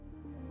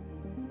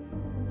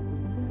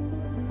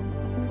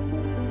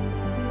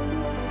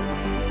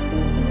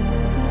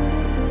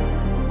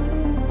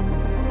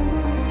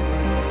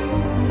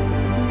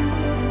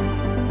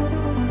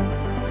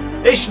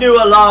Vishnu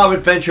Allah,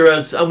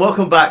 adventurers, and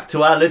welcome back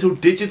to our little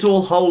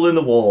digital hole in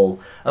the wall,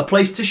 a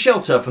place to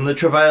shelter from the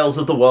travails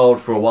of the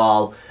world for a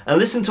while, and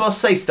listen to us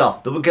say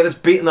stuff that will get us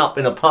beaten up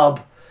in a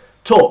pub,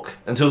 talk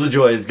until the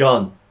joy is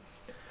gone.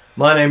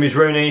 My name is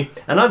Rooney,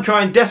 and I'm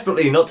trying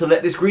desperately not to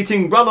let this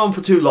greeting run on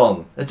for too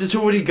long, as it's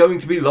already going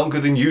to be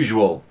longer than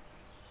usual.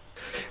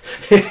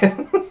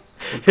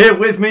 Here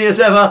with me as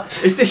ever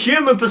is the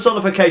human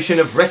personification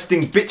of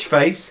resting bitch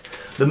face,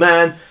 the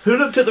man who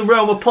looked at the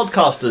realm of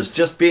podcasters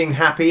just being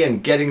happy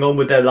and getting on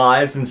with their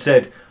lives and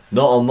said,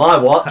 "Not on my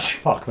watch."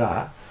 Fuck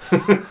that.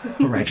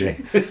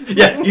 Reggie.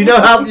 Yeah, you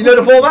know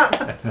the format?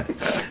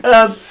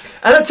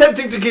 And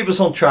attempting to keep us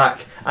on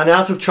track and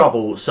out of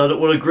trouble so that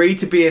we'll agree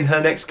to be in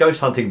her next ghost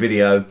hunting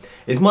video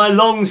is my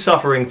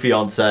long-suffering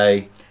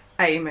fiancée,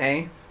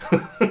 Aimee.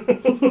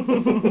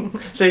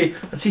 See,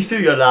 I see through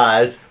your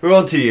lies. We're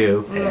on to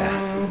you.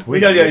 Yeah.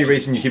 We know the only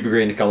reason you keep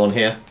agreeing to come on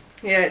here.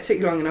 Yeah, it took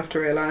you long enough to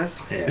realise.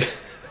 Yeah.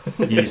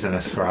 Using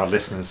us for our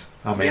listeners.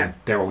 I mean, Yeah.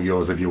 they're all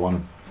yours if you want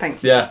them.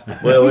 Thank you. Yeah,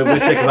 we're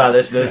sick of our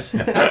listeners.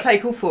 I'll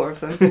take all 4 of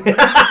them.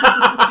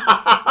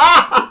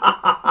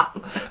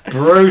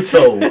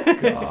 Brutal.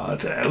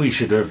 God, we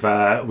should have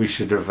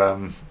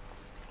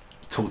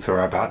talked to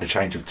her about the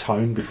change of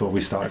tone before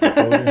we started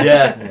recording.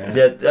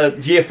 Yeah.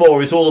 Year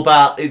 4 is all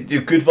about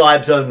good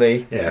vibes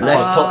only,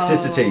 less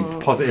toxicity.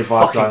 Positive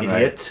vibes Fucking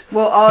only. idiot.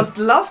 Well, I'd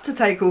love to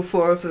take all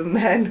 4 of them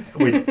then.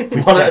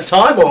 One at a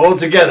time or all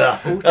together?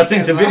 I've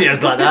seen some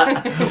videos like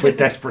that. We're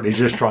desperately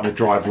just trying to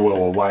drive Will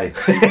away.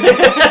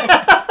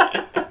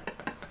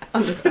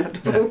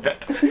 Understandable.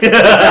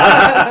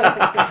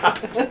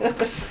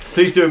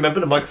 Please do remember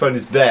the microphone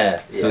is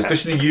there, so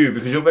especially you,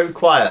 because you're very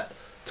quiet.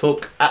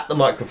 Talk at the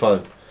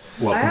microphone.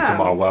 Welcome to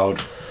my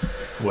world,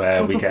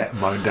 where we get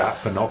moaned at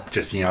for not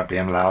just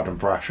being loud and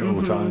brash at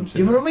all times.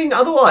 You know what I mean?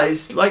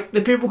 Otherwise, like,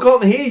 the people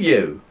can't hear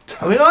you.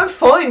 I mean, I'm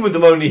fine with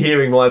them only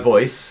hearing my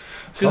voice,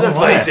 because let's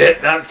face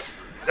it, that's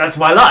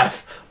my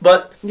life.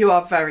 But You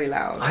are very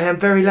loud. I am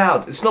very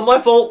loud. It's not my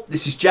fault.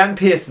 This is Jan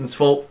Pearson's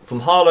fault from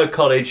Harlow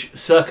College,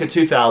 circa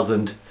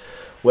 2000,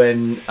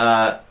 when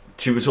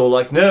she was all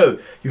like, "No,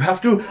 you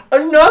have to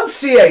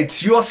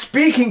enunciate. You are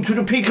speaking to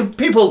the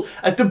people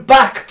at the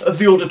back of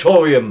the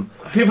auditorium,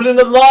 people in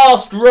the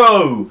last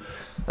row."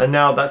 And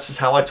now that's just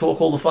how I talk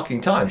all the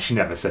fucking time. She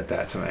never said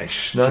that to me.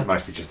 She No?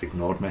 mostly just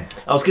ignored me.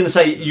 I was going to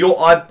say,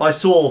 I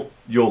saw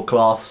your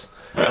class,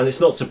 and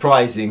it's not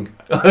surprising.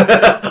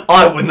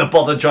 I wouldn't have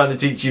bothered trying to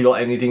teach you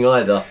like anything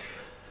either.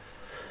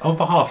 On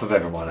behalf of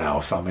everyone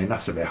else, I mean,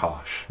 that's a bit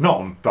harsh.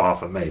 Not on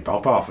behalf of me, but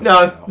on behalf of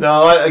everyone else.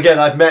 No.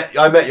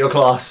 I met your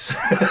class.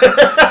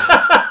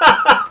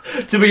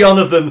 To be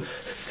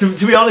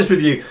honest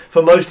with you,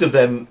 for most of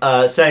them,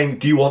 saying,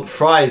 "Do you want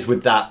fries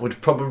with that?" would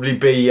probably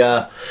be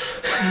that's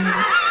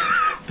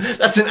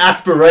an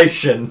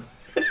aspiration.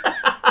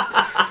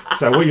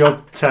 So what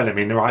you're telling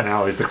me right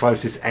now is the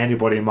closest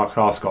anybody in my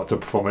class got to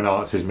performing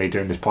arts is me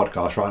doing this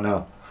podcast right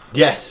now.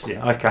 Yes.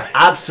 Yeah. Okay.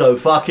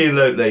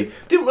 Abso-fucking-lutely.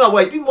 Didn't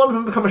one of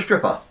them become a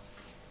stripper?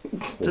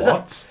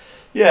 What?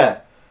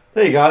 Yeah.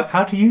 There you go.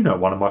 How do you know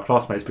one of my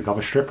classmates become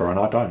a stripper and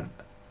I don't?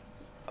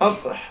 I'm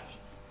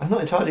not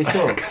entirely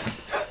sure.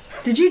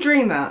 Did you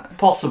dream that?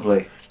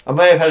 Possibly. I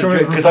may have had Sure, a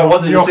drink because I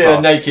wanted to see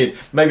her naked.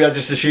 Maybe I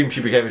just assumed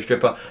she became a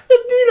stripper.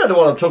 You know the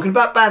one I'm talking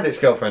about, Bandit's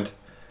girlfriend.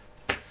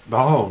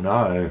 Oh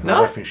no. No? I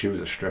don't think she was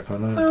a stripper.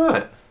 No.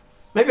 Alright.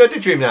 Maybe I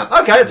did dream that.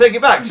 Okay, I take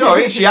it back.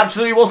 Sorry, she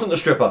absolutely wasn't a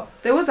stripper.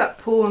 There was that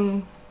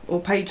porn or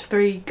page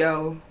 3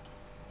 girl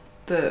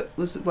that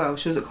was, well,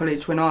 she was at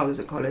college when I was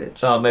at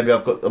college. Oh, maybe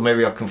I've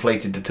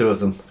conflated the two of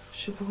them.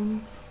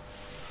 Siobhan.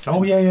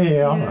 Oh yeah.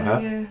 I know her.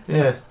 Yeah.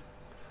 Yeah.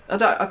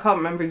 I can't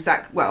remember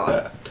exact.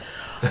 Well.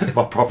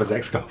 My brother's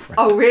ex-girlfriend.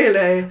 Oh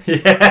really?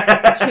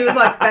 Yeah. She was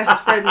like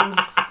best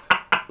friends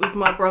with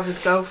my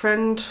brother's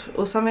girlfriend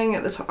or something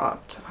at the time.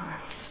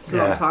 It's a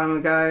long time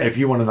ago. If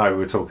you want to know who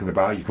we're talking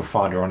about, you can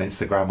find her on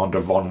Instagram under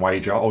Von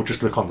Wager, or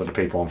just look under the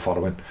people I'm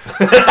following.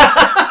 What's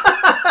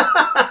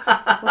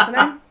her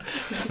name?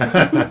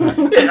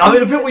 Yeah, I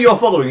mean, the people you're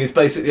following is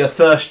basically a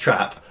thirst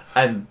trap,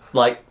 and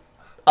like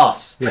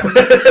us. Yeah.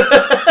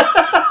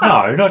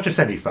 No, not just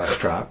any thirst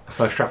trap. A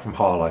thirst trap from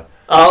Harlow.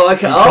 Oh,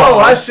 okay.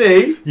 I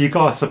see. You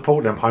gotta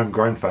support them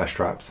homegrown thirst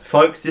traps,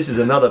 Folks, this is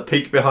another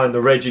peek behind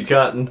the Reggie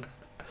curtain.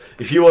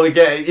 If you want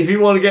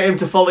to get him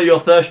to follow your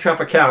thirst trap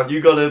account,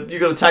 you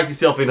gotta tag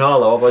yourself in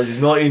Harlow, otherwise he's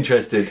not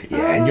interested.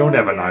 Yeah, and you'll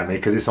never know me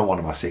because it's on one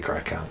of my secret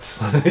accounts.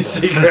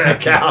 Secret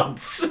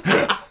accounts.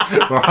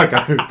 Where I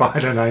go by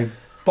the name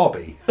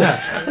Bobby.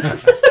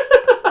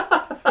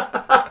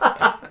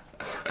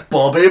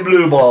 Bobby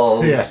Blue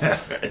Balls. Yeah.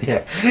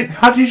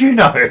 How did you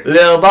know?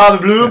 Little Bobby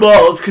Blue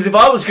Balls. Because if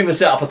I was going to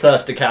set up a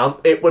thirst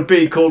account, it would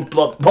be called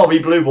Bobby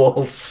Blue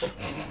Balls.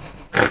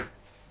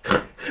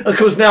 Of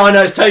course, now I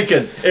know it's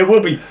taken. It will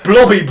be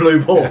Blobby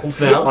Blue Balls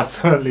now. I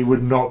certainly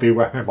would not be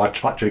wearing my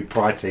TUTJIG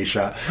Pride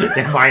t-shirt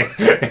in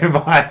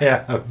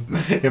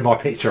my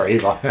picture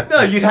either.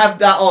 No, you'd have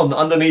that on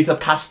underneath a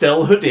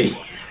pastel hoodie.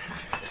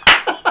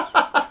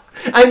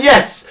 And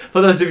yes,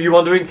 for those of you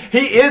wondering,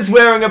 he is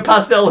wearing a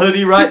pastel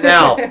hoodie right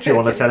now. Do you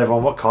want to tell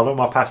everyone what colour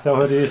my pastel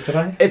hoodie is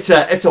today? It's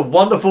a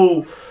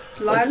wonderful...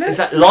 Lilac? Is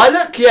that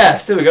lilac?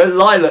 Yes, there we go,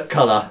 lilac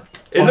colour.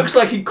 It looks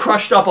like he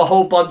crushed up a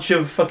whole bunch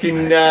of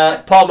fucking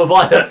Parma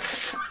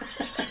violets.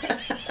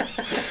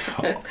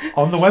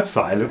 On the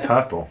website, it looked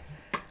purple.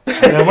 And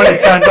then when it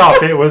turned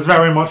up, it was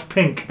very much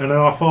pink. And then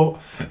I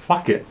thought,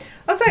 fuck it.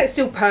 I'd say it's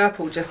still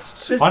purple,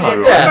 just I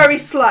know, just right? very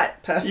slight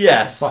purple.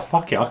 Yes. Like,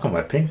 fuck it, I can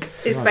wear pink.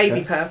 It's Right,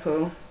 baby okay.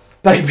 purple.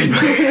 Baby.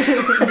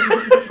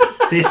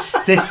 This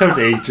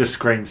hoodie just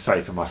screams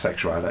safe in my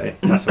sexuality.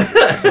 That's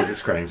what it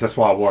screams. That's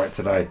why I wore it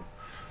today.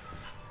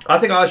 I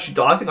think I should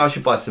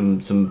buy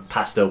some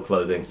pastel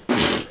clothing.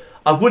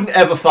 I wouldn't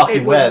ever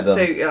fucking It wear wouldn't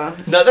them. suit you.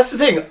 No, that's the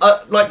thing.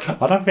 Like,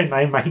 I don't think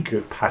they make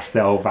good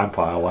pastel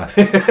vampire wear.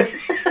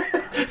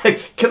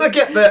 can I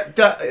get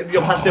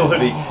your pastel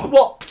hoodie?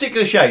 What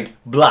particular shade?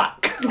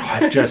 Black.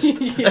 I've just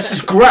That's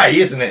just grey,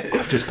 isn't it?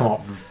 I've just come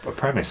up with a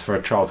premise for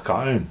a child's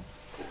cartoon.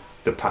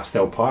 The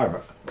Pastel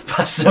Pirate.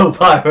 Pastel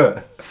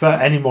pirate. For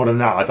any more than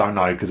that, I don't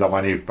know, because I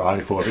only thought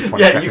of it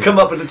 20 Yeah, seconds. you come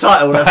up with the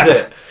title. That's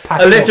it.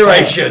 Pastel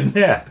Alliteration.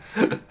 Pirate.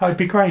 Yeah, that'd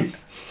be great.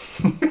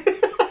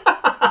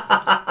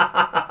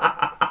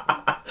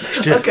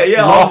 Just Okay,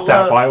 yeah, laughed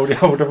I'll, at by all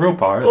the real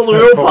pirates. all the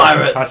real For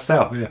pirates.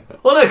 Pastel, yeah.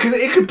 Well, no,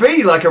 it could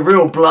be like a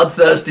real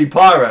bloodthirsty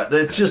pirate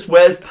that just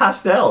wears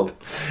pastel.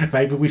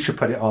 Maybe we should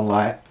put it on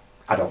like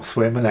Adult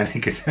Swim, and then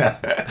he could.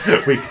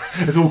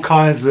 There's all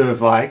kinds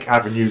of like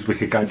avenues we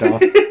could go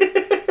down.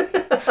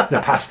 The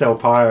Pastel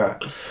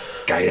Pirate,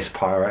 gayest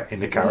pirate in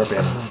the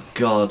Caribbean. Oh,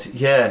 God,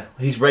 yeah.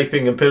 He's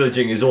raping and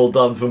pillaging is all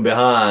done from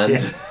behind.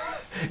 Yeah.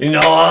 You know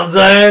what I'm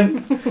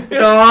saying? You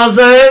know what I'm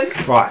saying?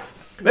 Right.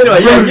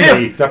 Anyway,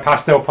 Rooney, the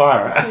Pastel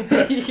Pirate.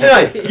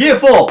 Anyway, year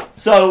 4.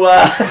 So,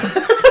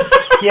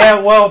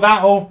 Yeah, well,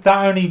 that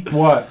only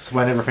works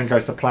when everything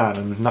goes to plan,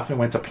 and nothing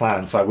went to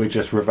plan, so we're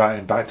just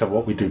reverting back to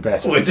what we do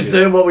best. we're which just is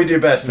doing what we do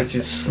best, which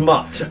is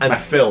smut and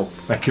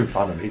filth. making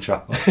fun of each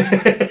other.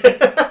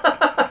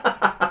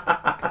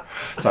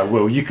 So,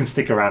 Will, you can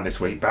stick around this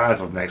week, but as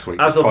of next week,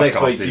 As this of next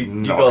podcast week, is you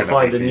not got to gonna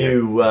find be a for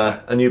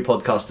you. new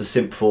podcast to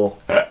simp for.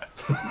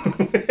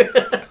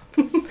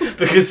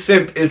 Because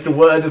simp is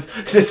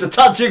it's the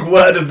touching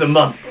word of the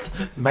month.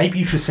 Maybe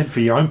you should simp for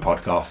your own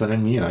podcast, and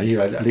then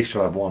you at least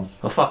you'll have one.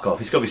 Oh, fuck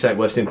off. It's got to be something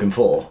worth simping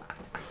for.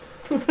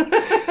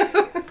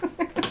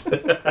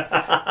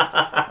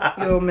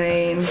 You're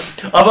mean.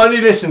 I've only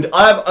listened.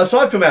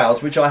 Aside from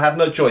ours, which I have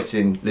no choice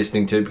in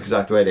listening to because I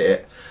have to edit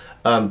it.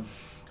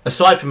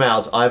 Aside from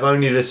ours, I've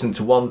only listened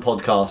to one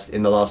podcast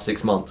in the last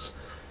 6 months,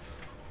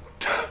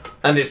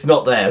 and it's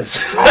not theirs.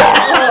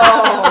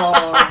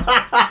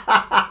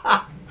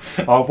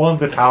 I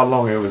wondered how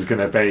long it was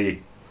going to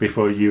be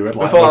before you would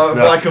like.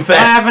 Before I confess.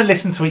 I haven't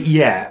listened to it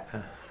yet.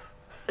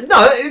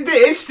 No,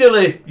 it's still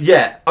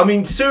I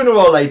mean, sooner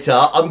or later,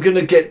 I'm going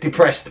to get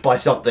depressed by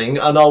something,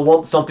 and I'll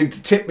want something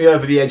to tip me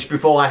over the edge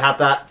before I have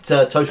that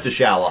toaster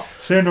shower.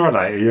 Sooner or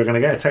later, you're going to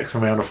get a text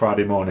from me on a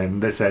Friday morning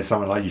that says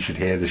something like, "You should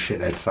hear the shit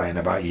they're saying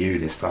about you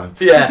this time."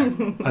 Yeah.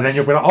 And then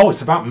you'll be like, "Oh,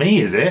 it's about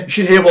me, is You it?"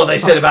 should hear what they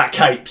said about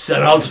capes,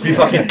 and I'll just be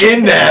fucking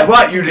in there.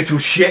 Right, you little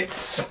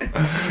shits.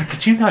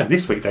 Did you know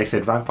this week they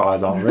said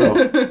vampires aren't real?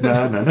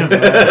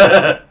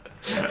 No.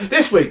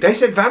 This week, they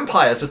said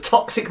vampires are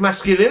toxic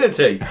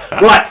masculinity.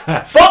 Right,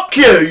 fuck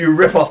you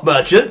rip-off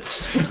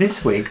merchants.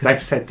 This week they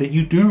said that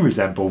you do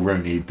resemble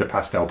Rooney, the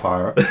Pastel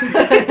Pirate.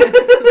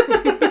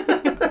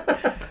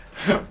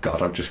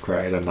 God, I've just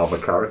created another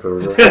character.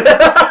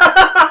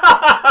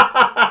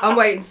 I'm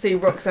waiting to see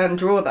Roxanne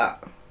draw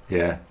that.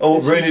 Yeah.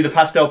 Oh, Rooney the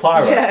Pastel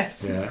Pirate.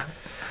 Yes. Yeah.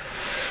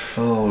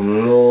 Oh,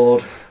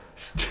 Lord.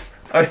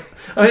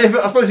 I mean,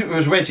 I suppose if it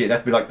was Reggie, it'd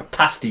have to be like the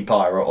Pasty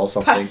Pirate or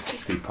something.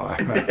 Pasty.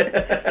 Pirate.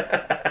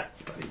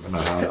 Don't even know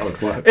how that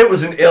would work. It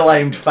was an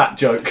ill-aimed fat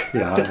joke.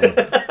 Yeah, I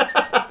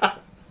know.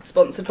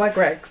 Sponsored by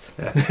Greg's.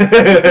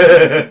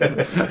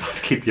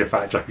 Keep your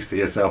fat jokes to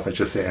yourself as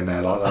you're sitting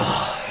there like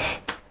that.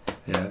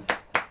 Yeah.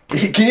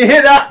 Can you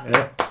hear that?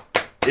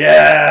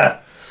 Yeah.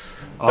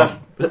 Yeah.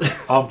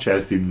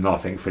 Armchairs do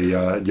nothing for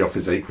your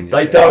physique when you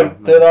They sit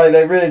don't. down.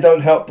 They really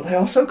don't help. But they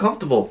are so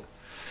comfortable.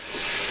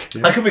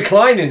 Yeah. I can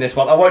recline in this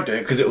one. I won't do it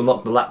because it will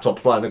knock the laptop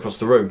flying across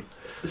the room.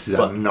 This is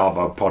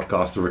another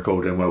podcast to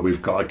record in where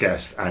we've got a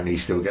guest and he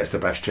still gets the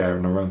best chair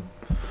in the room.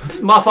 This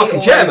is my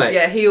fucking chair, mate.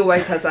 Yeah, he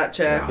always has that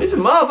chair. It's a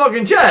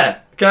motherfucking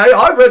chair. Okay,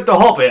 I read The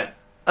Hobbit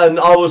and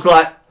I was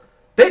like,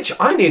 bitch,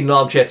 I need an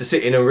armchair to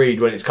sit in and read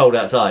when it's cold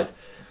outside.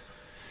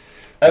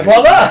 And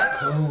voila!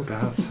 Cold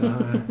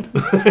outside.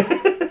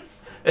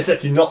 It's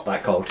actually not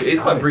that cold. It is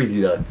quite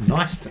breezy though.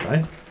 Nice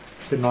today.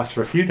 It's been nice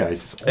for a few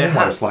days. It's It has.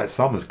 almost like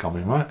summer's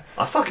coming, right?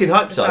 I fucking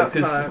hope so About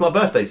because time. it's my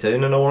birthday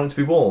soon and I want it to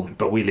be warm.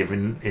 But we live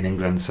in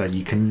England, so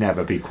you can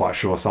never be quite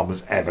sure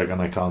summer's ever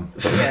going to come.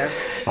 Yeah.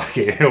 Like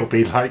it'll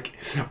be like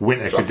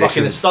winter It's like fucking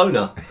a conditions.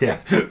 stoner. Yeah,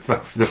 for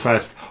the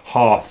first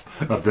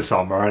half of the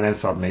summer, and then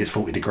suddenly it's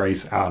 40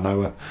 degrees out of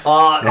nowhere.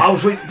 I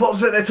was reading, what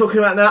was it they're talking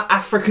about now?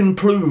 African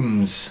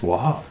plumes.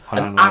 What? I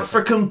don't An know.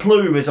 African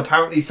plume is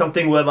apparently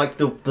something where like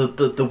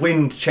the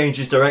wind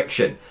changes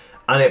direction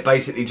and it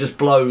basically just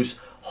blows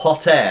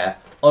hot air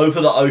over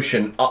the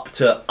ocean up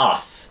to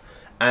us,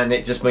 and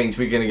it just means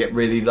we're going to get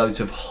really loads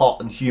of hot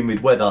and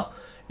humid weather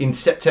in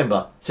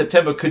September.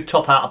 September could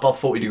top out above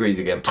 40 degrees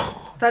again.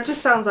 That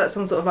just sounds like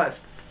some sort of like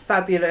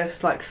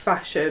fabulous like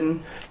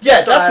fashion.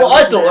 Yeah, that's what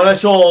I thought when I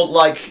saw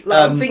like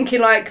I'm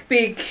thinking like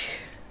big,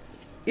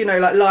 you know,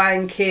 like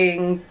Lion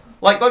King.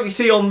 Like you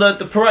see on the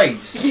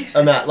parades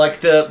and that, like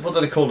the, what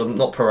do they call them?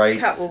 Not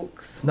parades.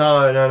 Catwalks.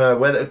 No.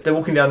 Where they're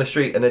walking down the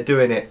street and they're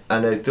doing it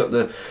and they've got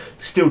the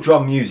steel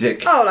drum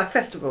music. Oh, like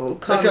festival.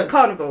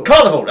 Carnival.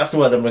 Carnival, that's the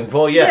word I'm looking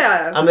for,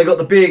 Yeah. And they got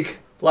the big,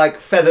 like,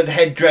 feathered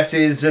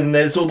headdresses and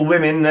there's all the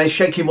women and they're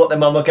shaking what their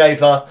mama gave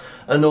her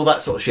and all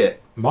that sort of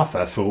shit. My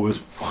first thought was,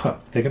 what?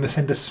 They're going to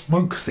send a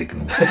smoke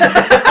signal.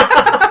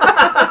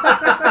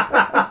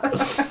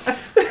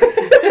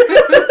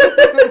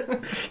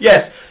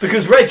 Yes,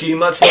 because Reggie,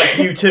 much like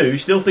you two,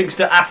 still thinks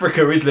that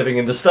Africa is living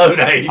in the Stone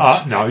Age.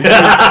 No.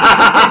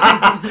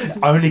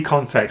 Only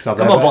context I've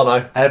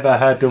ever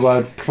heard the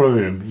word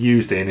plume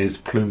used in is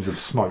plumes of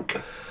smoke.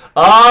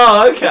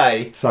 Oh,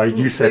 okay. So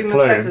you said plume.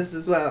 Plume of feathers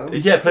as well.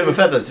 Yeah, plume of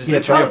feathers. It's Yeah,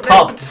 literally a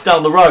pub just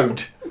down the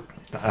road.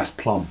 That's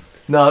plum.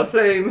 No.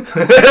 Plume.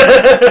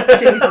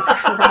 Jesus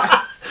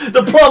Christ.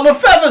 The plum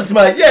of feathers,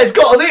 mate. Yeah, it's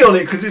got an E on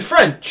it because it's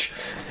French.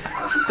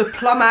 The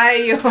plume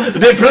of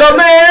The plum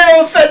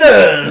of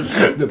feathers.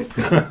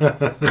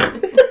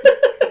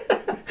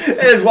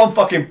 There's one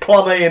fucking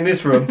plum in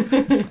this room.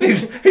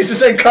 He's the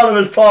same colour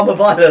as Palmer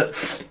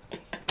Violets.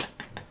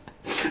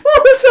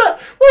 What was that?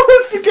 What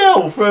was the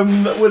girl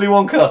from Willy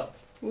Wonka?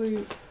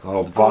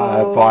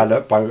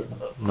 Violet,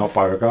 not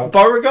Beauregard.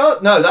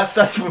 Beauregard? No, that's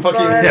from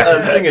fucking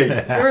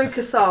thingy.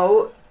 Veruca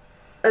Salt,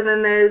 and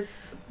then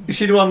there's... Is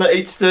she the one that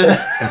eats the...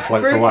 And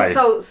floats Veruca away.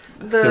 Salt's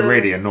The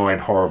really annoying,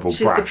 horrible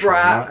she's brat. the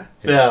brat. Right?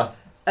 Yeah.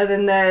 And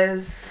then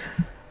there's...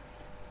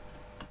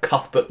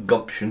 Cuthbert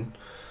Gumption.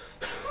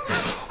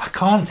 I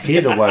can't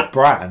hear the word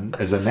brat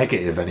as a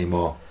negative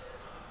anymore.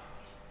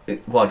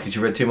 Why? Because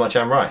you read too much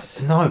Anne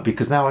Rice? No,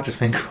 because now I just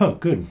think, oh,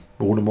 good.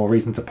 All the more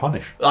reason to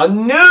punish. I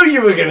knew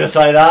you were going to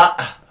say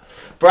that.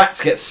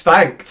 Brats get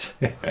spanked.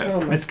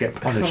 Let's get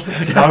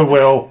punished. No,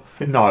 Will.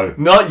 No.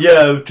 Not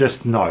you.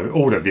 Just no.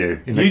 All of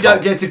you. You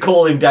don't get to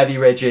call him Daddy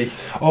Reggie.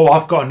 Oh,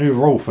 I've got a new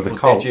rule for the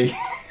cult. Reggie.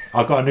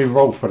 I've got a new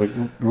rule for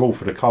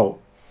the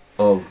cult.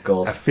 Oh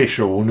God.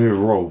 Official new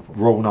rule.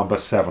 Rule number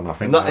 7, I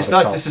think. No, it's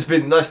nice. This has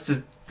been nice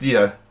to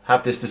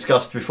have this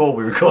discussed before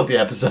we record the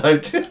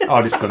episode.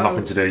 Oh, this has got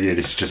nothing to do with you.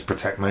 This is just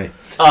protect me.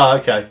 Oh,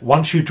 okay.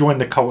 Once you join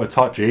the cult of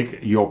TUTJIG,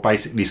 you're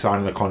basically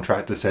signing a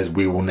contract that says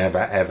we will never,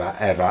 ever,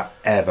 ever,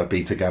 ever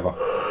be together.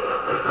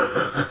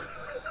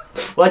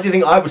 Why do you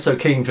think I was so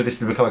keen for this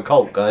to become a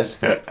cult, guys?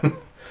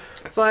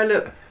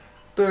 Violet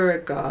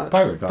Beauregard.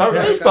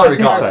 It's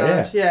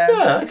Beauregard. Yeah.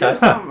 Yeah, okay. It does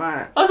sound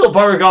right. I thought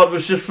Beauregard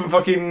was just from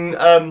fucking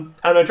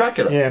Anno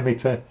Dracula. Yeah, me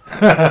too.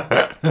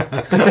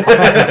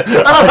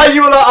 Oh,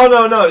 you were like,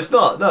 oh no, it's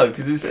not. No,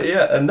 because it's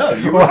and no.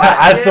 You were Well,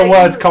 right. as the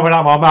words coming out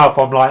of my mouth,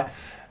 I'm like,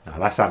 no,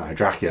 that's Anno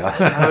Dracula.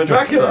 Anno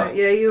Dracula.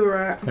 Yeah, you were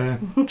right.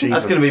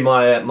 That's going to be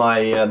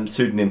my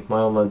pseudonym. My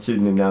online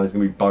pseudonym now is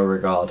going to be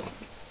Beauregard.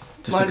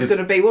 Mine's going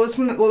to be what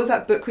was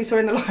that book we saw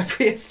in the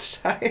library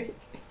yesterday?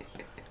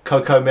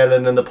 Coco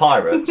Melon and the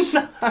Pirates.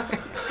 No.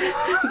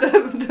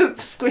 the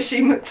Squishy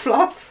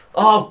McFluff.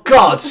 Oh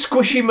God,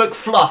 Squishy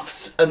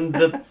McFluffs and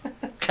the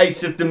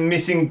case of the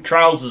missing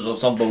trousers or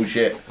some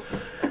bullshit.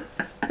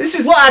 This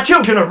is what our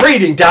children are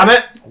reading, damn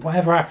it!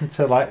 Whatever happened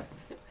to like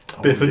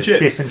Biff and Chip?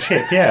 Biff and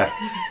Chip, yeah.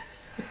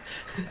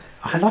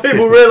 I love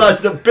People Biff.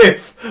 realised that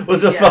Biff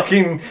was a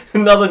fucking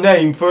another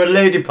name for a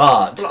lady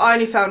part. Well, I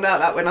only found out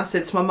that when I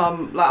said to my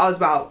mum, like I was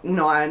about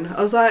 9,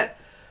 I was like,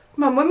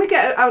 Mum, when we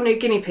get our new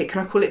guinea pig,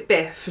 can I call it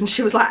Biff? And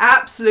she was like,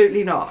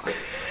 absolutely not.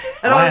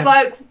 And I was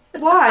like,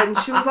 why? And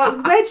she was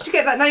like, where did you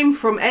get that name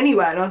from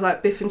anyway? And I was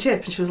like, Biff and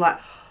Chip. And she was like,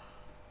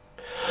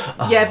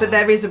 yeah, but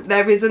there is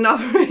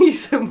another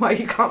reason why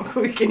you can't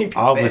call your guinea pig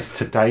I Biff.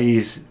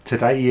 was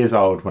today years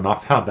old when I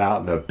found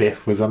out that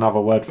Biff was another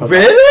word for that.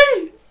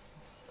 Really?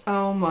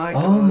 Oh my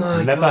god. Oh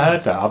my Never God.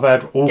 heard that. I've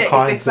heard all Get your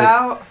kinds Biff of.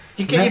 out.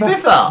 You get your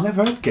Biff out?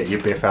 Never heard get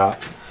your Biff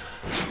out.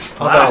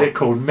 Wow. I've heard it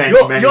called many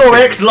Your things.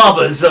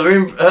 ex-lovers are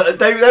in,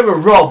 they were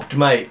robbed,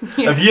 mate,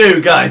 of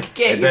you going,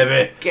 Get hey, your-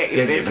 baby, get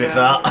your Biff Biff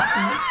out."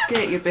 out.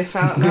 Get your Biff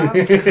out now. I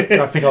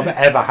don't think I've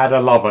ever had a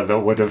lover that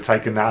would have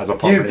taken that as a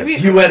positive.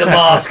 You wear the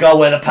mask, I'll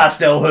wear the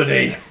pastel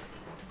hoodie.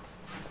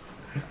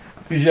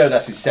 You know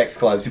that's his sex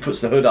clothes. He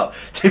puts the hood up.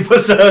 He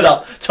puts the hood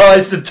up,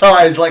 ties the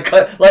ties like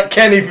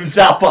Kenny from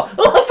South Park.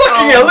 Oh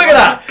fucking hell! Look at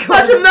that!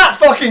 Imagine that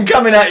fucking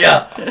coming at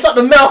you. It's like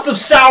the mouth of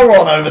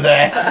Sauron over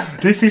there.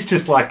 This is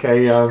just like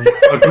a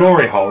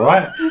glory hole,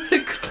 right?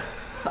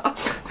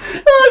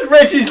 Oh,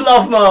 Reggie's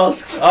love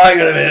masks. Oh,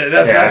 hang on a minute.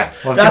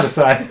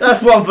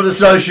 That's one for the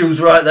socials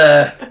right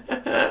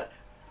there.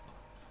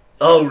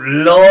 Oh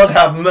Lord,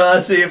 have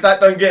mercy! If that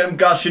don't get him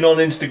gushing on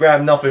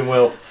Instagram, nothing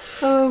will.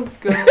 Oh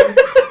god.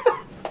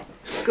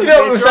 You know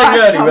what we were saying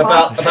earlier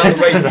about the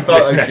racy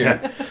photo shoot?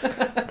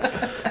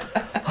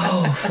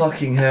 Oh,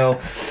 fucking hell.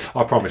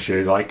 I promise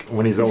you, like,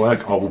 when he's at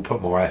work, I will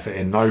put more effort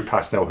in. No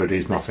pastel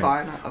hoodies, nothing.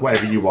 fine.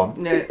 Whatever you want.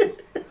 No.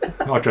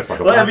 I dress like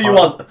a Whatever you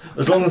vampire. want,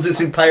 as long as it's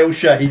in pale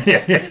shades.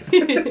 Yeah.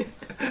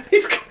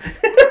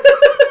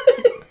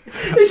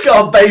 He's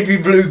got a baby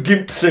blue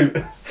gimp suit.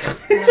 No,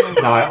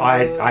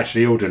 I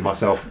actually ordered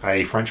myself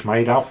a French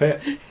maid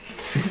outfit.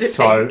 Is it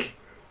So, pink?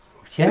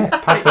 yeah,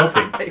 pastel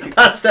pink.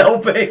 Pastel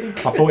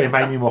pink. I thought it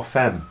made me more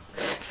femme.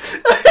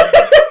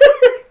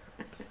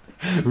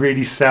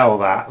 Really sell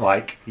that,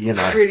 like, you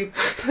know, Really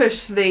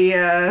push the.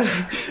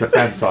 the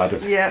femme side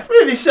of Yeah.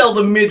 Really sell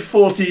the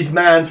mid-40s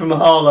man from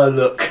Harlow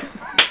look.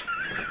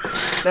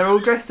 They're all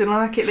dressing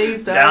like it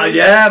these days. Oh,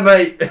 yeah,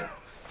 mate.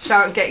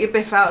 Shout and get your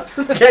biff out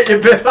to the Get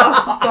your biff out.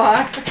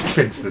 passers-by.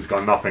 Finster's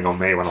got nothing on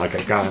me when I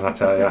get going, I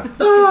tell you.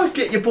 Oh,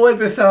 get your boy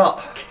biff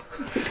out.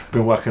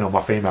 Been working on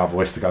my female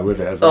voice to go with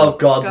it as well. Oh,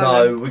 God, Go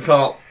no. on. We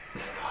can't.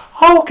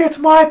 I'll get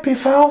my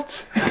biff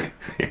out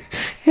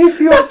if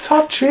you'll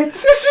touch it.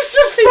 This is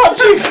just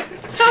logic.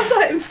 Sounds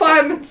like in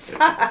Fireman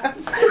Sam.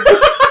 Is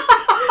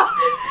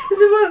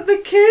it one of the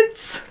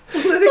kids?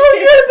 One of the Oh,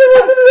 kids.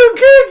 yeah, the little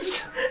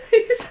kids.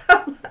 You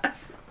sound like-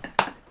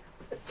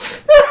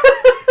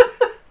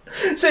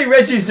 See,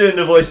 Reggie's doing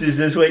the voices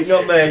this week,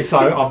 not me. So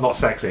I'm not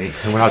sexy,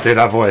 and when I do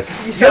that voice,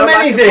 You sound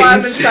many like a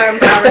Fireman things. Sam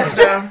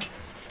character.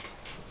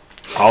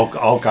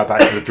 I'll go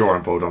back to the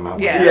drawing board on that one.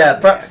 Yeah. Yeah,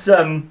 perhaps,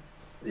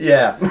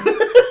 yeah.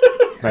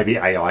 Maybe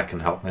AI can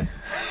help me.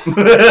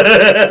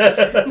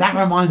 That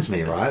reminds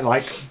me, right?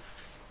 Like,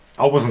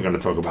 I wasn't going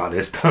to talk about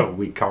this, but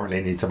we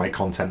currently need to make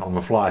content on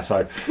the fly.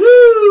 So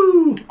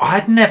Woo!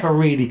 I'd never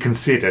really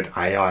considered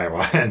AI,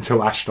 right,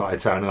 until Ash started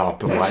turning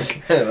up and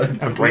like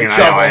and bringing Jump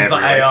AI on for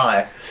everywhere.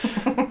 AI.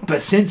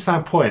 But since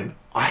that point,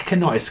 I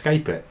cannot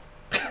escape it.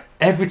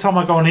 Every time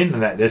I go on the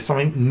internet, there's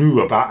something new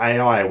about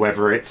AI,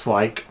 whether it's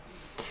like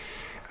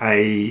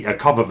a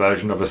cover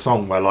version of a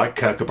song where like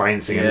Kurt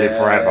Cobain singing Live Yeah.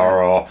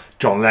 Forever, or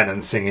John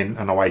Lennon singing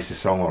an Oasis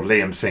song, or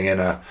Liam singing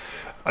a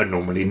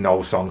normally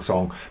Noel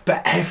song.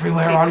 But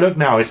everywhere I look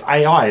now, it's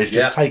AI is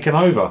just taken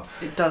over.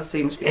 It does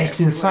seem to be.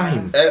 It's everywhere.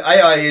 insane.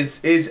 AI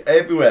is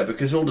everywhere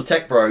because all the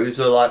tech bros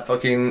are like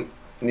fucking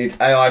need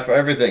AI for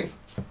everything.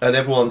 And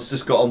everyone's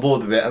just got on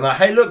board with it. And like,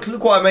 hey, look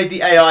what I made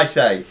the AI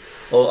say.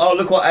 Or, oh,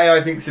 look what AI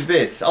thinks of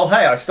this. Oh,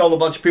 hey, I stole a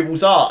bunch of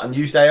people's art and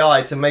used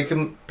AI to make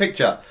a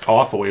picture. Oh,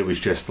 I thought it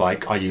was just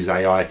like I use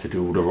AI to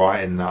do all the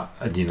writing that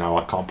I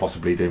can't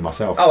possibly do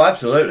myself. Oh,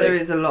 absolutely. There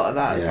is a lot of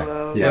that as Yeah.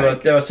 well. Yeah.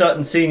 Like, There are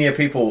certain senior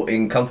people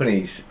in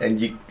companies, and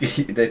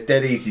they're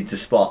dead easy to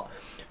spot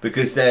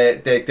because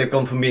they've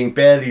gone from being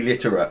barely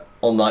literate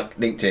on like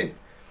LinkedIn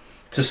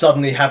to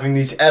suddenly having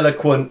these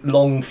eloquent,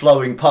 long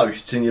flowing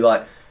posts, and you're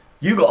like,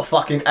 you got a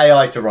fucking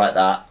AI to write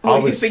that.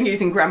 well, was- he's been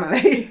using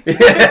Grammarly.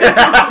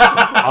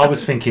 I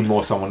was thinking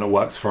more someone that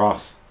works for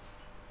us.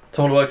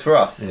 Someone who works for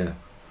us. Yeah.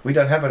 We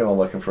don't have anyone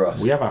working for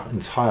us. We have an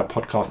entire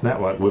podcast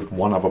network with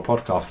one other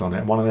podcast on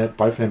it.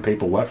 Both of them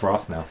people work for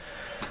us now.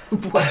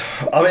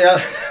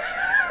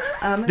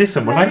 I mean,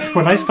 Listen,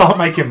 when they start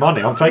making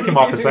money, I'm taking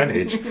my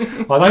percentage.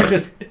 I don't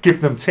just give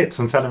them tips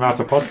and tell them how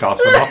to podcast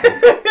for nothing.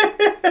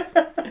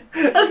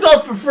 that's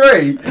not for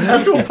free.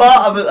 That's all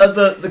part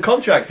of the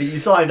contract that you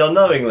signed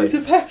unknowingly. It's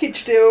a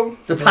package deal.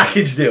 It's a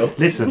package deal.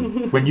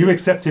 Listen, when you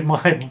accepted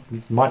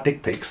my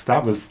dick pics,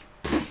 that was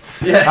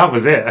Yeah. that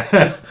was it.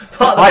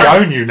 Part of the, I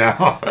own you now.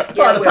 part of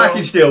the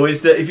package deal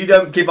is that if you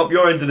don't keep up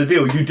your end of the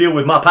deal, you deal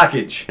with my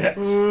package. Yeah.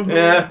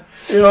 Yeah.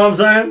 You know what I'm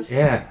saying?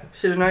 Yeah.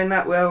 Should have known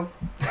that, Will.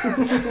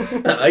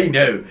 He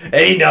knew.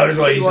 He knows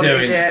what he's wanted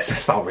doing. it.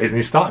 That's the whole reason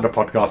he started the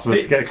podcast,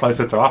 was to get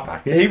closer to our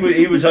package.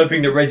 He was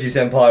hoping that Reggie's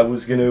Empire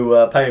was going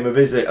to pay him a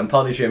visit and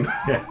punish him.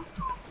 Yeah.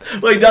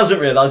 What he doesn't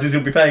realise is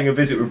he'll be paying a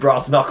visit with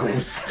brass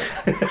knuckles.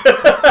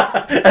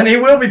 And he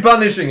will be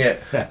punishing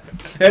it. Yeah.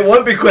 It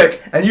won't be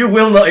quick, and you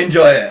will not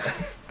enjoy it.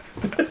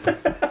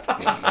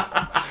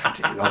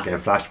 I'm getting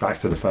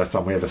flashbacks to the first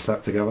time we ever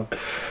slept together.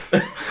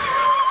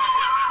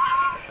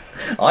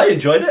 I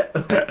enjoyed it.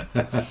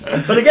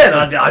 But again,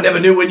 I never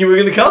knew when you were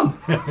going to come.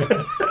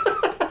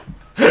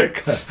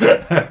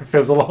 It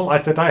feels a lot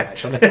like today,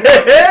 actually.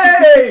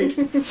 Hey!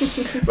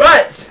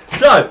 Right,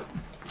 so...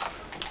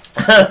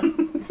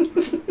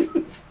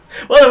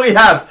 What do we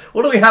have?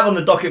 What do we have on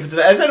the docket for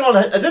today? Has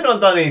anyone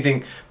done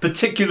anything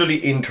particularly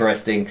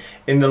interesting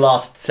in the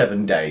last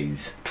 7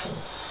 days?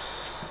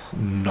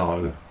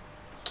 No.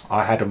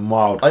 I had a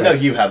mild... I know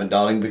case- you haven't,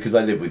 darling, because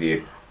I live with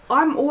you.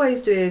 I'm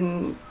always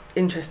doing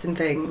interesting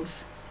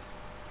things.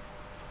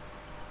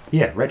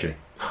 Yeah, Reggie.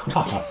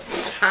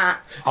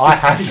 Ah, I You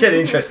had... said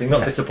interesting,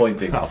 not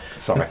disappointing. Oh,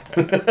 sorry.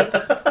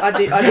 I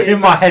do. In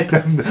my head,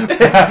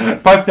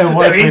 both them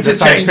words They're mean the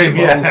same thing.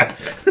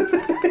 interchangeable.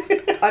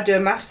 Yeah. I do a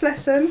maths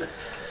lesson,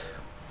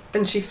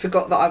 and she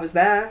forgot that I was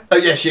there Oh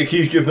yeah, she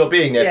accused you of not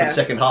being there for Yeah. the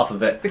second half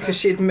of it. because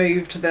she'd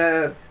moved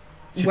the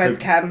She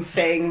moved- webcam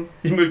thing.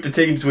 You moved the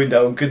Teams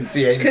window and couldn't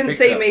see any She couldn't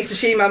see me, so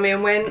she emailed me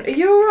and went, "Are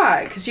you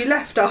alright? Because you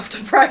left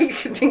after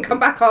break and didn't come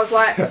back." I was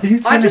like, Are you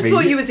 "I telling just me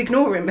thought you- you was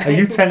ignoring me." Are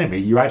you telling me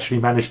you actually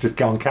managed to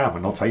get on cam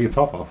and not take your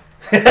top off?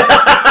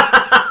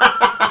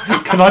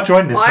 Can I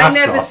join this? I math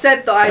never club?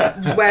 said that I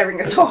was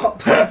wearing a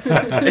top.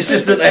 It's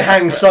just that they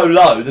hang so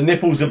low. The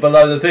nipples are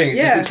below the thing. It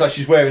just Yeah. looks like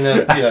she's wearing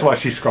a. That's why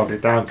she scrolled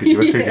it down, because you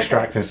were too Yeah.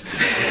 distracted.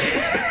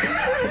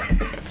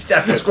 You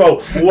have to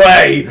scroll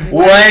way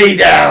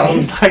down.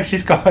 It's like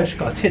she's got her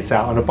tits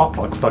out and a butt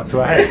plug stuck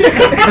to her head.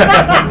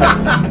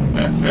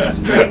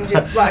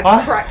 Strangest, like,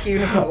 crack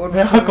unicorn.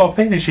 I've got a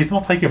feeling she's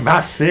not taking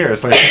maths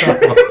seriously.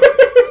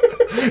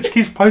 She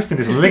keeps posting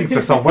this link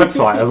to some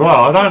website as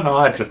well. I don't know.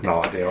 I just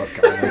no idea what's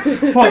going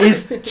on. What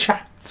is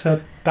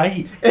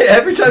chatterbait?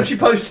 Every time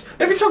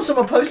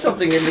someone posts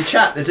something in the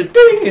chat, there's a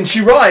ding, and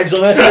she arrives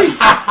on her feet.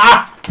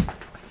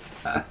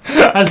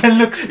 And then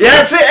looks. Yeah,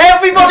 that's it.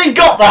 Everybody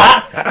got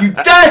that. You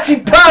dirty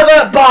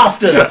pervert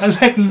bastards. And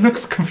then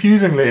looks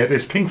confusingly at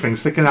this pink thing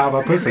sticking out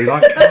of her pussy,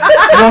 like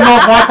you're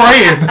not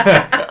vibrating.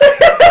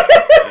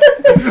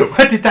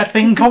 Where did that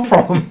thing come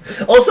from?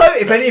 Also,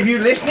 if any of you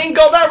listening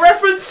got that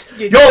reference,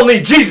 you'll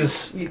need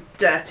Jesus. You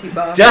dirty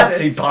bastards.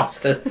 Dirty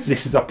bastards.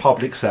 This is a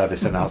public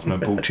service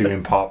announcement brought to you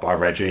in part by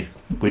Reggie.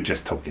 We're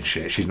just talking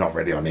shit. She's not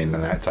really on the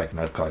internet taking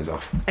her clothes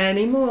off.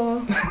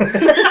 Anymore.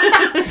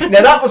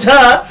 Now that was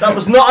her. That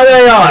was not an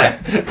AI.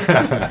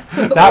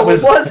 That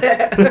was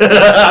it?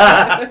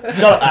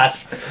 Shut up,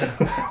 Ash.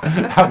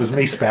 that was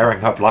me sparing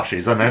her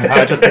blushes and then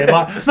her just being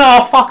like,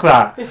 no, fuck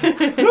that.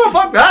 No,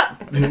 fuck that.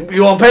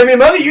 You want to pay me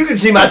money? You can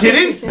see my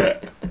titties.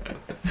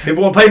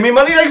 People want to pay me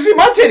money? They can see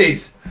my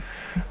titties.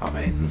 I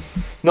mean,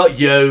 Not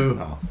you.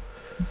 oh.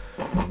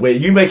 Where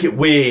you make it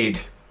weird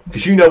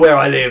because you know where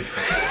I live.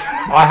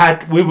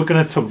 We were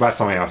going to talk about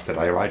something else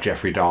today, right?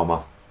 Jeffrey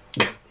Dahmer.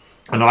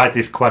 And I had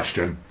this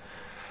question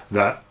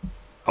that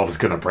I was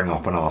going to bring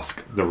up and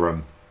ask the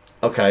room.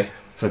 Okay.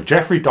 So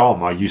Jeffrey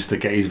Dahmer used to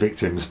get his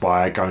victims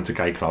by going to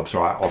gay clubs,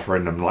 right?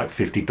 Offering them like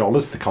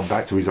 $50 to come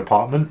back to his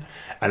apartment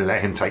and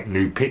let him take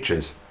nude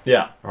pictures,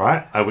 Yeah.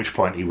 right? At which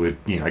point he would,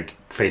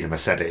 feed him a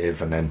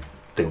sedative and then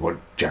do what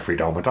Jeffrey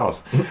Dahmer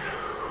does.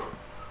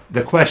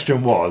 The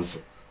question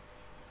was,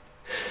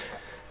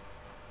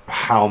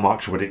 how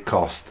much would it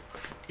cost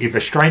if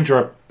a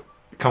stranger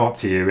come up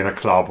to you in a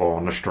club or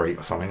on the street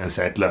or something and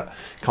said, look,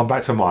 come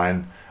back to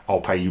mine,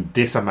 I'll pay you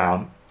this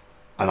amount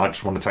and I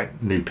just want to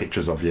take nude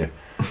pictures of you.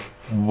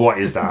 What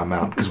is that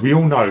amount? Because we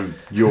all know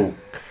you'll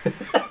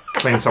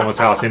clean someone's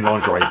house in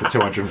lingerie for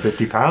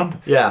 £250.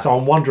 Yeah. So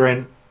I'm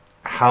wondering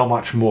how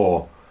much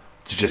more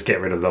to just get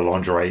rid of the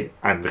lingerie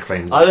and the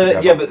clean. I don't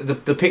know, together. yeah,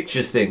 but the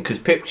pictures thing, because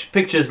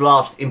pictures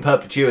last in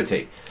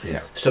perpetuity,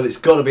 Yeah. so it's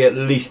got to be at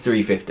least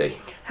 $350.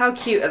 How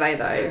cute are they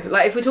though?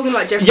 Like if we're talking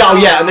like Jeffrey Yeah, oh,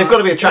 yeah, Dahmer and they've got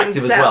to be attractive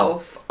as well.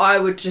 himself, I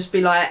would just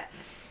be like,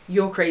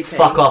 you're creepy.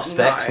 Fuck off,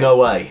 Specs. No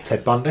way.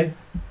 Ted Bundy?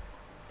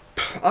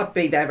 I'd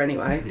be there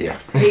anyway. Yeah.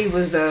 He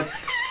was a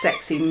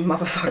sexy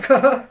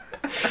motherfucker.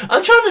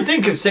 I'm trying to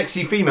think of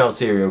sexy female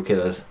serial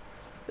killers.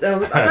 No,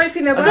 I don't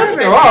think there were I don't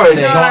think any. there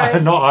are any.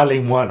 No. Not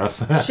Eileen Werner.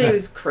 She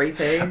was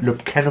creepy.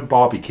 Look, Ken and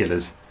Barbie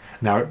killers.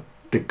 Now,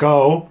 the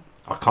girl,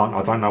 I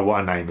don't know what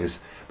her name is,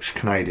 but she's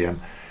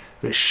Canadian,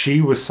 but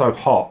she was so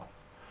hot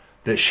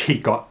that she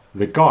got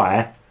the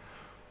guy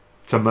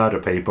to murder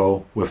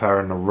people with her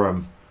in the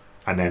room,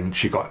 and then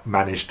she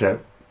managed to,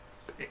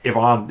 if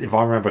I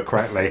remember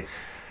correctly,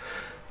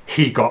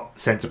 he got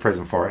sent to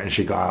prison for it and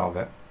she got out of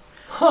it.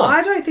 Huh.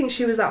 I don't think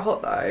she was that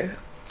hot though.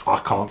 I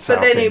can't say.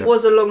 But then it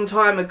was a long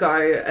time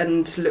ago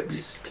and looks.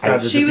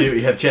 Standards She of was.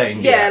 beauty have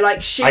changed. Yeah,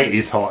 like she.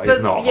 80s hot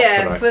is not hot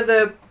Yeah, today. for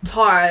the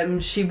time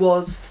she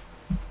was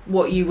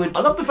what you would.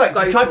 I love the fact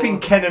go you type for. in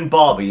Ken and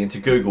Barbie into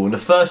Google and the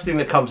first thing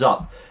that comes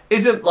up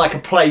isn't like a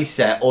play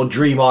set or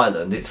Dream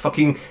Island. It's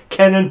fucking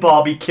Ken and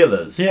Barbie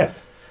killers. Yeah.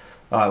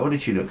 Alright, what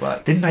did she look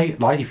like? Didn't they,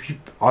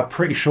 I'm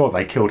pretty sure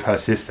they killed her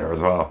sister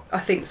as well. I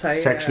think so.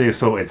 Sexually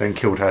assaulted, then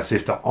killed her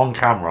sister on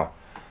camera.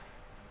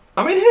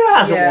 I mean, who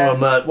hasn't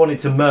Yeah. wanted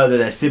to murder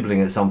their sibling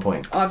at some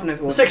point? I've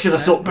never. wanted Sexual to.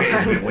 assault bit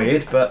is a bit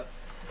weird, but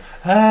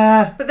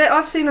But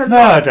I've seen a lot.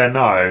 Murder,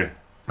 no.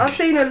 I've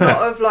seen a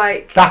lot of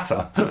like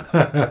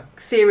Batter.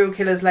 serial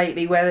killers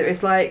lately, where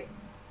it's like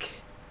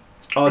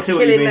oh, I see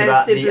what you killing mean their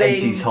about sibling. the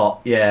 80s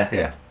hot. Yeah.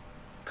 Yeah.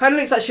 kind of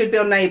looks like she'd be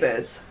on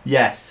Neighbours.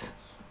 Yes.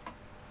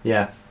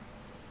 Yeah.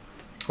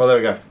 Well, there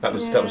we go. That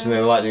was an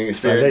enlightening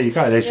So there experience. you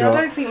go. There's Yeah, I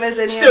your. don't think there's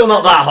any. Still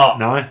not that hot.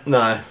 No.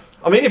 No.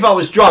 I mean, if I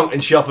was drunk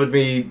and she offered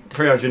me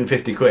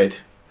 350 quid,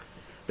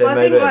 then Well, I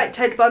maybe. think like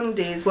Ted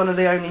Bundy is one of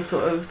the only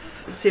sort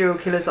of serial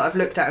killers that I've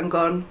looked at and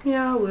gone,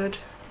 yeah, I would.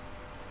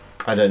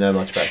 I don't know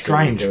much about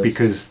Strange serial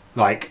killers.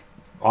 because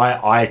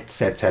I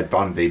said Ted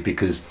Bundy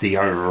because the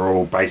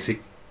overall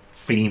basic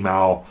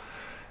female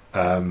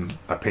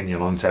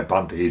opinion on Ted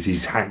Bundy is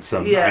he's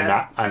handsome,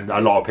 Yeah. and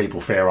a lot of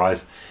people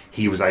theorise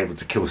he was able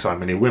to kill so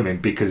many women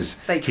because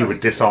They he would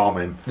trusted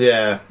disarm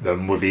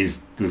them with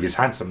his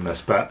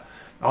handsomeness. But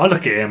I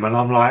look at him and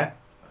I'm like,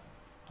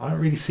 I don't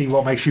really see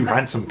what makes you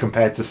handsome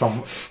compared to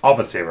some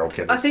other serial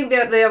killers. I think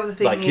the other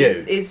thing Like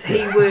is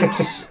he would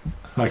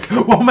Like,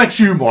 what makes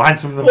you more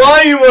handsome than me? Why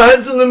are you more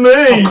handsome than me?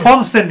 I'm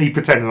constantly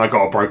pretending I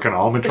got a broken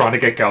arm and trying to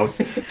get girls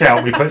to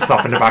help me put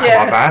stuff in the back of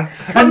my van,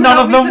 and none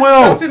of them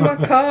will. Stuff in my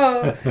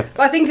car. But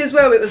I think as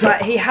well, it was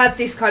like he had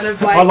this kind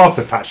of like. I love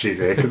the fact she's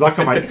here because I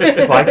can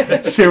make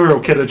like serial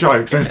killer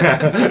jokes and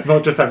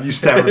not just have you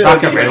staring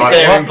back at me like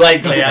staring what?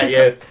 blankly at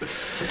you.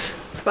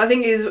 But I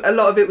think a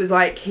lot of it was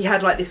like he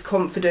had like this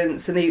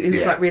confidence, and he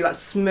was like really like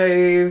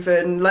smooth,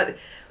 and like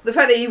the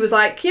fact that he was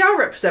like, yeah, I'll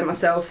represent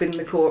myself in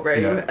the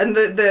courtroom, and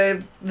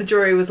the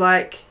jury was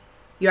like,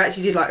 you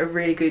actually did like a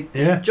really good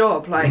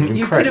job, like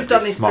you could have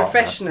done this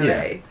professionally.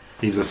 Yeah.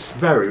 He's a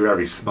very,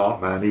 very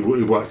smart man. He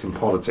worked in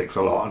politics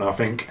a lot, and I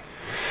think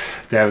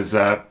there was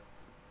a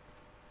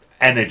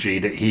energy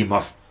that he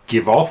must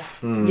give off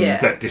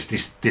that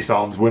just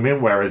disarms women.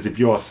 Whereas if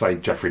you're, say,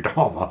 Jeffrey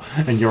Dahmer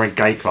and you're in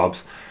gay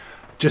clubs,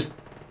 just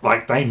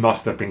like they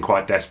must have been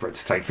quite desperate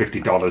to take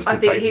 $50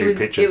 to take new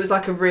pictures. It was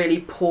like a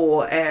really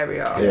poor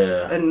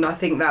area, and I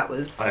think that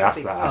was.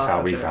 That's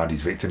how we found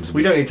his victims.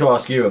 We don't need to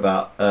ask you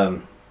about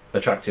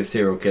attractive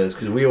serial killers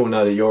because we all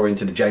know that you're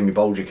into the Jamie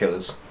Bolger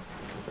killers.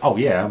 Oh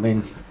yeah, I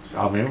mean,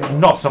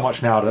 not so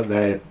much now that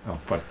they're. Oh,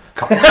 but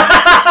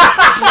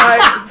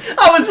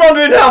I was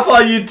wondering how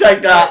far you'd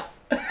take that.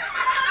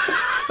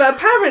 But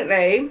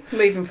apparently,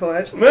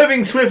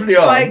 moving swiftly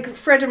on, like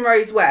Fred and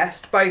Rose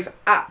West, both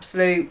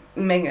absolute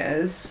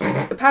mingers.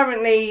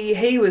 Apparently,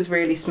 he was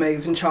really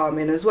smooth and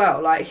charming as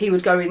well. Like he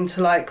would go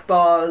into like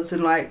bars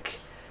and like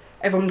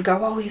everyone would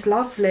go, "Oh, he's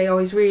lovely. Oh,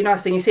 he's really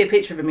nice." And you see a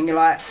picture of him and you're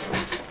like,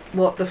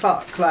 "What the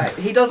fuck?" Like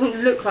he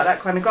doesn't look like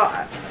that kind of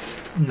guy.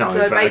 No,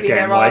 so but maybe again,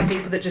 there are like,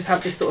 people that just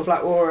have this sort of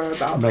like aura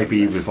about them. Maybe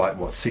he was like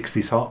what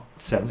 60s hot,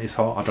 70s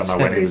hot. I don't know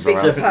when he was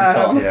 70s around.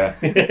 hot. Yeah.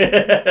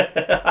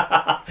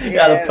 He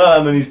had a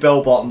perm and his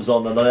bell bottoms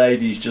on, and the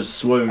ladies just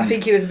swooned. I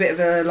think he was a bit of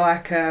a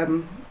like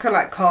kind of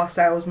like car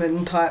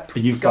salesman type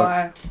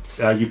guy.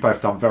 You've both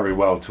done very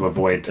well to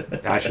avoid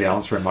actually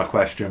answering my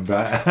question,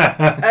 but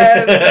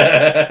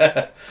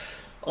I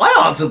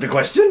answered the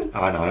question.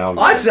 I know.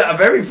 I set a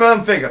very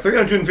firm figure,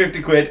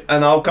 350 quid,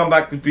 and I'll come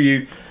back with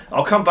you.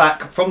 I'll come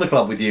back from the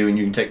club with you, and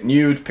you can take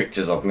nude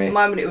pictures of me.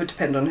 Mine, it would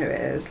depend on who it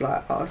is.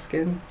 Like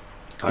asking,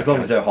 as long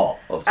as they're hot,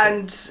 obviously.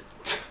 And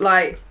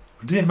like.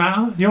 Does it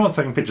matter? You're not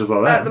taking pictures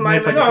like that. At the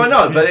moment, no, I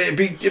know, but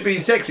it'd be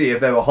sexy if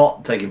they were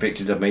hot taking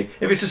pictures of me.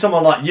 If it's just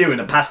someone like you in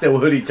a pastel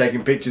hoodie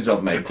taking pictures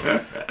of me,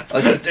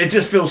 it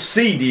just feels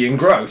seedy and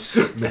gross.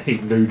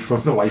 Nude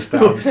from the waist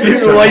down. From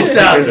the waist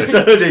down, just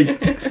the hoodie.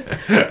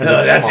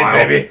 No, that's it,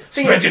 baby.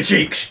 Spread your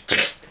cheeks.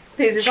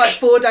 It's like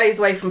 4 days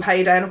away from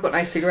payday, and I've got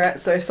no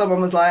cigarettes. So if someone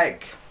was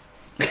like,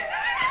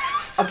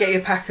 "I'll get you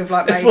a pack of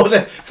like," it's 4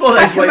 days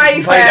away from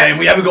payday, and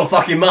we haven't got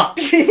fucking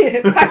much.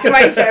 Pack of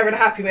Mayfair and a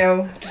Happy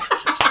Meal.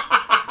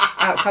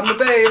 Out come the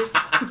boobs.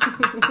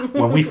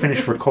 When we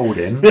finish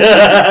recording, I'm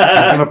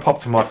going to pop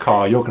to my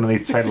car. You're going to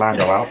need to take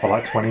Lando out for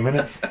like 20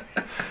 minutes.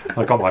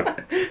 I got my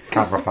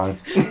camera phone.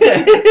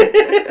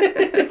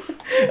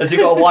 Has he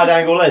got a wide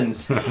angle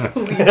lens? You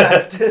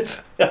bastard.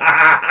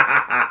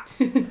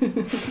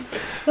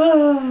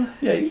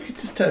 Yeah, you could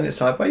just turn it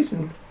sideways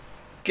and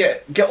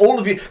get all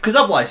of you. Because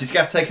otherwise, you'd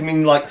have to take them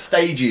in like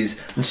stages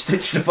and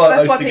stitch the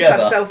photos together. That's why people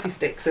have selfie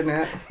sticks in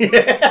it.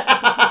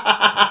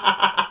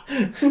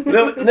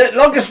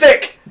 Longer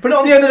stick. Put it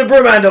on the end of the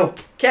broom handle.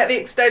 Get the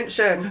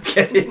extension.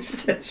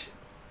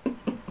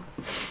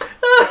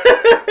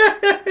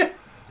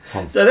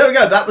 So there we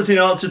go. That was in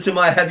answer to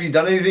my "Have you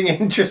done anything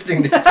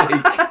interesting this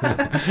week?"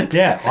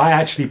 Yeah, I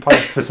actually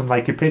posed for some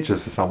naked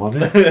pictures for someone. We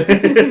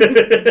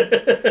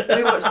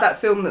watched that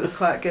film that was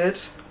quite good.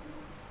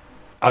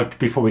 Oh,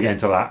 before we get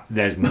into that,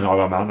 there's no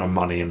amount of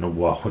money in the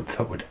world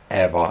that would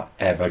ever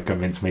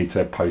convince me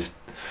to post,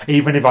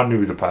 even if I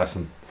knew the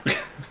person.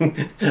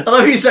 I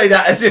love you say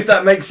that as if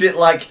that makes it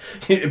like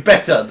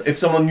better if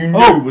someone you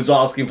knew was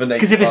asking for naked.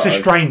 Because if it's a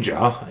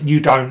stranger,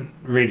 you don't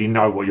really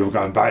know what you're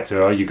going back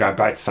to. Are you going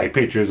back to say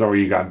pictures, or are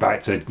you going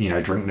back to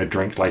drinking a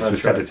drink laced with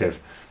sedative,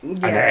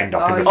 and it end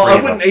up in the freezer? I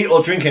wouldn't eat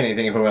or drink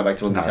anything if I went back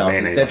to one of these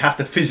houses. They'd have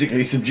to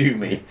physically subdue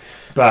me.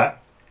 But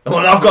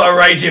well, I've got a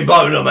raging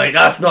boner, mate.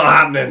 That's not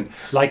happening.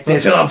 Like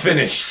until I'm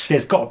finished.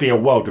 There's got to be a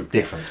world of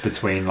difference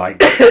between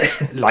like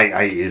late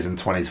 80s and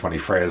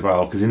 2023 as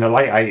well. Because in the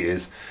late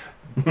 80s.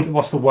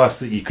 What's the worst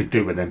that you could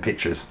do with them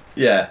pictures?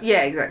 Yeah,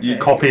 exactly. You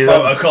copy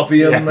them,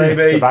 photocopy them, maybe.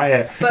 That's about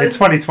it. In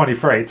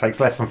 2023, it takes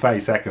less than 30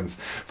 seconds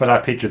for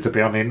that picture to be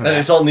on the internet. And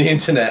it's on the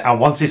internet. And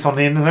once it's on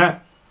the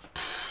internet,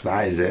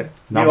 that is it.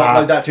 You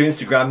upload that to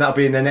Instagram, that'll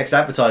be in their next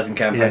advertising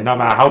campaign. Yeah, no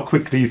matter how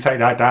quickly you take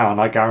that down,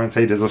 I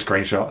guarantee there's a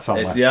screenshot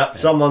somewhere.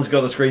 Someone's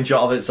got a screenshot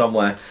of it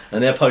somewhere,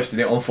 and they're posting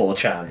it on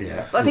 4chan.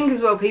 Yeah. But I think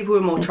as well, people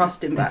were more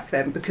trusting back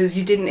then because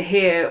you didn't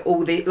hear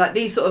all the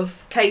these sort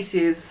of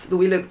cases that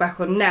we look back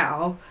on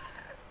now.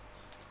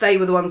 They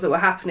were the ones that were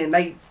happening.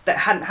 That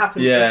hadn't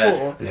happened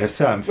before. There's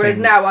certain Whereas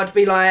things. now I'd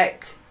be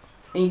like,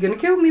 "Are you gonna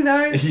kill me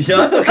though?"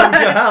 Yeah, I'll come to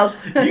your house.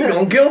 You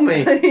gonna kill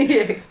me?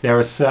 Yeah. There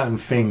are certain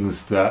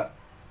things that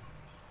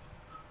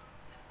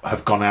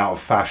have gone out of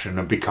fashion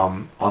and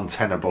become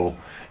untenable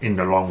in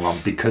the long run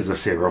because of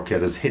serial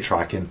killers.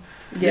 Hitchhiking.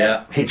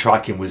 Yeah.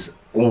 Hitchhiking was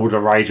all the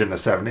rage in the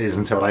 70s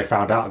until they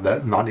found out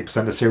that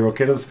 90% of serial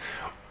killers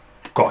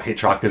got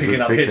hitchhikers Picking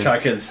as up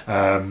victims.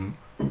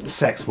 hitchhikers.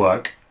 Sex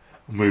work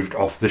moved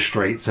off the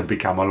streets and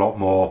become a lot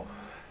more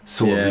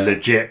sort of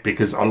legit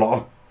because a lot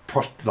of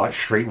like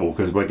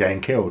streetwalkers were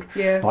getting killed.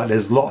 Yeah. Like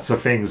there's lots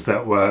of things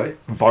that were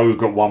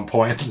vogue at one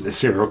point that the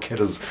serial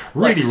killers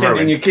really Like sending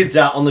ruined. your kids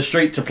out on the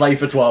street to play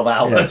for 12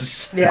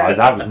 hours. Yeah. No,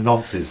 that was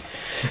nonsense.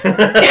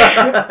 Like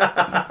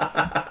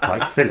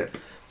Philip.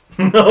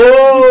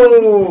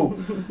 Oh!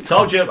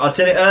 Told you, I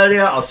said it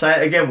earlier, I'll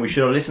say it again, we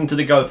should have listened to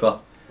the gopher.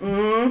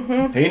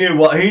 Mm-hmm. He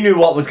knew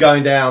what was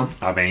going down.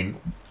 I mean,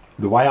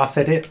 the way I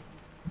said it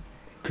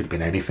could have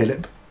been any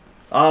Philip.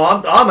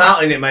 Oh, I'm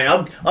out in it, mate.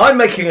 I'm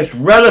making us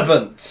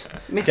relevant.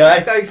 Mr. Okay?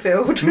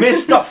 Schofield.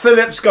 Mr.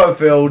 Philip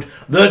Schofield,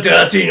 the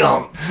dirty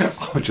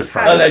nonce. I was just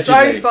Had throwing so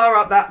Allegedly. far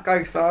up that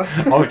gopher.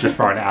 I was just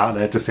throwing it out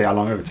there to see how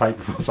long it would take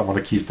before someone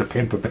accused a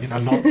pimp of being a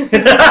nonce.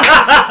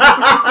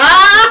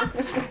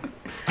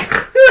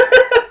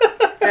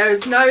 There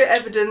is no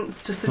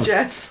evidence to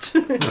suggest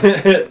at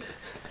The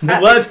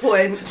this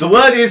point.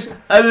 word is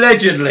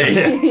allegedly.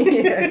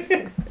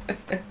 Yeah.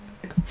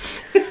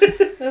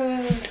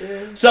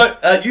 So,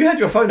 you had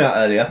your phone out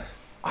earlier.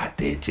 I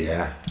did,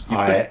 yeah. You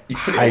I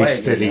put it away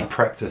hastily again now.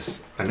 prepped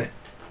us. And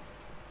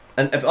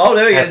Oh,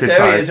 there he is. There he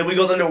Episode. is. And we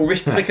got the little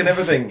wrist flick and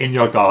everything. in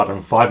your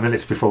garden 5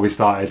 minutes before we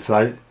started,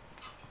 so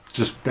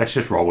let's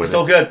just roll with It's it.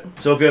 all good.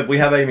 It's all good. We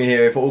have Aimee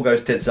here. If it all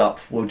goes tits up,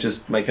 we'll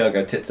just make her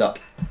go tits up.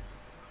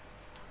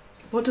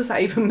 What does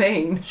that even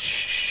mean?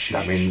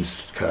 That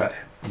means that,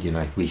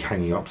 we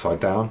hang you upside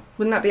down.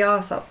 Wouldn't that be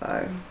arse up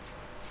though?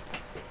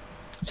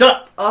 Shut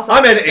up! Arse up,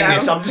 I'm face editing down.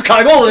 this. I'm just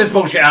cutting all of this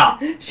bullshit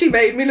out. She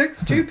made me look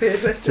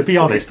stupid. Let's To just be do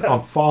honest, that.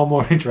 I'm far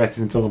more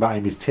interested in talking about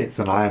Amy's tits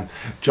than I am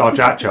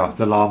Jarjacha,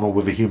 the llama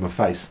with a human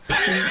face.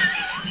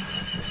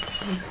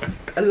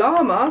 A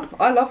llama?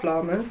 I love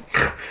llamas.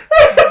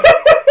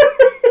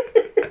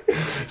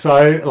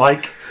 So,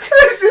 like,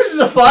 This is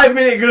a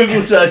 5-minute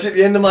Google search at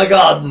the end of my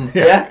garden.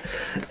 Yeah?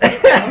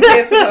 I'm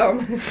here for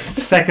llamas.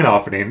 second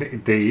half of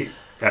the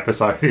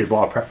episode is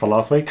what I prepped for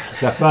last week.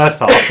 The first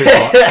half is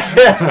what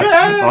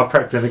I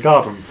prepped in the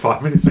garden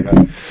 5 minutes ago.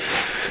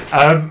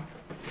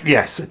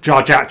 Yes,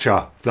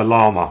 Jarjacha, the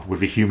llama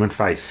with a human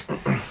face.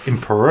 In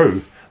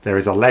Peru, there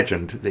is a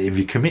legend that if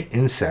you commit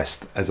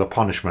incest as a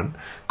punishment,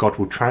 God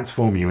will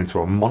transform you into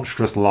a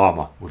monstrous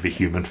llama with a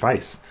human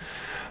face.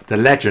 The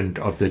legend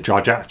of the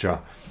Jarjacha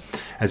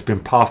has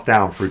been passed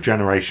down through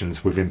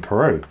generations within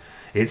Peru.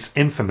 Its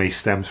infamy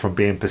stems from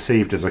being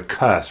perceived as a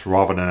curse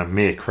rather than a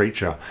mere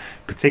creature,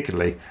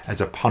 particularly as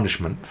a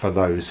punishment for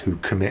those who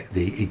commit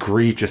the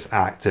egregious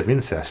act of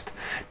incest,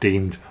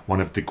 deemed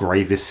one of the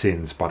gravest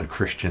sins by the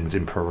Christians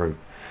in Peru.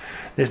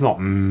 There's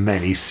not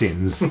many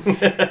sins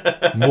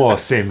more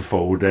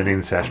sinful than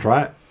incest,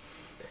 right?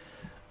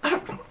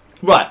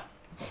 Right.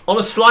 On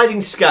a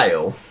sliding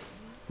scale,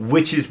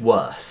 which is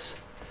worse?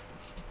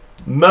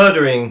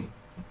 Murdering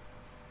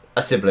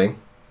a sibling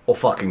or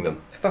fucking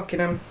them? Fucking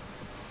them.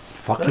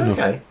 Fucking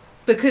Okay.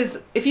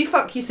 Because if you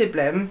fuck your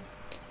sibling,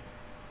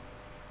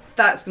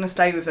 that's going to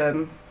stay with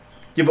them.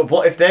 Yeah, but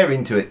what if they're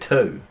into it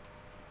too?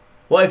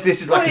 What if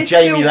this is Well, like a it's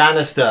Jamie still-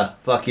 Lannister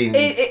fucking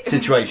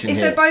situation If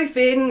here? they're both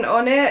in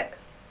on it,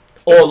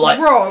 Or it's like,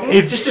 wrong.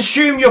 just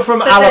assume you're from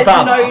But there's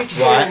Alabama, no right?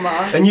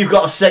 trauma. And you've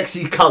got a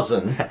sexy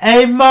cousin.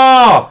 Hey,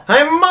 Ma!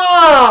 Hey,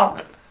 Ma!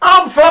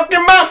 I'm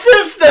fucking my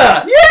sister!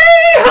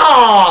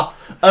 Yeehaw!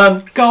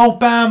 Go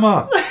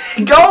Bama!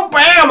 Go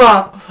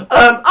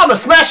Bama! I'ma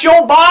smash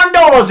your barn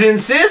doors in,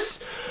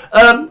 sis!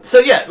 So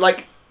yeah,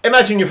 like,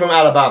 imagine you're from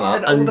Alabama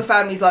and all the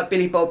families like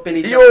Billy Bob,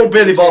 Billy Joe. you're all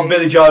Billy Bob, Reggie.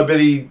 Billy Joe,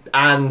 Billy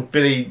Ann,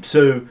 Billy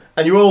Sue,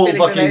 and you're all Billy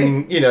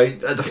fucking,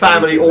 at the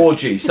family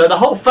orgy. So the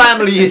whole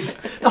family's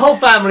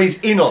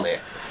in on it.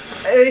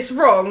 It's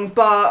wrong,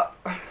 but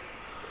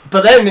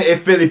But then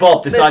if Billy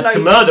Bob decides There's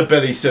to no- murder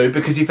Billy Sue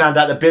because he found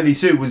out that Billy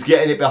Sue was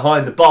getting it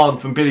behind the barn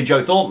from Billy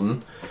Joe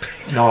Thornton,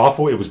 No, I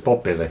thought it was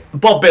Bob Billy.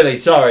 Bob Billy,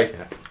 sorry,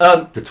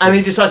 The twin. and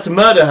he decides to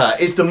murder her,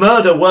 is the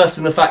murder worse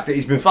than the fact that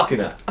he's been fucking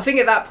her? I think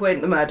at that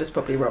point the murder's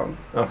probably wrong.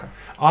 Okay.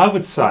 I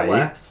would The say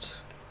worst.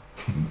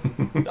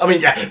 I mean,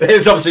 yeah,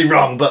 it's obviously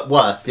wrong, but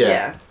worse,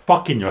 Yeah.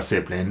 fucking your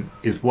sibling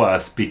is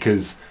worse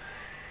because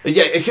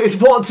Yeah, it's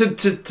important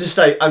to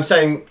state, I'm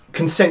saying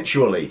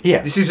consensually.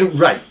 Yeah. This isn't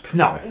rape.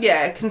 no,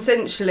 Yeah,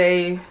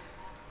 consensually.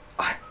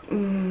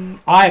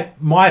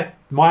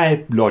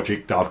 my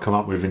logic that I've come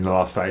up with in the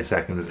last 30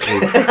 seconds is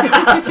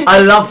I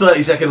love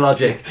 30-second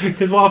logic.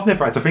 because I've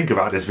never had to think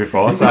about this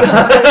before, so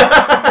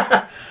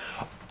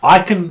I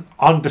can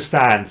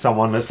understand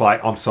someone that's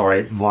like, I'm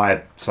sorry,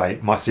 my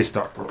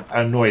sister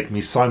annoyed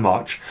me so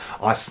much,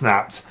 I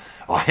snapped,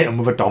 I hit him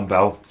with a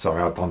dumbbell.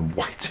 Sorry, I've done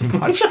way too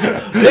much.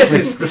 This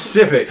is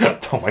specific.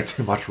 I've done way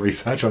too much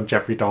research on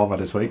Jeffrey Dahmer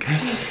this week.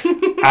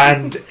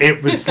 And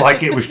it was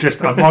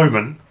just a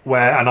moment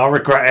where, and I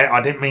regret it,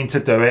 I didn't mean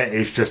to do it,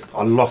 it's just,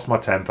 I lost my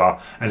temper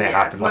and it Yeah,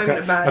 happened. Like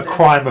moment of a madness.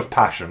 crime of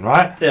passion,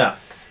 right? Yeah.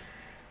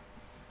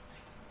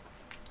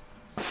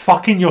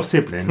 Fucking your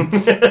sibling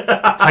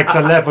takes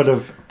a level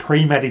of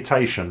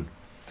premeditation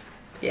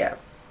Yeah.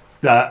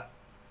 that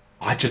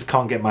I just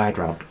can't get my head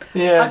around.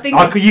 Yeah. I think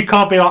You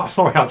can't be like,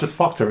 sorry, I just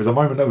fucked her. It was a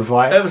moment of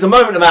like... It was a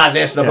moment of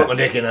madness and I Yeah. put my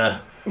dick in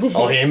her.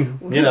 Or him.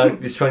 You know,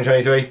 it's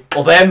 2023.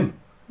 Or them.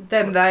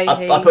 them, they,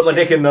 he, I put my she.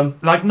 dick in them.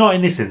 Like, not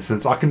in this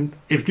instance. I can...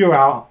 If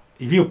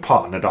you're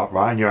partnered up,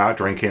 right, and you're out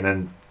drinking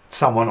and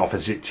someone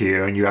offers it to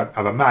you and you have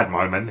a mad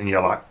moment and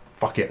you're like,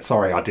 fuck it,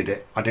 sorry, I did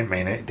it. I didn't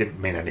mean it. It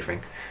didn't mean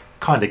anything.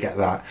 Kind of get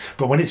that.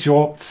 But when it's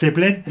your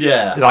sibling,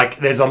 Yeah. like,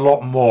 there's a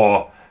lot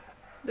more...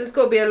 There's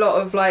got to be a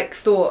lot of like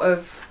thought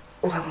of.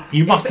 Well,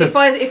 You must if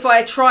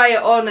I try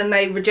it on and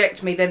they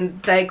reject me,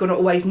 then they're gonna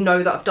always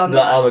know that I've done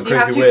That that. I'm a So you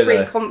have to creepy be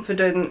pretty weirdo.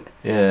 confident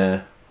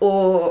Yeah.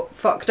 or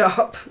fucked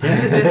up to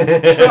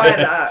just try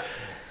that.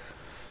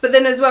 But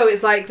then as well,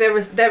 it's like there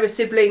are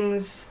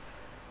siblings,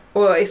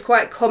 or it's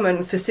quite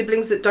common for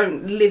siblings that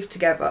don't live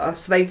together,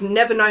 so they've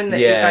never known that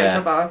Yeah. each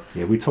other.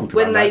 Yeah, we talked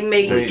When about they that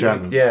meet- with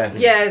German. Yeah.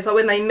 Yeah, it's like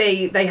when they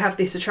meet, they have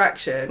this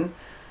attraction.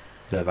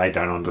 That they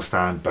don't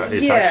understand, but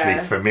it's Yeah.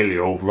 actually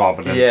familial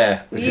rather than...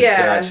 Yeah. Because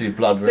Yeah. they're actually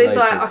blood So related. it's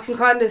like I can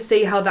kind of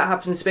see how that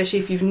happens, especially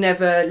if you've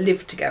never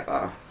lived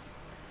together.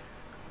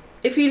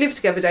 If you live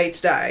together day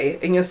to day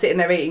and you're sitting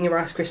there eating your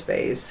Rice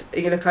Krispies,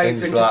 and you look over and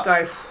just just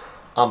like- go,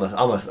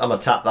 I'm a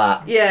tap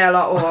that. yeah,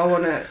 like, oh, I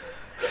want it.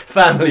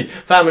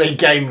 Family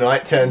game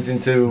night turns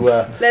into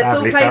Let's all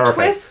Family play therapy.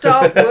 Twister.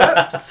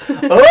 Whoops.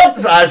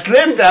 oops, I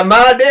slipped and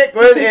my dick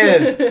went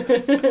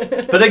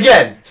in. But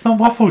again, It's not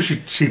my fault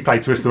she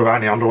played Twister without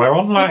any underwear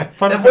on. Like,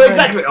 well,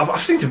 exactly.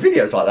 I've seen some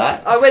videos like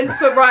that. I went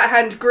for right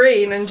hand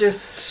green and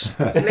just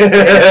slipped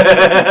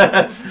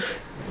it.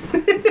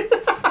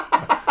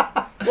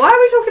 Why are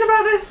we talking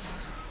about this?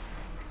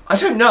 I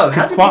don't know.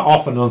 Because quite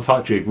often on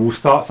TUTJIG, we'll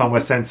start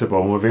somewhere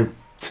sensible and within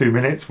 2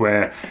 minutes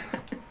we're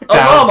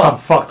down llama. some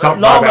fucked up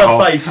Llama rabbit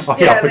hole. face. Oh,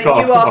 Yeah, I forgot.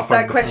 then you asked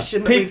that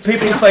question. That we've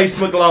People face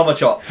McGlama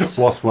chops.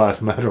 What's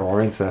worse, murder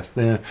or incest?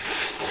 Yeah.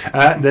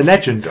 The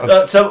legend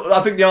of So I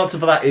think the answer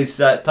for that is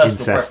personal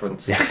incest.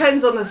 preference. Yeah.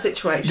 Depends on the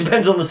situation.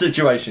 Depends on the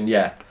situation,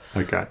 yeah.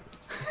 Okay.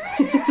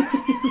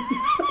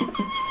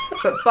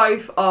 But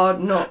both are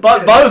not.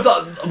 But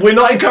good. we're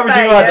not encouraging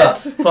failed.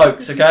 either,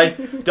 folks, okay?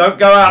 Don't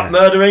go out Yeah.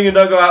 murdering and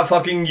don't go out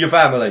fucking your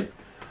family.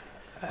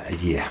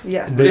 Yeah.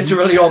 Yeah.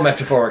 Literally or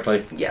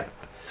metaphorically. Yeah.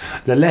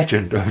 The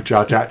legend of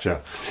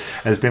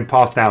Jarjacha has been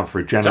passed down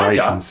through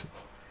generations.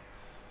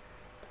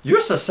 You're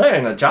just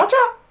saying a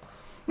JarJar?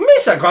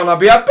 Missa gonna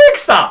be a big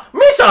star.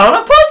 Missa on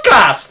a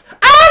podcast.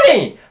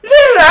 Annie!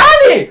 Little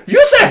Annie!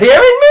 You say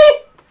hearing me?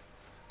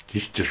 You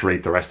should just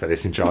read the rest of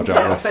this in Jar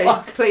Yeah,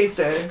 Jar. please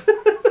do.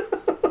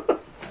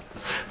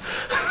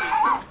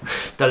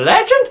 The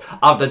legend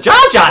of the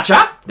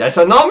Jarjacha, that's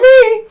not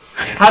me,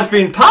 has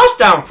been passed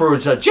down through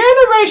the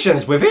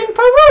generations within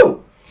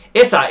Peru.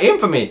 Its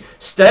infamy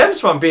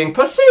stems from being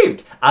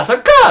perceived as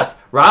a curse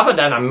rather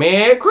than a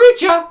mere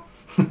creature,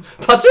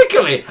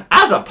 particularly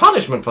as a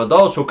punishment for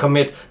those who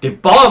commit the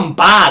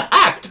bad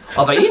act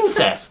of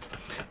incest,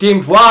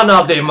 deemed one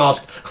of the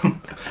most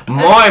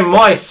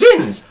my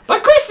sins by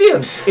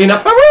Christians in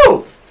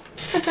Peru.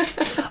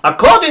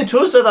 According to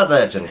the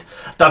legend,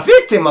 the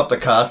victim of the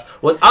curse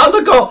would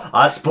undergo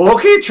a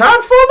spooky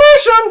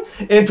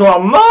transformation into a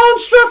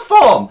monstrous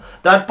form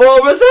that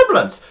bore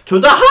resemblance to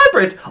the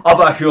hybrid of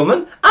a human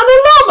and a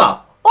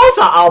llama,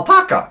 also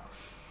alpaca.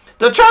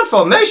 The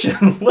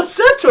transformation was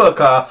said to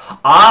occur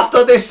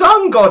after the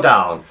sun go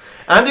down,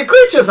 and the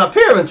creature's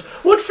appearance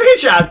would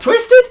feature a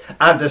twisted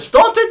and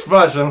distorted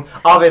version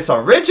of its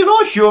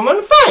original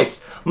human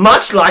face,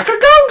 much like a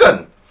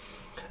gungan.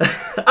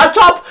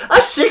 Atop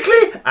a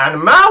sickly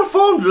and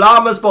malformed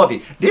llama's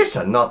body. This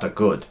are not a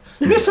good.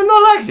 This are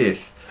not like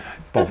this.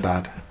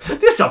 Bombad.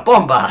 This a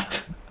bombard.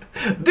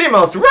 The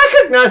most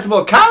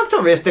recognizable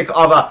characteristic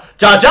of a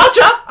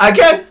Jarjacha,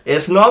 again,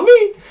 it's not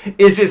me,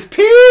 is his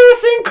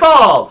piercing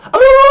call.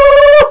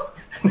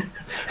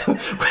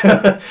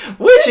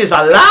 Which is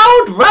a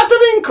loud,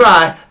 rattling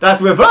cry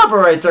that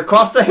reverberates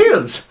across the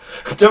hills.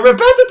 The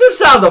repetitive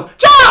sound of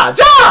Ja,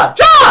 Ja,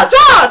 Ja,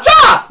 Ja,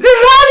 Ja,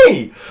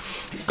 Lilani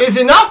is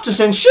enough to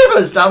send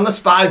shivers down the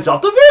spines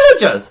of the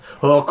villagers,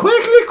 who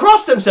quickly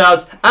cross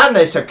themselves and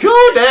they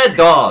secure their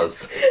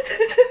doors.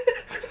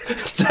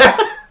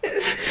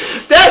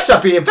 There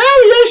shall be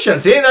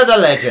variations in other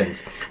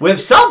legends, with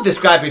some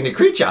describing the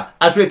creature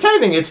as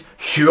retaining its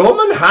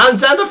human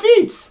hands and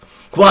feet,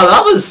 while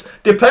others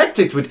depict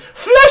it with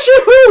fleshy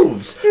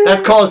hooves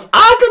that caused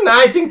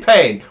agonizing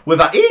pain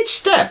with each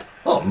step.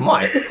 Oh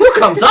my, who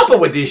comes up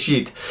with this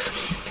shit?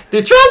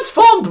 The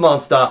transformed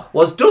monster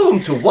was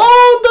doomed to wander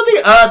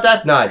the earth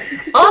at night,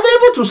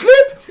 unable to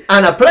sleep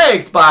and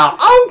plagued by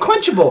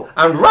unquenchable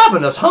and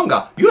ravenous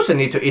hunger. You also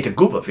need to eat a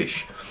goober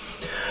fish.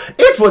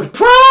 It would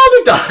prowl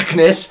the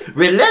darkness,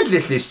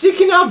 relentlessly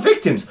seeking out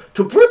victims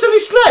to brutally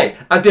slay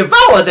and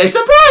devour their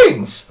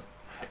brains.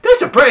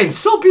 There's a brain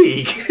so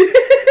big.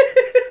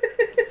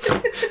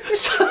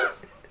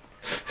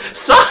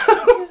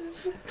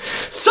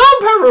 Some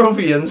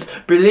Peruvians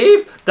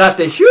believe that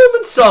the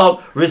human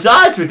soul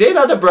resides within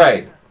the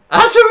brain.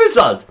 As a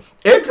result,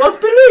 it was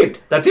believed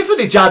that if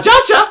the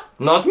Jarjacha,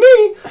 not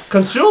me,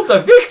 consumed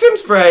the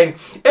victim's brain,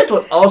 it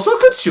would also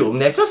consume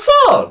their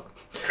soul.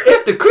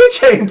 If the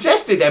creature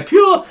ingested a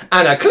pure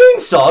and a clean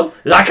soul,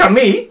 like a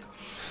me,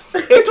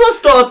 it was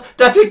thought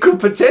that it could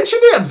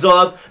potentially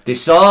absorb the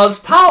soul's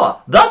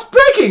power, thus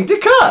breaking the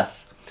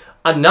curse.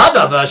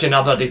 Another version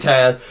of the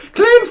tale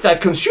claims that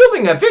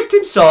consuming a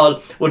victim's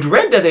soul would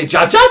render the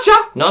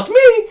Jarjacha, not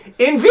me,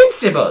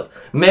 invincible,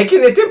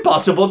 making it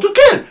impossible to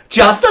kill,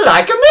 just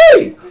like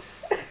me.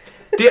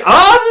 The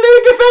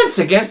only defense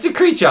against the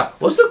creature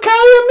was to carry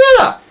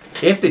a mirror.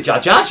 If the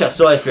Jarjacha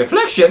saw its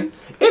reflection,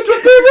 it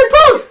would be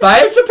repulsed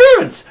by its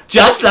appearance,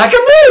 just like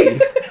me,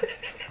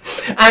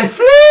 and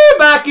flee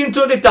back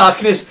into the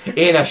darkness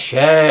in a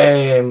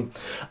shame,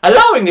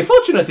 allowing the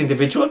fortunate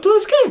individual to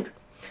escape.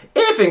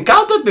 If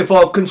encountered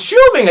before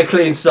consuming a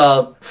clean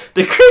soul,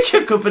 the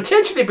creature could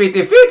potentially be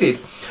defeated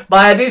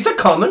by at least a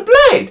common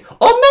blade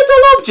or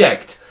metal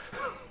object.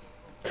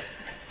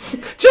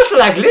 Just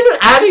like little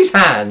Annie's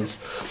hands.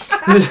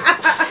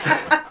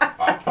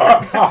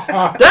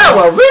 There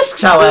were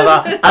risks,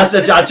 however, as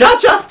the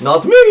Jarjacha,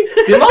 not me,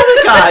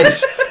 demonic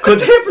eyes,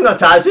 could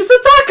hypnotize his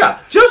attacker,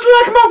 just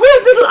like my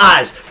weird little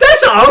eyes.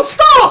 There's our own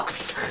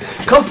stalks,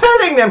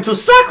 compelling them to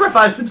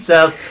sacrifice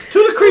themselves to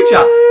the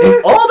creature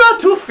in order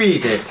to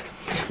feed it.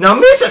 Now,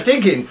 Miss are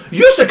thinking,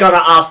 you're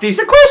gonna ask these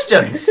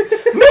questions.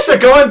 Miss are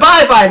going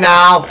bye-bye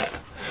now.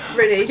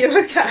 Really, you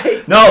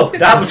okay? No,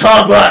 that was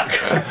hard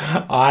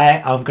work.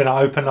 I am going to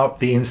open up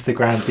the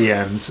Instagram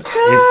DMs.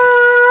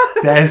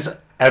 If there's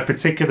a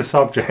particular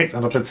subject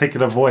and a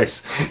particular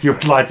voice you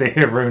would like to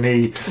hear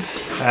Rooney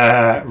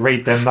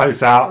read them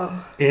notes out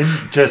in,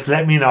 just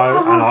let me know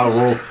and I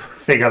will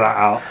figure that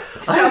out.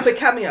 Set up a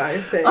cameo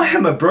thing. I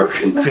am a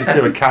broken man. Just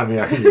do a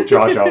cameo in your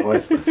JarJar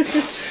voice.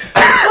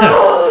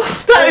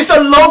 That is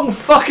a long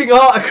fucking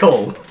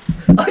article.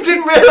 I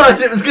didn't realise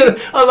it was gonna.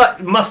 I'm like,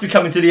 it must be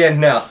coming to the end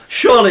now.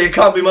 Surely it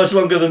can't be much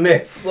longer than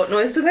this. What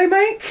noise do they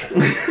make?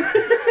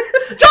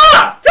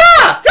 Jar!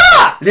 Jar!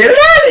 Jar! Little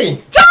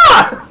Annie!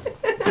 Jar!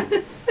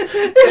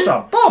 It's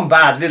a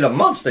bomb-bad little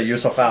monster you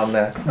found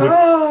there.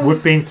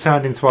 Would being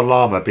turned into a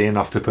llama be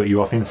enough to put you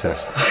off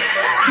incest?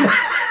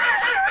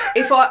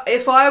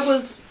 If I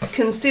was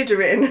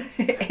considering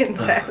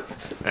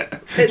incest,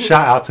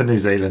 Shout out to New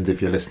Zealand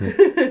if you're listening.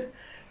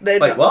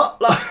 Wait,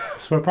 what? Like,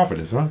 That's where Prophet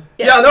lives, right?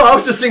 Yeah, no, I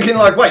was just thinking,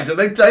 like, wait, do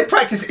they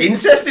practice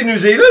incest in New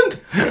Zealand?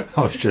 I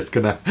was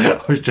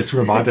just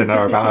reminding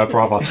her about her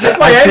brother. Is this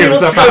my Aimee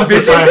wants to go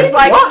visit? it's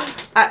like,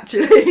 What?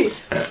 actually,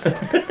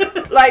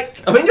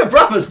 like, I mean, your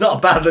brother's not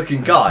a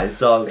bad-looking guy,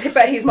 so.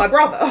 but he's my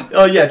brother.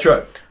 Oh yeah,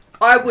 true.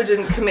 I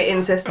wouldn't commit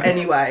incest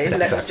anyway.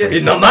 Let's just.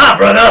 He's not my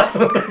brother.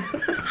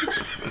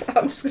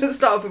 I'm just going to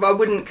start off with I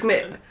wouldn't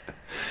commit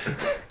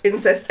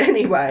incest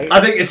anyway. I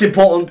think it's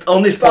important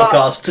on this But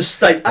podcast to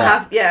state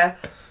that.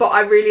 But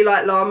I really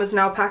like llamas and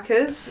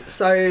alpacas,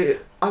 so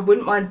I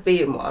wouldn't mind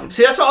being one.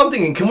 See, that's what I'm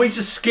thinking. Can we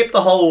just skip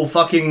the whole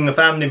fucking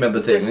family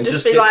member thing and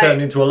just be get like-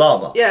 turned into a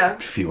llama? Yeah.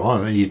 If you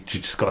want, you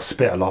just got to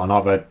spit a lot and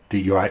either do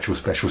your actual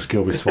special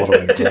skill with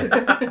swallowing.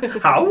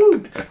 How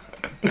rude.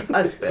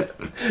 I spit.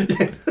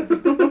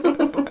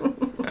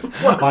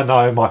 I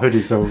know, my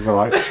hoodies are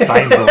like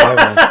stained all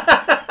over.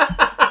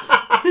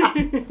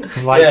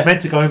 I'm like, Yeah. it's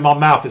meant to go in my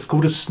mouth. It's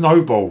called a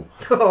snowball.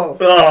 Oh.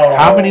 Oh.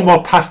 How many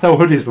more pastel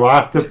hoodies do I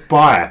have to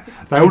buy?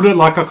 They all look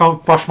like I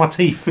can't brush my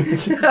teeth.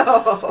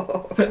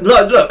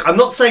 Look, I'm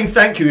not saying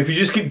thank you if you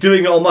just keep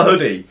doing it on my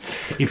hoodie.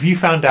 If you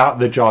found out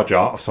the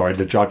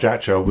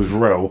Jarjacha was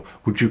real,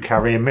 would you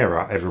carry a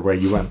mirror everywhere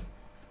you went?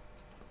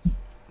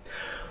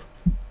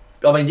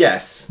 I mean,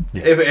 yes.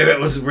 Yeah. If it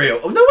was real.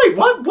 Oh, no, wait,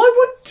 why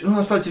would...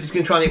 I suppose if it's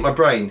going to try and eat my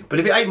brain. But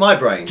if it ate my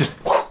brain... Just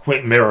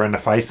went mirror in the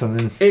face and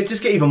then... It'd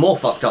just get even more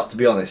fucked up, to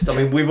be honest. I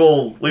mean, we've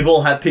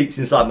all had peaks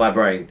inside my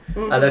brain.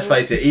 Mm-hmm. And let's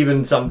face it,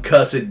 even some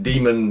cursed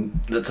demon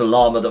that's a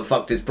llama that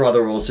fucked his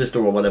brother or sister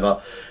or whatever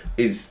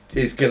is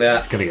gonna...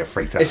 It's going to get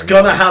freaked out. It's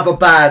gonna have a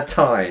bad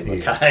time,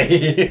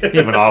 okay? Yeah.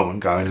 Even I wouldn't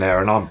go in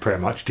there and I'm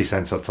pretty much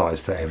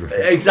desensitised to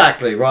everything.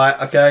 Exactly, right,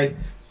 okay?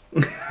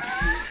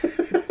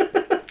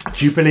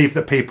 Do you believe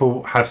that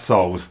people have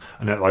souls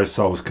and that those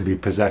souls can be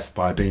possessed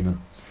by a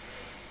demon?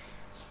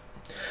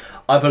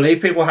 I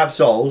believe people have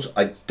souls.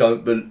 I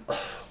don't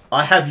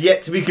I have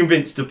yet to be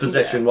convinced of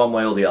possession one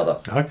way or the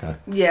other. Okay.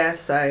 Yeah,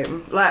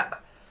 same. Like,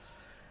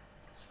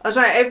 I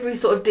don't know, every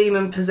sort of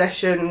demon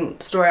possession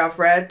story I've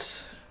read,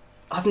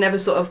 I've never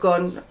sort of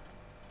gone,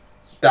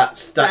 That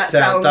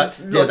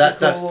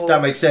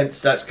makes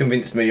sense. That's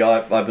convinced me.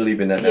 I believe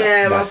in that now.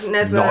 yeah, That's I've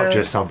never... not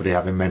just somebody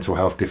having mental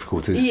health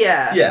difficulties.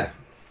 Yeah.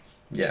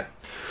 Yeah.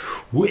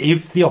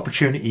 If the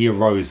opportunity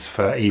arose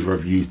for either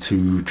of you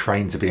to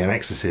train to be an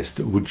exorcist,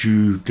 would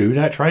you do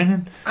that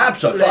training?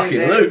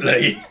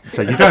 Absolutely.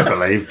 So you don't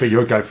believe, but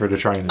you'll go through the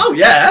training. Oh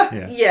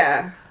yeah.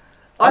 Yeah.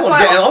 I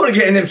want to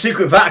get in them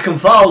secret Vatican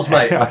files,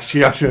 mate.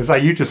 Actually, I was going to say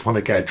you just want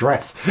to get a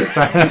dress.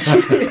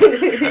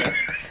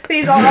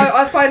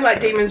 I find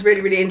like demons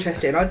really, really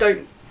interesting. I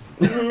don't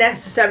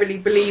necessarily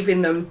believe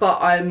in them, but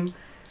I'm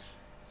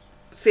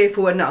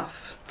fearful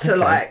enough to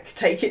like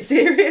take it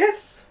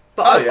serious.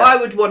 But I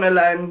would want to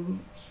learn.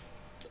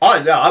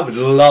 I would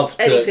love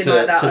anything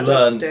like that. to I'd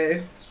learn love to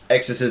do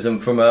exorcism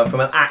from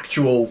an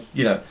actual,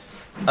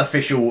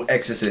 official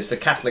exorcist, a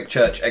Catholic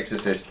Church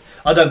exorcist.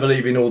 I don't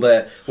believe in all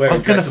their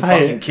wearing dress and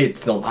fucking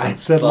kids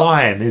nonsense. The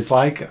line is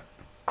like,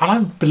 I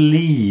don't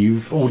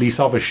believe all this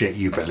other shit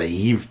you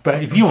believe,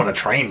 but if you want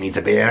to train me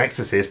to be an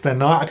exorcist,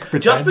 then I can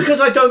pretend. Just because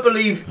I don't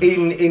believe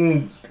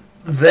in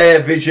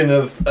their vision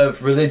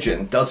of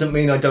religion doesn't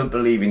mean I don't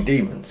believe in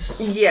demons.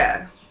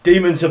 Yeah.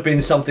 Demons have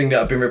been something that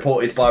have been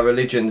reported by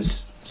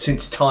religions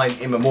since time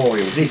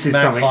immemorial. This is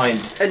mankind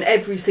something... And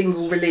every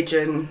single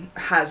religion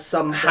has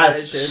some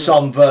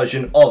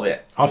version of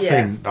it. I've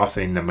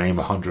seen the meme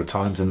 100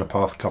 times in the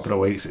past couple of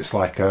weeks. It's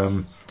like,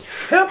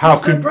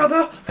 help me,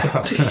 brother.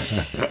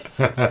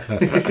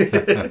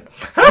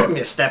 Help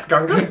me, step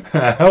gunga.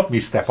 Help me,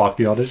 step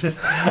archaeologist.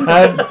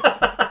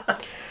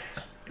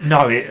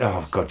 No,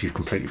 oh god, you've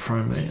completely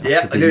thrown me.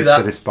 Yeah, I do that.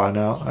 To this by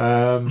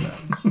now.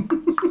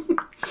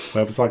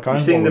 Where was I going?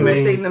 You've seen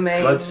the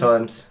meme loads of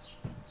times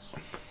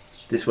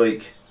this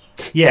week.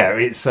 Yeah,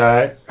 it's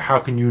how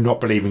can you not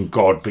believe in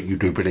God but you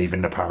do believe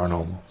in the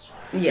paranormal?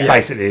 Yeah.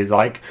 Basically,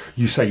 like,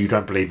 you say you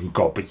don't believe in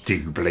God but do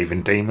you believe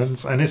in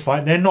demons? And it's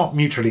like they're not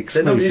mutually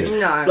exclusive.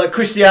 No. Like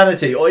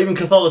Christianity or even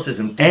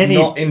Catholicism did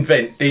not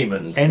invent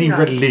demons. Any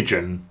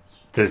religion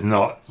does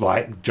not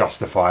like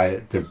justify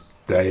the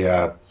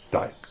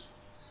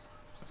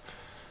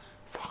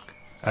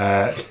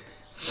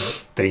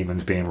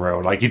demons being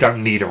real. Like, you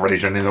don't need a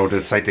religion in order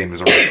to say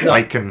demons are real.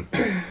 They can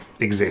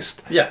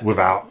exist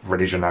without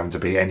religion having to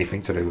be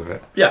anything to do with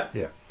it. Yeah,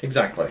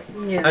 exactly.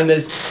 Yeah. And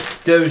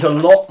there's a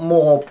lot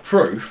more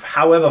proof,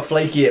 however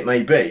flaky it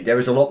may be, there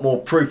is a lot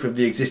more proof of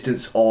the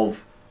existence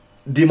of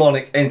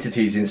demonic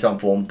entities in some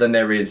form than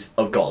there is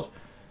of God.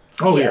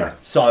 Oh yeah.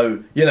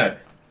 So, you know,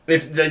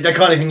 if they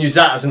can't even use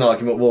that as an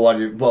argument,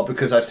 well,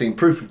 because I've seen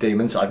proof of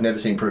demons, I've never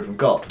seen proof of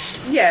God.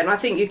 Yeah, and I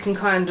think you can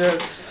kind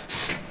of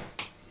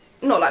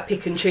not like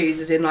pick and choose,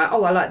 as in like,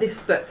 oh, I like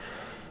this, but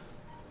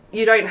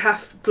you don't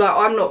have, like,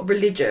 I'm not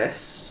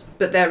religious,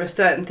 but there are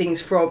certain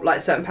things from,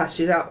 like, certain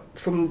passages out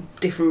from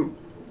different,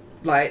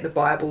 like, the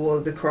Bible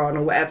or the Quran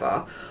or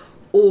whatever,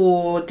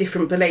 or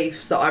different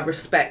beliefs that I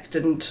respect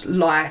and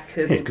like,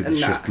 and because it's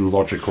just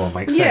logical and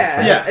makes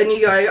sense. Yeah, and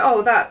you go,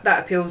 oh, that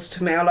appeals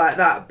to me, I like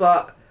that,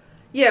 but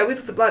yeah,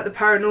 with like the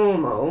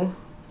paranormal,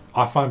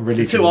 I find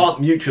religion... The two aren't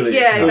mutually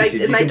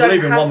exclusive. And they can don't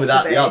believe in have one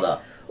without to be. the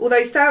other.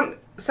 Although Sam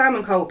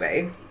and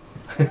Colby...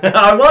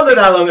 I wondered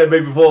how long it'd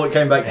be before it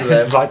came back to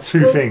them. It's like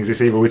two things. It's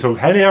either we talk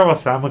Helio or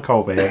Sam and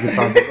Colby every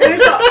time.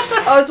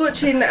 I was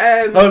watching...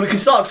 we can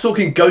start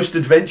talking Ghost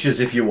Adventures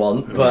if you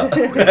want, but...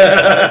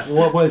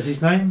 What was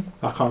his name?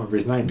 I can't remember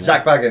his name.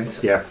 Zach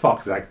Baggins. Yeah,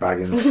 fuck Zach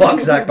Baggins. Fuck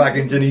Zach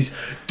Baggins and his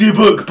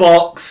debug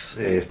box.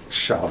 Yeah,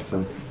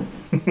 Charlton.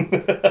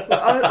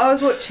 I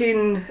was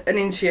watching an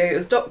interview. It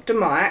was Dr.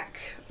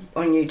 Mike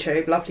on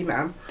YouTube, lovely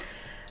man.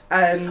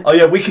 Oh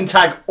yeah, we can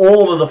tag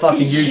all of the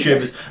fucking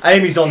YouTubers.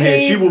 Amy's on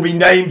here. She will be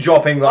name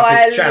dropping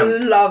like a champ. I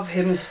love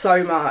him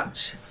so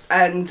much.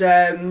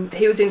 And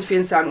he was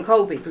interviewing Sam and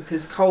Colby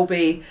because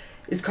Colby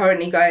is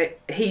currently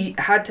he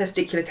had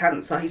testicular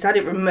cancer. He's had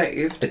it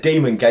removed. A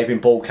demon gave him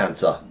ball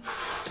cancer.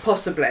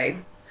 Possibly.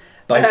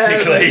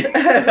 Basically.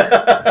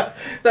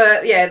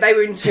 But yeah, they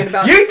were interviewing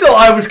about... You thought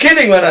I was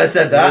kidding when I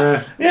said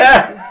that.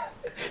 Yeah.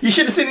 You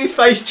should have seen his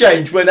face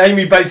change when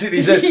Aimee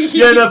basically said,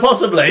 yeah, no,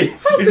 possibly.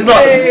 He's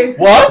like,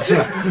 what?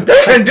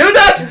 They can do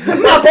that?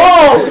 My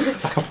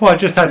balls! I thought I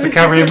just had to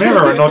carry a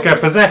mirror and not get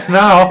possessed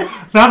now.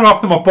 Now I'm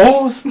after my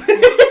balls.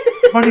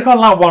 I've only got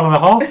like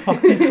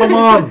 1.5. Come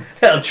on.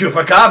 El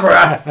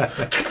Chupacabra.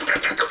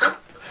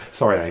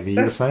 Sorry, Aimee,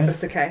 you were saying?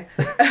 That's okay.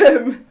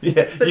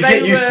 Yeah, you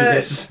get used to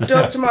this.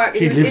 Dr. Mike,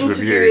 he was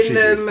interviewing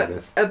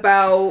them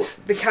about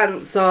the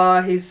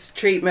cancer, his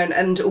treatment,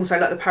 and also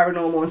like the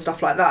paranormal and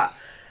stuff like that.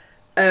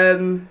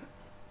 And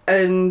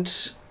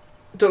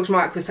Dr.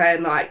 Mike was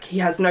saying like he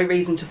has no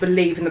reason to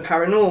believe in the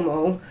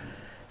paranormal,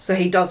 so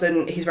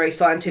he's very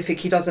scientific,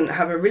 he doesn't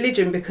have a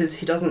religion because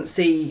he doesn't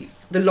see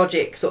the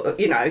logic, sort of,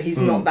 you know,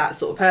 he's not that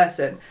sort of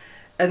person.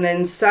 And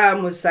then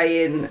Sam was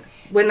saying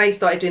when they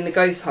started doing the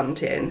ghost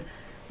hunting,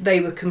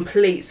 they were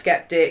complete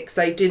skeptics,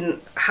 they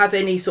didn't have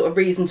any sort of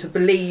reason to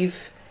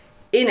believe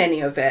in any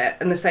of it,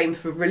 and the same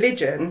for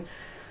religion.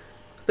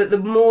 But the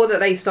more that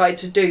they started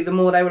to do, the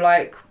more they were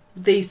like,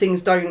 these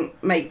things don't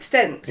make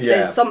sense. Yeah.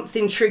 There's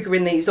something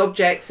triggering these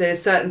objects.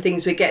 There's certain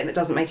things we're getting that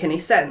doesn't make any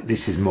sense.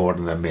 This is more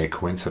than a mere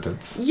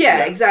coincidence.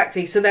 Yeah,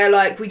 exactly. So they're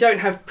like, we don't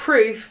have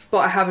proof, but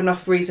I have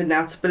enough reason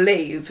now to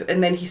believe.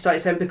 And then he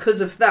started saying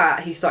because of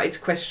that, he started to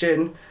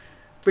question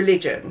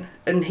religion.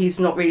 And he's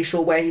not really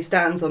sure where he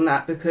stands on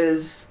that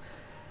because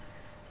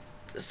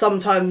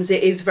sometimes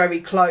it is very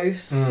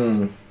close.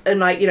 And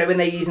like, you know, when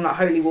they're using like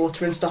holy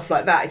water and stuff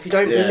like that, if you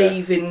don't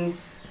believe in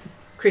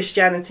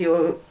Christianity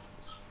or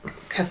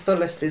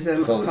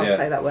Catholicism, I can't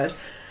say that word,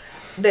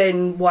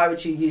 then why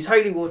would you use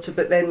holy water?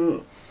 But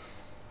then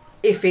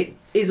if it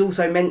is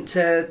also meant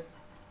to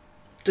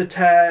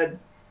deter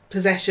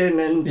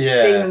possession and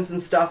demons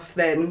and stuff,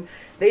 then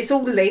it's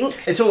all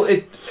linked.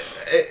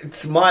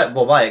 It's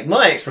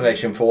my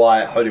explanation for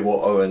why holy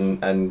water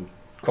and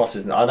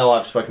crosses, I know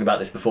I've spoken about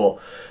this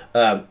before,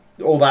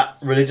 all that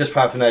religious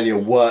paraphernalia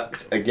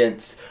works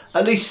against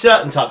at least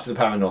certain types of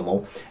the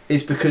paranormal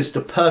is because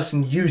the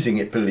person using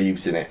it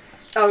believes in it.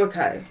 Oh,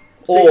 okay.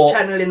 So Or- it's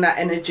channeling that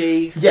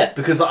energy. Yeah,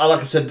 because like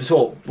I said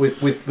before,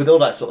 with all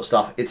that sort of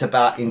stuff, it's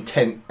about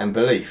intent and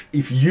belief.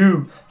 If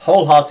you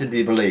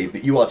wholeheartedly believe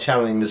that you are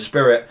channeling the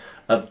spirit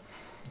of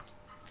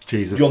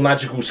Jesus. your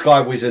magical sky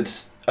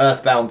wizard's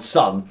earthbound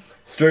son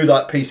through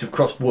that piece of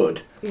crossed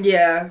wood,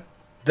 Yeah.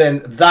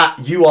 then that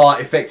you are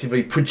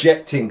effectively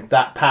projecting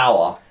that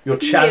power. You're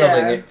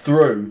channeling Yeah. it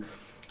through,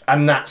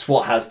 and that's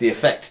what has the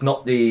effect,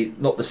 not the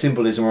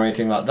symbolism or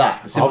anything like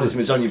that. The symbolism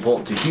is only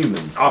important to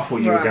humans. I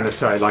thought you were Right. going to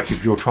say, like,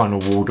 if you're trying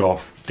to ward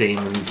off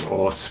demons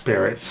or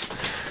spirits,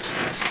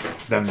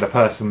 then the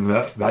person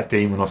that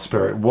demon or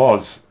spirit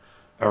was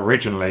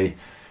originally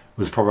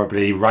was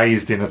probably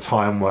raised in a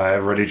time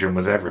where religion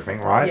was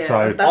everything, right? Yeah,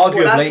 So, that's what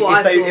arguably,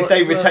 I if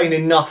they thought as retain well.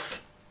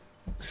 enough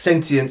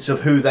sentience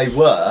of who they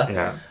were,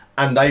 yeah.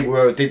 and they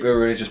were a deeply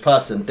religious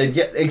person, then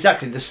yeah,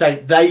 exactly the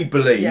same. They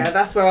believe Yeah,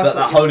 that's where I that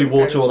thought that you were holy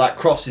water going. or that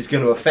cross is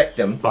going to affect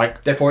them.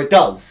 Like, Therefore, it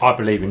does. I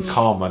believe in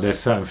karma. There's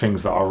certain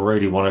things that I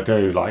really want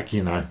to do. Like,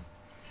 you know,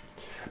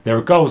 there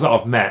are girls that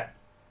I've met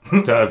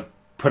that have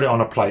put it on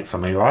a plate for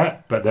me,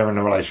 right? But they're in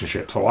a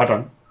relationship, so I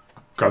don't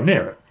go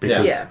near it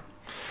because Yeah.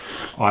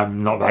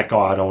 I'm not that guy.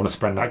 I don't want to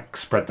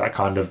spread that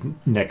kind of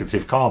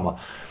negative karma.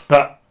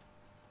 But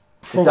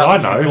for Is all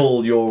that I what you know,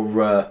 call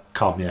your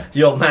karma,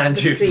 man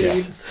The juice?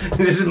 seeds.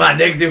 This is my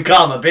negative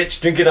karma, bitch.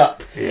 Drink it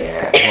up.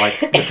 yeah.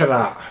 Like, look at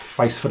that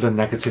face full of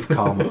negative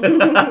karma.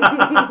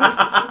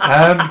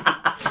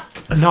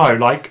 No,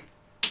 like,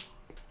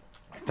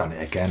 I've done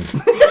it again.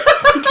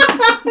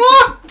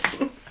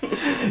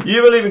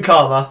 You believe in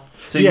karma,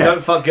 so you Yeah.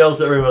 don't fuck girls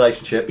that are in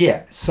relationships.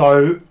 Yeah.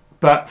 So,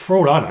 but for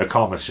all I know,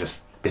 karma's just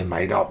been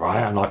made up,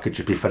 right? And I could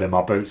just be filling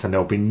my boots, and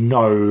there'll be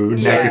no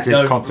negative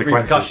No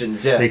consequences,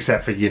 repercussions, yeah.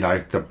 except for, you know,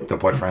 the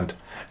boyfriend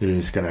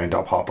who's going to end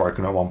up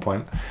heartbroken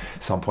at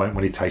some point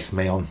when he tastes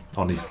me on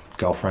his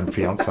girlfriend,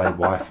 fiance,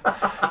 wife.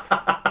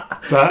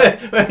 But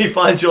When he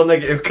finds your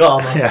negative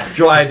karma Yeah.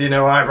 dried in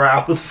her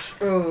eyebrows.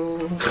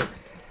 Oh.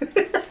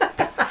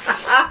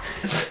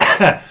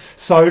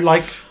 so,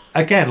 like,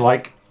 again,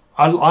 like,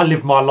 I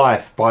live my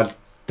life by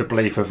the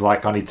belief of,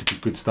 like, I need to do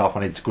good stuff,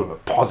 I need to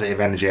put positive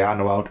energy out in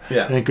the world,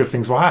 Yeah. and then good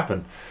things will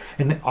happen.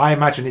 And I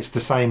imagine it's the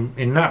same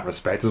in that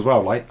respect as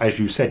well. Like, as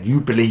you said, you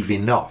believe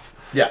enough.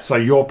 Yeah. So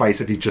you're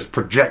basically just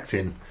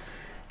projecting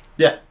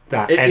Yeah.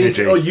 that It is,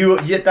 energy. or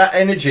that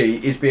energy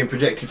is being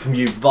projected from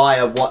you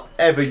via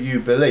whatever you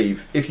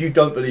believe. If you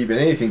don't believe in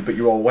anything but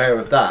you're aware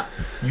of that,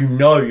 you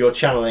know you're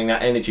channeling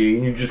that energy,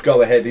 and you just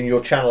go ahead and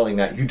you're channeling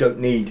that. You don't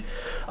need,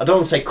 I don't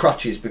want to say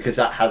crutches because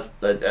that has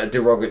a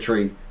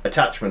derogatory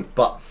attachment,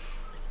 but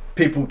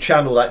people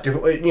channel that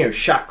different, you know,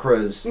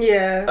 chakras,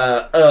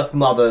 Yeah. earth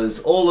mothers,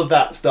 all of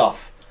that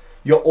stuff.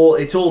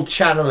 It's all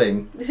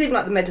channeling. It's even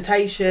like the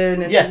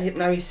meditation and Yeah.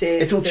 hypnosis.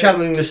 It's all and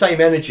channeling the same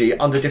energy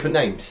under different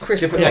names.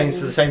 crystals. Different names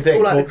for the same thing.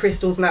 All like Well, the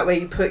crystals and that where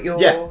you put your...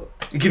 Yeah.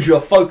 It gives you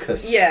a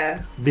focus.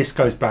 Yeah. This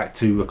goes back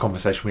to a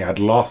conversation we had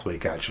last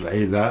week,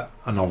 actually, and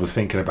I was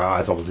thinking about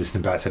as I was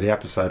listening back to the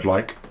episode,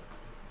 like,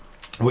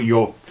 what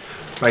you're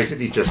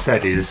basically just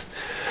said is,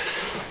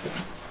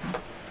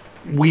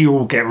 we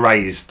all get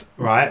raised,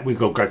 right? We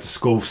all go to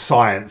school.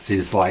 Science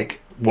is like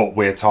what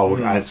we're told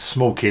as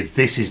small kids.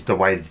 This is the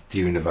way the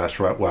universe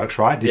works,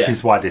 right? This Yeah.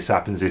 is why this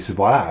happens. This is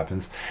why that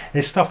happens.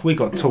 There's stuff we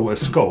got taught at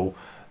school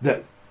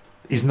that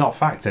is not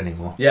fact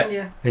anymore. Yeah.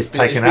 Yeah. It's It's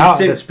taken been out.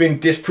 since been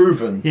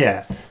disproven.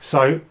 Yeah.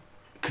 So,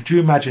 could you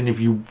imagine if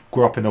you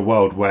grew up in a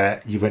world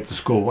where you went to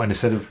school and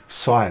instead of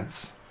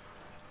science,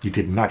 you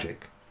did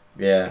magic?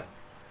 Yeah.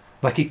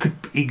 Like, it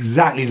could be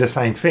exactly the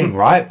same thing,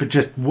 right? But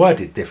just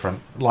worded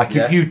different. Like,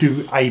 Yeah. if you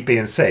do A, B,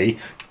 and C,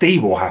 D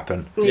will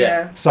happen.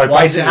 Yeah. So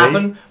Why does it basically,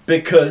 happen?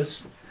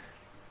 Because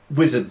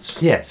wizards.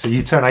 yeah. So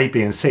you turn A,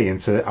 B, and C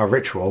into a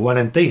ritual, and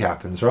then D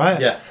happens, right?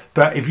 Yeah.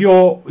 But if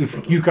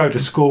you go to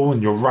school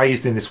and you're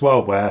raised in this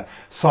world where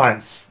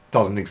science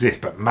doesn't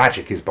exist, but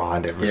magic is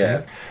behind everything,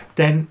 Yeah.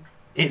 then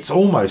it's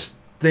almost,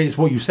 it's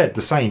what you said,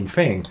 the same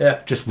thing, Yeah.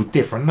 just with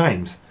different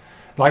names.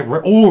 Like,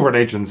 all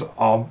religions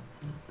are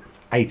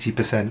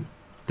 80%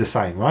 the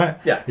same, right?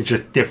 Yeah. It's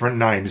just different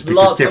names A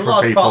because large different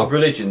part people. of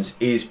religions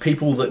is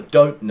people that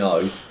don't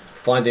know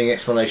finding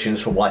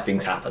explanations for why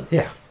things happen.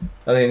 Yeah.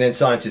 And then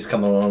scientists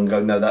come along and go,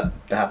 no, that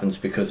happens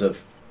because of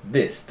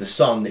this. The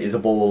sun is a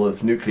ball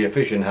of nuclear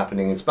fission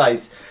happening in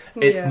space.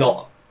 It's Yeah.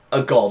 not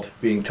a god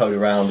being towed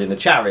around in a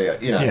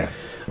chariot, you know.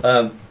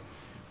 Yeah.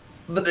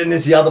 But then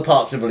there's the other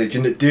parts of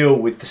religion that deal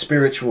with the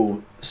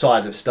spiritual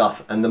side of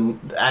stuff and the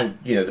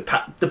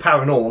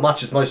paranormal.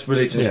 Much as most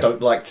religions Yeah.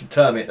 don't like to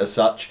term it as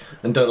such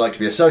and don't like to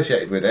be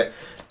associated with it,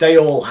 they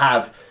all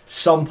have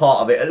some part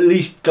of it, at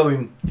least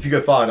going, if you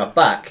go far enough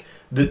back,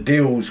 that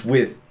deals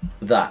with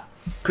that.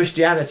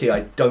 Christianity,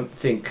 I don't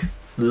think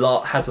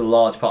has a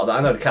large part of that.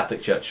 I know the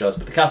Catholic Church does,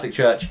 but the Catholic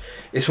Church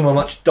is from a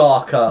much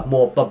darker,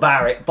 more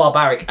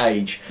barbaric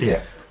age, Yeah.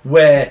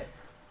 where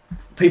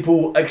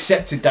people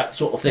accepted that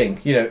sort of thing.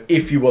 You know,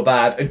 if you were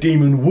bad, a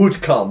demon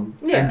would come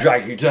Yeah. and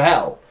drag you to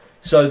hell.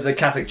 So the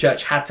Catholic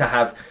Church had to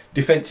have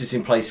defences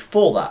in place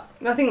for that.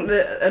 I think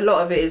that a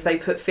lot of it is they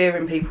put fear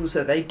in people so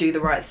that they do the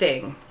right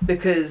thing,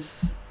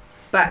 because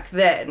back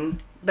then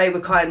they were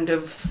kind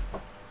of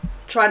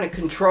trying to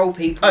control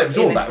people. Oh, it was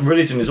all about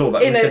religion. Is all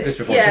about. We said this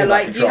before. Yeah, it's all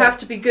like about you have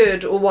to be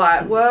good or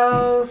what?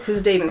 Well,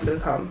 because the demon's gonna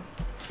come.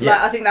 Yeah.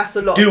 Like, I think that's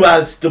a lot. Do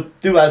as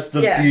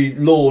the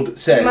Lord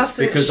says, you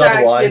mustn't because shag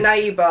otherwise your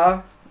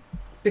neighbour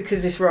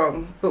because it's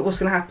wrong. But what's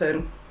gonna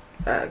happen?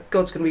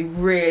 God's going to be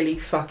really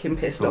fucking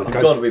pissed off.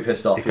 I've got to be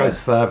pissed off. It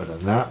goes further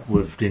than that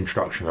with the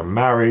introduction of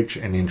marriage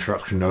and the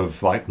introduction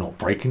of like not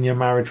breaking your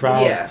marriage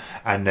vows,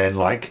 and then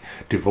like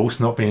divorce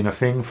not being a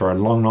thing for a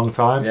long, long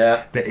time.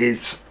 Yeah, but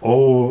it's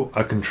all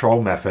a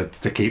control method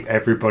to keep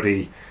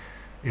everybody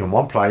in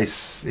one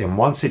place, in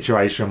one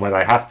situation where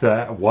they have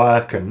to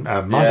work and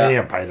earn money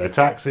and pay their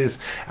taxes,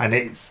 and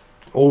it's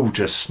all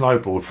just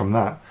snowballed from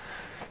that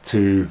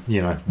to,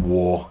 you know,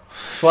 war.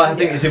 That's why I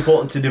think it's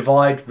important to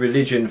divide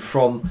religion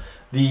from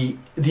the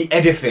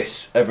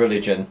edifice of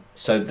religion.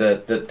 So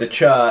the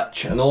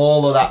church and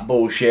all of that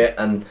bullshit,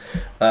 and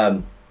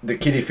the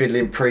kiddie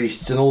fiddling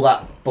priests and all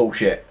that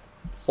bullshit.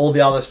 All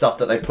the other stuff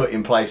that they put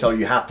in place. Oh,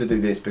 you have to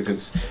do this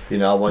because, you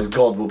know, otherwise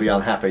God will be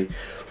unhappy.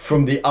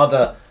 From the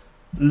other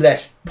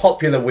less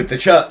popular with the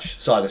church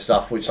side of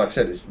stuff, which, like I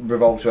said,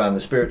 revolves around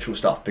the spiritual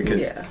stuff,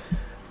 because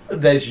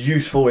there's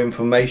useful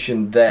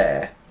information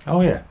there.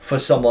 Oh yeah, for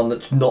someone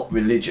that's not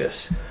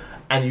religious,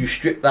 and you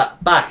strip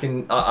that back,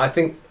 and I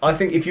think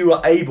if you were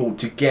able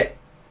to get,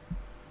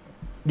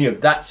 you know,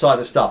 that side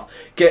of stuff,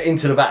 get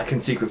into the Vatican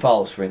secret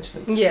files, for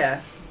instance,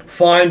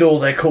 find all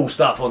their cool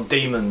stuff on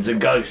demons and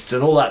ghosts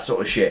and all that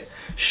sort of shit,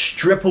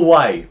 strip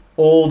away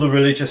all the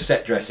religious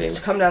set dressing,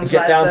 just come down and to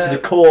get down to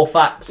the core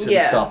facts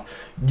and stuff,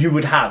 you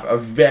would have a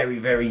very,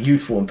 very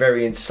useful and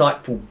very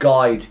insightful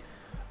guide,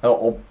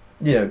 or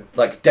you know,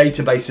 like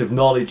database of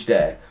knowledge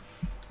there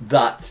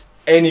that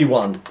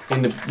anyone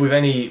with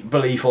any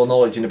belief or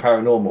knowledge in the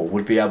paranormal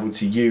would be able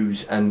to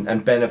use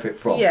and benefit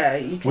from. Yeah,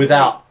 you can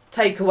without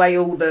take away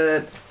all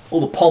the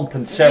pomp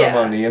and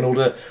ceremony and all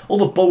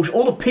the bullshit,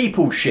 all the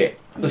people shit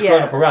that's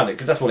grown up around it,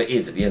 because that's what it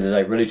is at the end of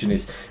the day. Religion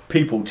is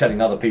people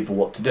telling other people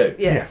what to do.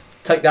 Yeah.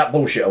 Take that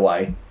bullshit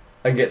away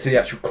and get to the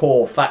actual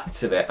core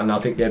facts of it, and I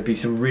think there'd be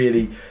some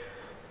really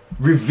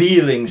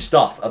revealing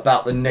stuff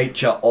about the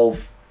nature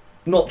of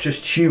not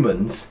just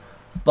humans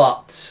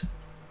but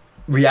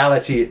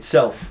reality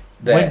itself.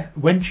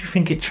 When do you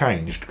think it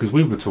changed? Because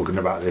we were talking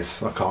about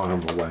this, I can't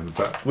remember when,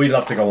 but we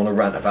love to go on a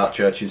rant about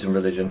churches and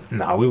religion.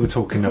 No, we were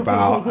talking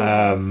about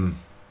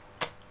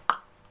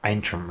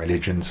ancient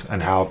religions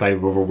and how they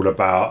were all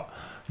about,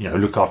 you know,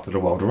 look after the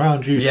world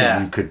around you so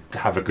you could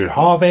have a good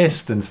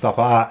harvest and stuff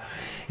like that.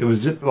 It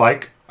was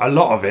like a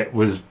lot of it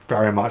was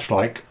very much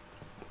like,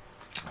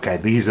 okay,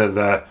 these are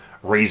the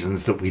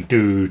reasons that we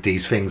do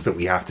these things that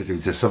we have to do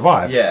to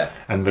survive. Yeah.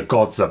 And the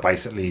gods are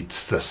basically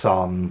the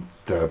sun,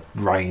 the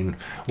rain,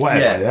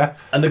 whatever, yeah?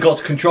 And the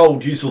gods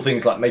controlled useful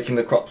things like making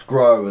the crops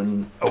grow.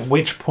 And at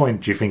which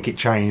point do you think it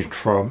changed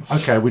from,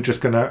 okay, we're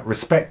just going to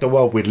respect the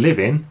world we live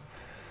in,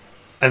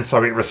 and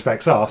so it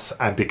respects us,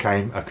 and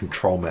became a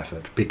control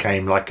method,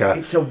 became like a...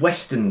 It's a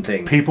Western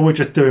thing. People were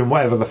just doing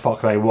whatever the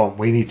fuck they want.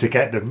 We need to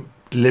get them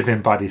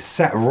living by this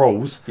set of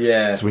rules,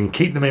 so we can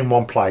keep them in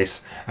one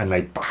place and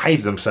they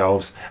behave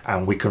themselves,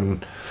 and we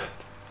can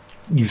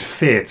use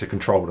fear to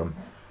control them.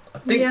 I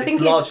think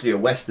it's largely a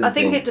Western thing. I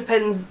think it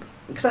depends,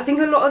 because I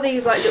think a lot of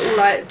these like little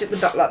like with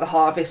that, like the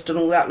harvest and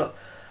all that lot,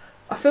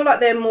 I feel like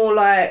they're more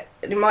like,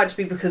 it might just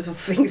be because of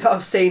things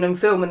I've seen and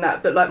film and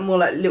that, but like more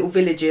like little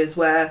villages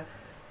where,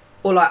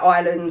 or like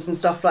islands and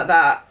stuff like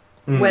that,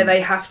 where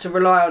they have to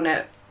rely on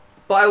it.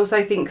 But I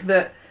also think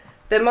that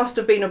there must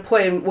have been a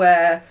point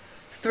where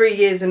 3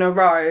 years in a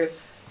row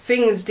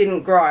things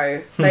didn't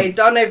grow. They'd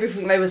done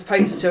everything they were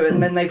supposed to,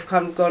 and then they've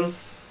kind of gone, what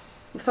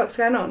the fuck's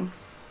going on?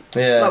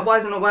 Yeah. Like, why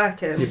is it not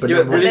working? Yeah, but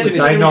religion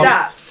and then is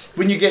adapt.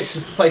 When you get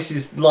to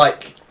places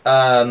like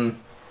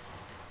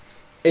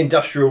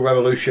Industrial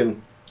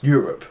Revolution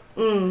Europe,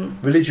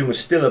 religion was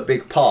still a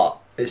big part.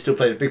 It still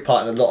played a big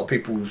part in a lot of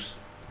people's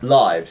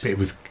lives. But it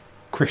was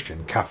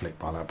Christian, Catholic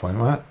by that point,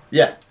 right?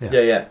 Yeah.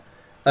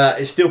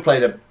 It still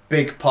played a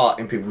big part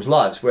in people's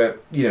lives, where,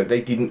 you know,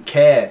 they didn't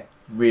care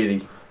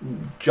really.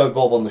 Joe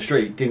Bob on the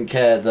street didn't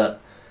care that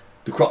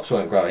the crops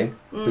weren't growing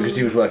because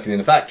he was working in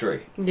a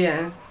factory.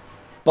 Yeah.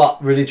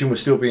 But religion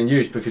was still being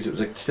used because it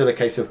was still a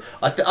case of...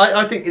 I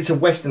think it's a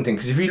Western thing,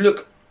 because if you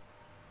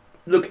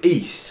look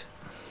east,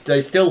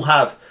 they still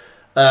have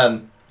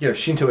you know,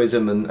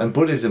 Shintoism and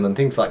Buddhism and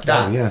things like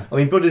that. Oh, yeah. I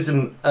mean,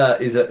 Buddhism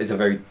is a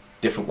very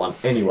different one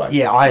anyway.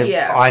 Yeah,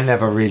 I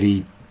never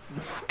really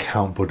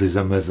count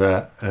Buddhism as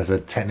a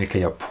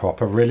technically a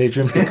proper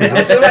religion, because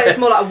I feel like it's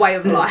more like a way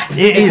of life.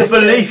 It's a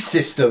belief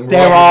system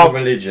rather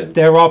than religion.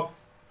 There are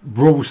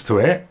rules to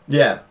it.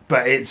 Yeah.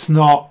 But it's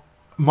not...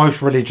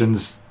 Most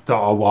religions that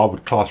I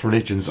would class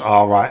religions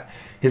are, right,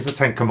 here's the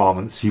 10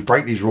 Commandments. You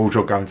break these rules,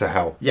 you're going to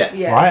hell. Yes.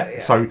 Yeah, right? Yeah.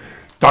 So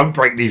don't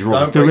break these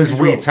rules. Do as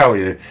we tell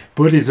you.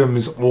 Buddhism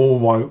is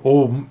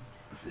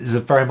is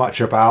very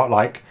much about,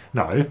 like,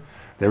 no,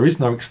 there is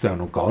no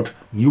external God.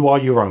 You are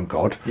your own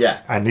God.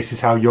 Yeah. And this is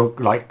how you're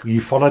like,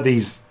 you follow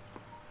these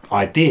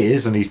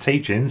ideas and these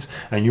teachings,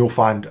 and you'll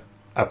find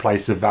a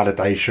place of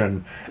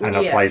validation and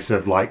a place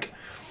of like,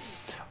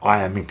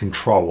 I am in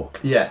control.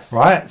 Yes.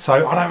 Right?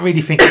 So I don't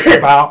really think it's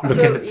about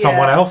looking at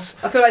someone else,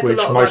 I feel like which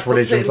it's a lot most of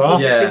religions putting are.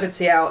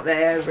 positivity out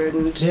there,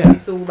 and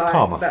it's all like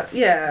Karma. that.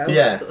 All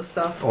that sort of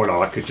stuff.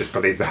 Although I could just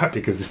believe that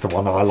because it's the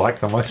one that I like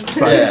the most.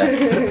 So Yeah.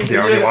 the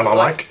only one I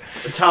like.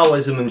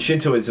 Taoism and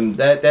Shintoism,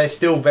 they're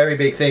still very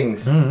big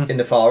things in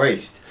the Far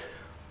East,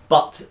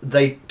 but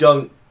they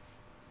don't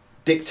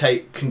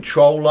dictate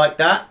control like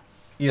that.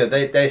 You know,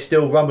 they're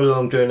still rumbling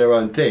along doing their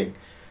own thing.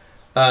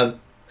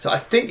 So I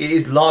think it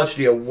is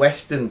largely a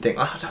Western thing.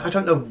 I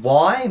don't know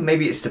why.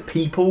 Maybe it's the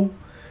people.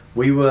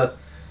 People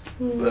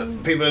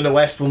in the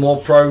West were more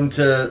prone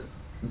to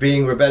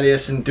being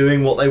rebellious and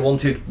doing what they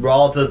wanted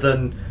rather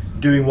than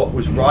doing what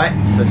was right.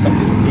 So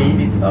something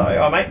needed.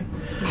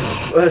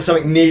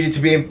 Something needed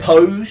to be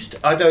imposed.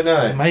 I don't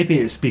know. Maybe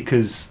it's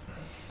because,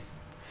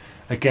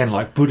 again,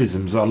 like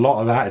Buddhism's, a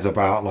lot of that is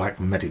about like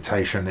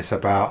meditation. It's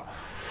about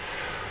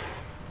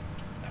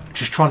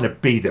just trying to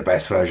be the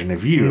best version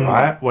of you,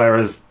 right?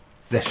 Whereas,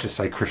 let's just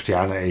say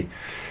Christianity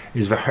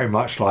is very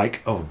much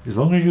like, as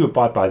long as you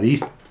abide by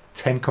these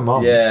 10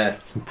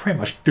 commandments, you can pretty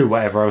much do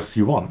whatever else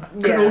you want.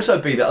 It could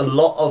also be that a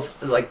lot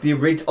of like the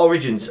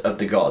origins of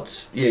the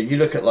gods. You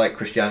look at like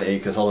Christianity,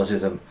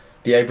 Catholicism,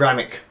 the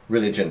Abrahamic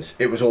religions.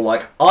 It was all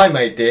like, I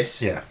made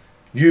this. Yeah.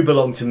 You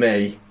belong to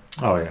me.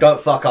 Oh yeah. Don't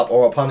fuck up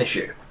or I'll punish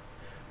you.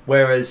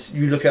 Whereas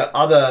you look at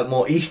other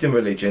more Eastern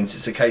religions,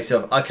 it's a case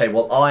of, okay,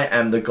 well, I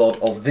am the god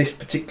of this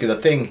particular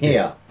thing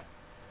here,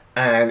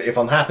 and if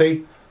I'm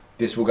happy,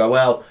 this will go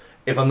well.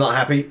 If I'm not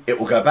happy, it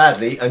will go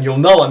badly, and you'll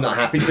know I'm not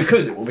happy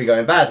because it will be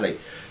going badly.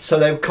 So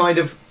they kind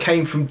of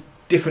came from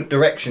different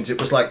directions.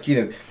 It was like, you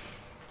know,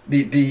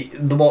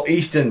 the more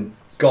Eastern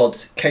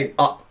gods came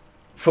up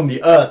from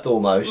the earth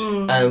almost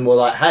and were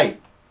like, hey,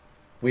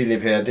 we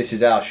live here, this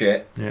is our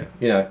shit,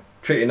 you know,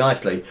 treat it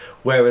nicely.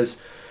 Whereas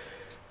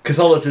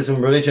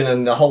Catholicism, religion,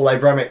 and the whole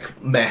Abrahamic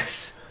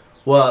mess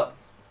were,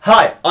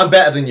 hi, I'm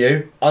better than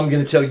you. I'm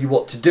going to tell you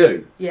what to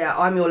do. Yeah,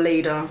 I'm your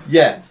leader.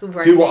 Yeah,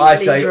 do what I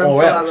say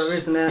or else.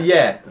 Isn't it?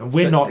 Yeah,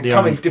 we're not the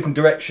coming only different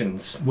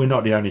directions. We're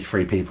not the only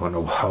three people in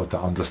the world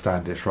that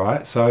understand this,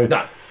 right? So,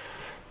 no.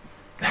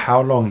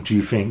 How long do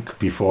you think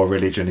before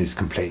religion is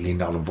completely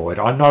null and void?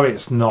 I know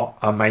it's not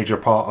a major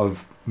part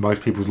of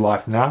most people's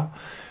life now,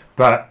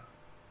 but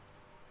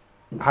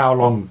how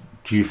long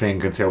do you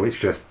think until it's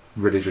just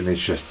religion is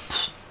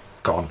just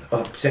gone?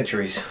 Oh,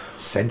 centuries.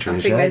 Centuries,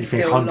 I think yeah? You there's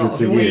think still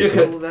hundreds a of lot of years?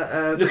 people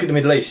that, Look at the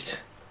Middle East.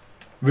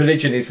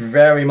 Religion is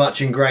very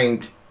much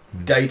ingrained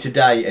day to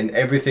day, and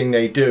everything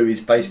they do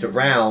is based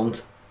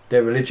around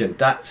their religion.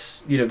 That's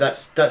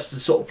the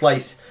sort of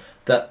place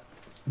that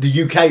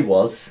the UK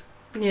was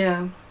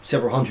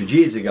several hundred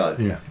years ago.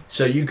 Yeah.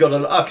 So you've got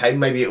to, okay,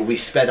 maybe it will be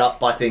sped up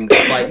by things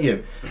like, you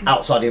know,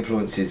 outside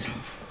influences,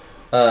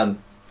 and,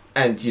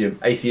 you know,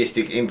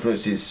 atheistic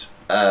influences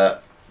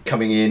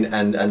coming in,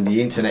 and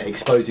the internet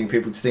exposing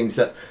people to things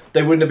that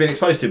they wouldn't have been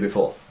exposed to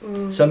before.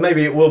 So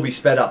maybe it will be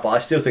sped up, but I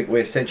still think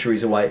we're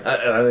centuries away.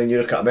 And then you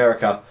look at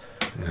America,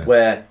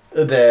 where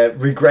they're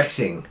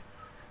regressing.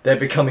 They're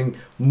becoming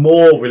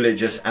more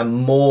religious and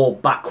more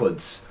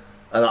backwards.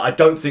 And I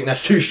don't think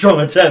that's too strong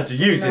a term to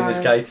use in this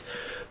case.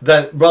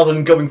 That rather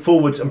than going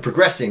forwards and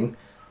progressing,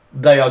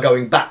 they are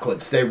going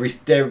backwards.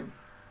 They're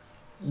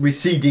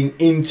receding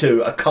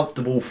into a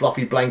comfortable,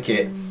 fluffy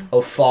blanket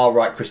of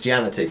far-right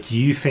Christianity. Do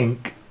you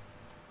think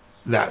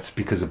that's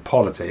because of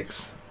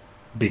politics?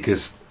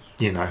 Because,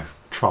 you know,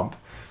 Trump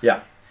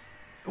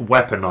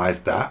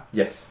weaponized that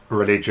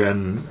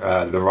religion,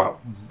 the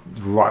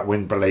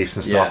right-wing beliefs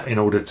and stuff in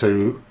order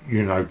to,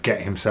 you know,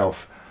 get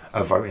himself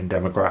a voting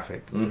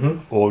demographic?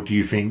 Or do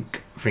you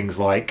think things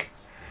like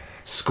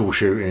school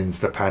shootings,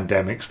 the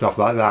pandemic, stuff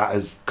like that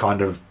has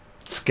kind of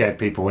scared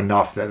people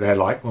enough that they're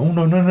like, oh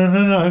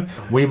no,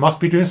 we must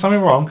be doing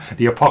something wrong,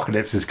 the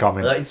apocalypse is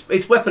coming? It's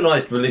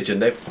weaponized religion.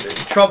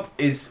 Trump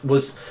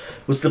was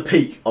the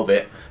peak of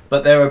it,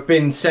 but there have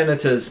been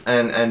senators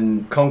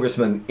and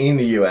congressmen in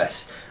the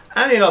US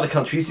and in other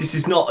countries. This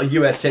is not a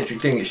US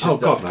centric thing. It's just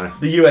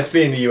the US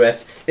being the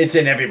US. It's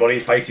in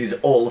everybody's faces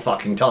all the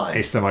fucking time.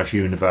 It's the most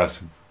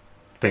universal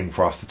thing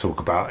for us to talk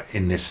about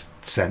in this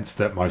sense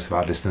that most of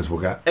our listeners will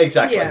get.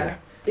 Exactly. Yeah.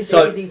 It's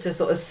easy to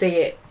sort of see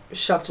it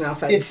shoved in our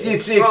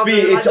faces.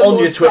 It's on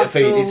your Twitter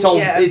feed.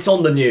 It's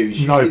on the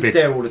news. It's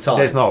there all the time.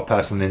 There's not a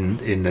person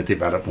in the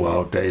developed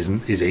world that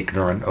is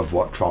ignorant of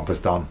what Trump has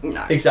done.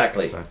 No.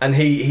 Exactly. So. And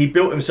he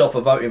built himself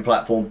a voting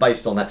platform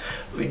based on that.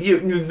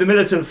 The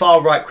militant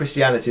far right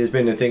Christianity has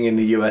been a thing in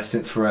the US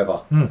since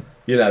forever.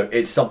 You know,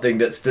 it's something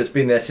that's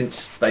been there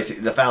since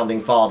basically the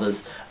founding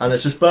fathers, and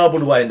it's just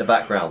burbled away in the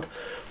background.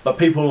 But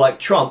people like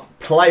Trump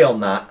play on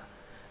that,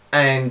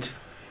 and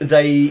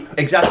they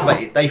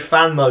exacerbate it. They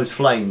fan those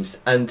flames,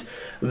 and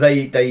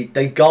they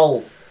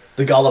gull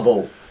the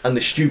gullible and the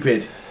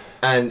stupid,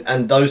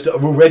 and those that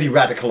are already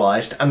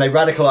radicalised, and they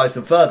radicalise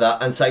them further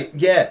and say,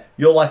 yeah,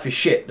 your life is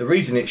shit. The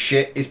reason it's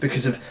shit is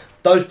because of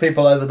those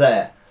people over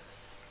there.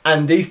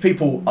 And these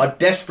people are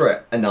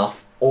desperate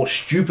enough or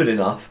stupid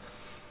enough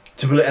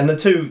to believe, and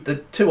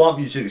the two aren't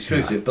mutually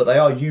exclusive, but they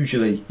are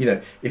usually,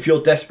 if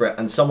you're desperate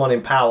and someone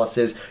in power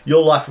says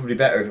your life would be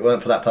better if it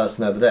weren't for that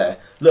person over there,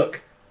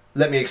 look,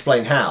 let me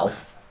explain how.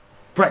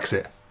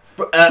 Brexit.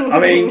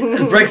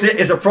 Brexit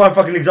is a prime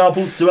fucking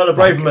example. Suella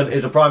Braverman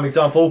is a prime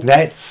example.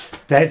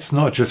 Let's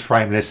not just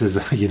frame this as,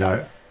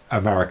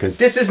 America's.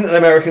 This isn't an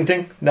American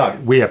thing. No.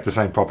 We have the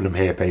same problem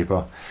here,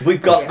 people.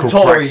 We've got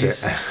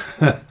Tories,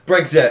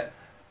 Brexit.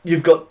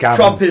 You've got Gammons.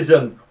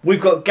 Trumpism. We've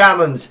got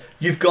Gammons.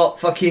 You've got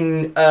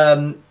fucking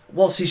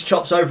what's his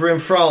chops over in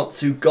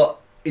France who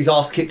got his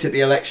ass kicked at the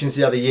elections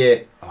the other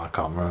year. I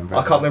can't remember.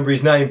 I can't remember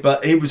his name,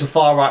 but he was a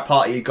far right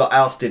party. He got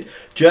ousted.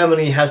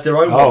 Germany has their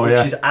own one,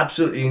 which is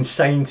absolutely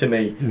insane to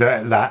me.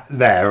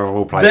 There of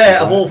all places. There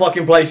of all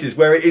fucking places,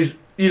 where it is,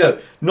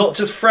 not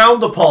just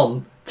frowned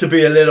upon to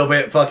be a little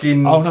bit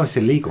fucking. Oh no, it's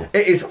illegal.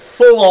 It is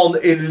full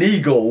on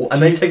illegal,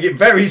 and they take it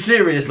very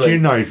seriously. Do you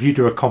know if you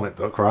do a comic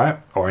book, right,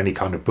 or any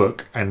kind of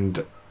book,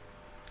 and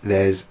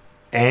there's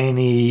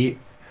any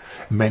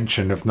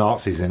mention of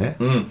Nazis in it,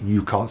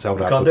 you can't sell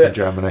that book in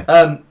Germany.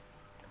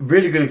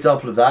 Really good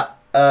example of that.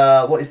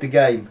 What is the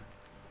game?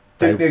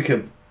 Duke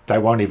Nukem. They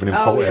won't even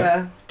import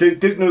it.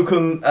 Duke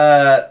Nukem.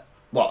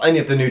 Any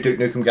of the new Duke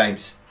Nukem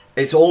games.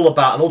 It's all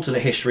about an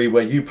alternate history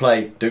where you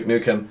play Duke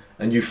Nukem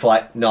and you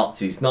fight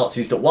Nazis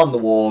that won the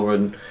war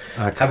and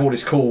have all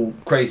this cool,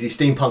 crazy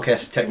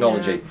steampunk-esque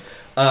technology.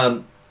 Yeah.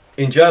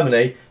 In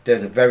Germany,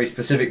 there's a very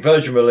specific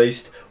version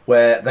released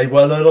where they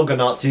were no longer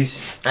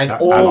Nazis and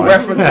all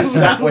references to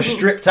that were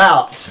stripped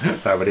out.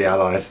 They were the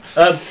Allies.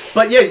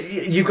 But yeah,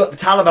 you've got the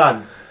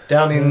Taliban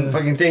down in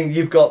fucking thing.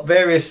 You've got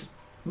various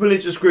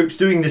religious groups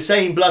doing the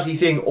same bloody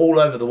thing all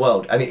over the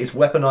world, and it is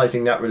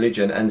weaponizing that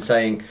religion and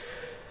saying,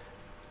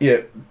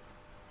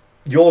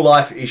 your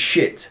life is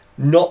shit,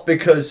 not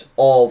because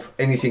of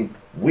anything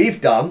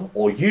we've done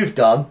or you've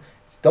done.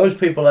 It's those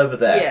people over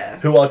there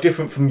who are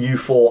different from you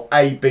for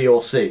A, B,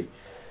 or C,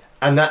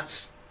 and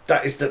that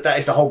is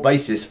the whole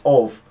basis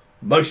of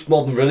most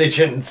modern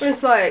religions.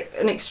 It's like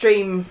an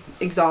extreme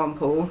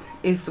example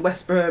is the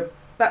Westboro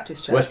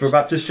Baptist Church. Westboro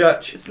Baptist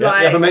Church. It's you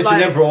haven't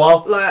mentioned them for a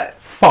while.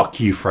 Fuck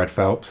you, Fred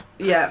Phelps.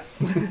 Yeah.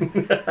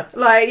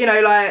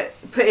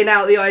 Putting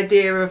out the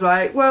idea of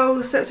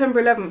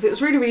September 11th, it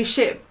was really, really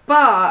shit,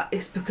 but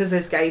it's because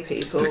there's gay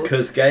people.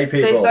 Because gay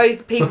people. So if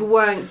those people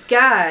weren't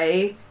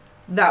gay,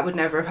 that would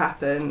never have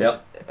happened.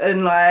 Yep.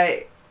 And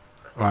I'm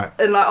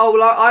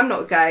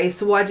not gay,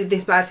 so why did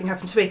this bad thing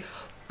happen to me?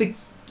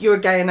 You're a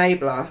gay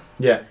enabler.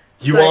 Yeah.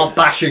 You are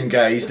bashing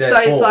gays,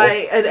 therefore. So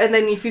it's and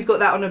then if you've got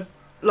that on a,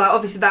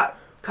 obviously that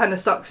kind of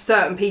sucks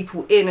certain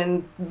people in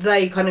and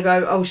they kind of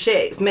go, oh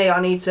shit, it's me, I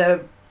need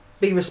to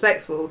be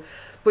respectful.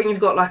 But when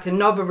you've got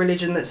another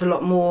religion that's a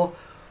lot more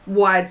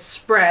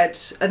widespread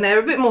and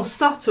they're a bit more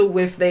subtle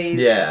with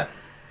these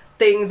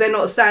things, they're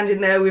not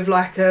standing there with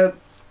a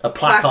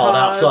placard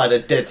outside a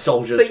dead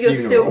soldier's but you're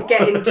funeral. still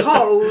getting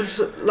told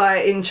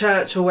in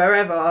church or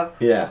wherever,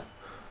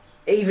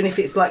 even if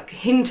it's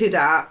hinted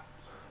at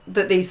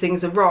that these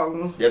things are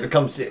wrong. It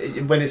becomes,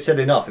 when it's said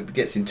enough, it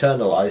gets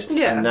internalised,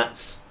 and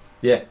that's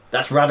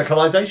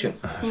radicalisation.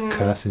 It's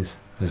curses,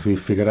 as we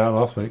figured out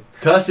last week.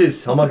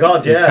 Curses, oh my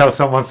god, You tell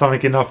someone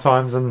something enough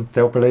times and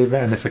they'll believe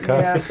it, and it's a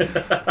curse.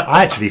 Yeah.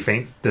 I actually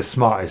think the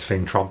smartest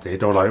thing Trump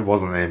did, although it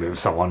wasn't him, it was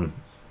someone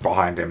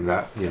behind him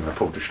that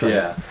pulled the strings.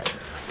 Yeah.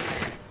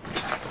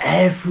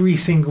 Every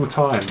single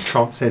time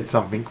Trump said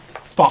something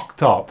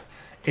fucked up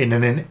in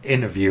an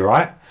interview,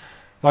 right?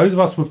 Those of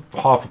us with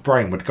half a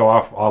brain would go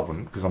after. I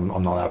wouldn't, because I'm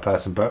not that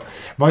person, but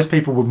most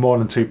people with more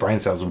than 2 brain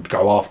cells would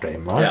go after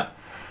him, right? Yeah.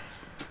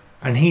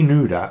 And he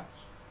knew that.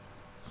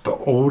 But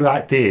all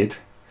that did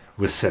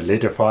was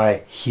solidify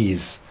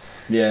his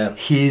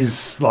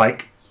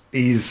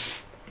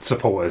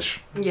supporters.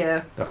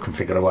 Yeah. I couldn't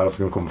think of the word I was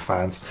going to call them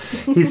fans.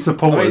 His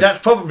supporters. That's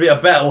probably a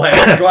better way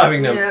of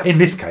describing them. Yeah. In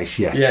this case,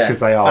 yes, because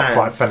they are fans.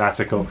 quite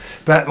fanatical.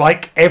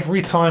 But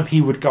every time he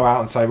would go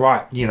out and say,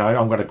 right,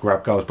 I'm going to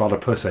grab girls by the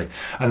pussy,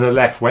 and the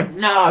left went,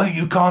 no,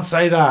 you can't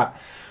say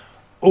that.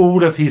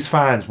 All of his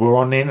fans were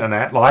on the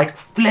internet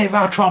leave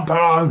our Trump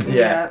alone.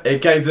 Yeah,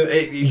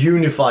 it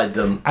unified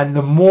them. And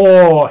the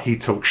more he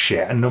took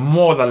shit and the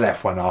more the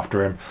left went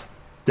after him,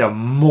 the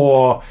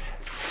more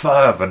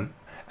fervent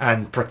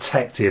and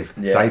protective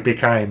they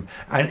became.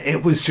 And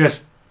it was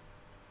just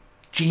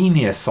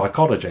genius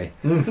psychology,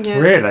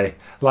 really.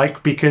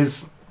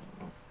 Because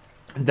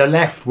the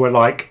left were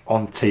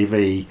on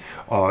TV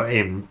or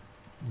in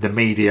the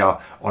media,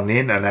 on the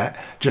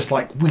internet, just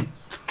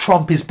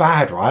Trump is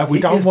bad, right? We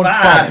don't want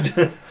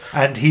Trump.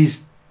 And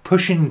he's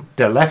pushing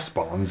the left's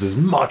buttons as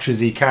much as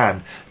he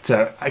can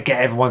to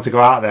get everyone to go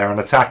out there and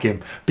attack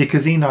him,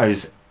 because he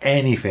knows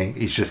anything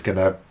is going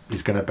to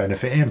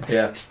benefit him.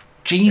 Yeah.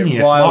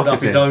 Genius riled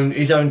marketing. Up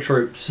his own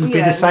troops. It would be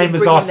the same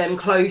as us. Bringing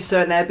them closer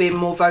and they're being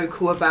more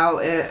vocal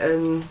about it.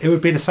 And it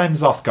would be the same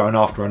as us going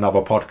after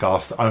another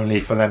podcast, only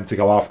for them to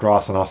go after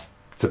us and us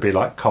to be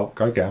like, Colt,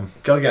 go get him.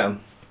 Go get him.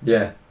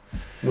 Yeah.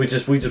 We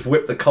just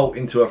whip the cult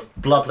into a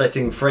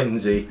bloodletting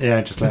frenzy.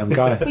 Yeah, just let them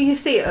go. Well, you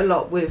see it a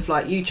lot with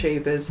like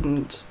YouTubers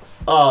and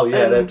Oh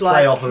yeah, they And,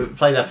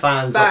 play their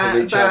fans off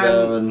of each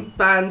other and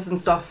bands and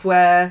stuff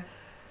where,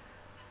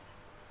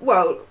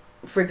 well,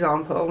 for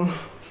example,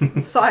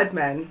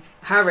 Sidemen,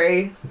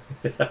 Harry,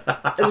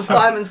 and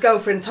Simon's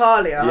girlfriend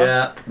Talia.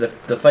 yeah,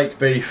 the fake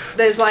beef.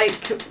 There's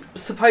like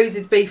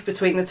supposed beef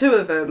between the two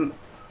of them.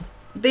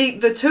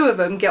 The two of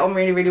them get on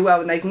really, really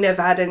well and they've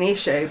never had any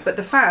issue, but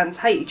the fans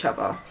hate each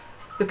other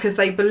because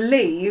they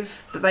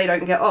believe that they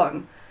don't get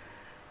on.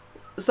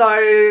 So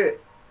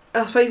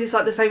I suppose it's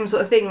like the same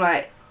sort of thing,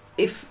 like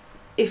if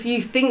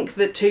you think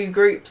that two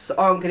groups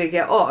aren't going to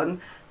get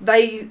on,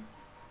 they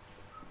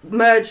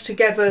merge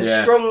together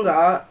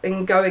stronger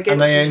and go against each other.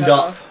 And they end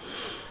up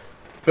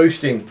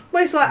boosting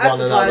well, it's like one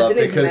another advertising,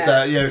 because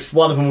isn't it?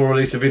 one of them will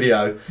release a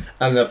video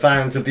and the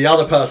fans of the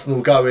other person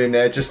will go in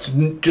there just to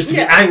be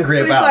angry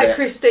well, about it's like it.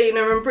 Christina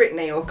and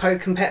Britney or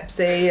Coke and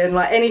Pepsi and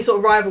like any sort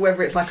of rival,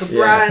 whether it's like a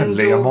brand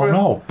Liam or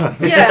no.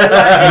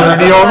 yeah,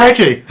 Ernie or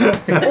Reggie.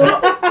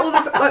 or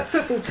the, like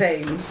football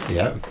teams.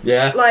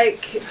 Yeah.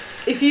 Like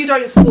if you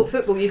don't support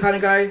football, you kind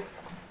of go,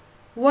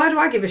 why do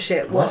I give a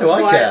shit Why do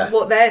I care?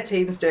 what their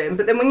team's doing?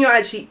 But then when you're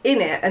actually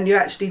in it and you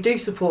actually do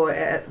support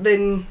it,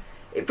 then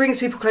it brings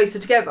people closer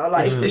together.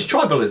 Like It's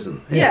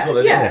tribalism. Yeah, That's what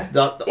it yeah. is.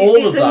 All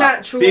It's of a that,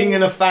 natural- being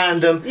in a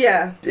fandom,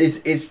 yeah, it's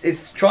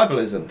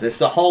tribalism. It's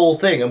the whole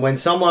thing. And when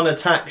someone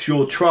attacks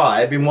your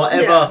tribe in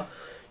whatever,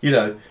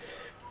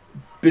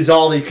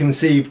 bizarrely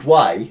conceived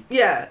way,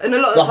 yeah, and a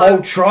lot the of whole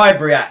time,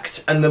 tribe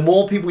react, and the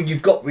more people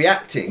you've got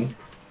reacting,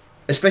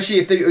 especially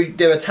if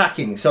they're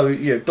attacking. So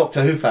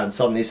Doctor Who fans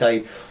suddenly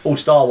say all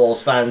Star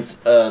Wars fans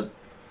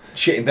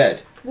shit in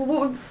bed.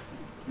 well,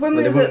 when Well,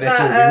 we they was wouldn't at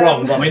necessarily that, be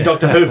wrong, but I mean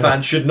Doctor Who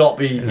fans should not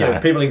be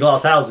people in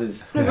glass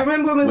houses. no,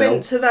 remember when we Well.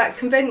 went to that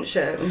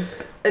convention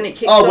and it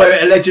kicked Oh, off, where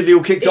it allegedly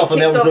all kicked off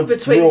and there was a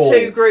between brawl.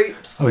 two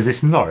groups. Oh, is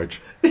this Norwich?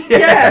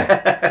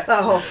 Yeah.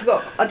 Oh, I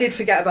forgot. I did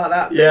forget about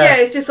that. But Yeah.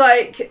 it's just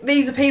like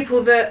these are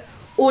people that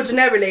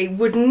ordinarily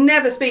would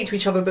never speak to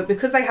each other, but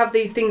because they have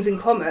these things in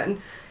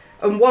common,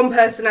 and one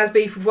person has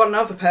beef with one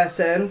other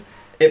person,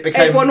 It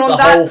became everyone on the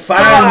that whole side,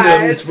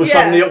 fandoms were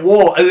suddenly at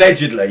war,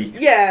 allegedly.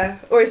 yeah,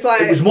 or it's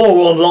like It was more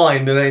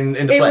online than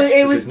in the flesh.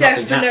 it was because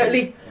nothing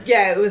definitely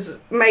it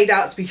was made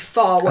out to be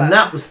far worse.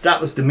 happened. And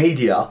that was the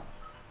media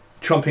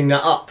trumping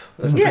that up.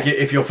 Yeah.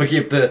 If you'll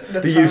forgive the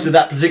The use of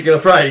that particular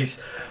phrase.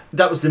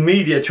 That was the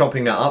media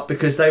chopping that up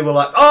because they were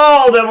like,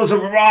 oh, there was a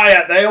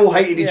riot. They all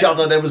hated each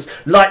other. There was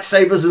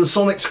lightsabers and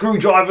sonic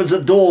screwdrivers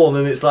at dawn.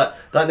 And it's like,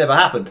 that never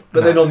happened.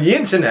 But then on the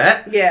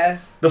internet, the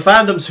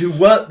fandoms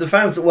the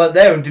fans that weren't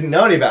there and didn't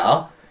know any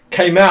better,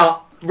 came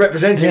out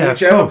representing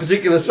whichever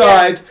particular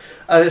side.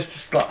 And it's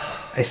just like...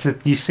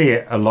 You see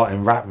it a lot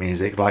in rap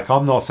music. Like,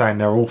 I'm not saying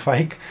they're all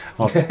fake.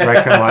 I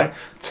reckon like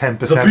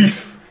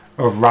 10%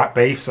 of rap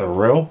beefs are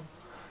real.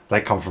 They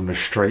come from the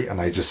street and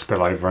they just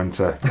spill over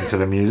into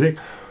the music.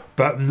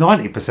 But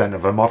 90%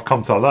 of them I've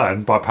come to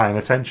learn by paying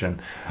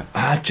attention.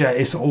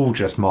 It's all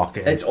just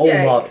marketing. It's all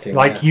marketing.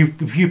 Like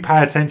if you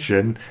pay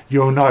attention,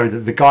 you'll know that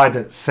the guy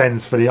that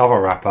sends for the other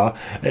rapper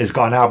has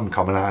got an album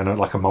coming out in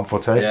like a month or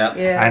two. Yeah.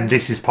 And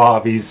this is part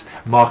of his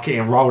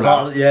marketing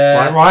rollout. It's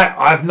like,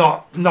 right,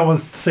 no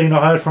one's seen or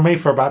heard from me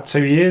for about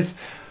 2 years.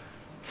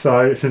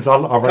 So since I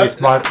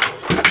released my...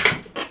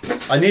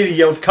 I nearly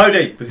yelled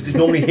Cody because it's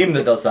normally him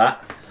that does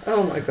that.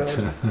 Oh my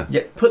god.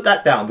 Yeah, put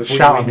that down before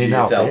Shout you at me injure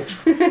now,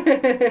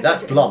 yourself.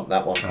 That's blunt,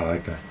 that one. Oh,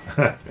 okay.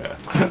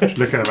 Just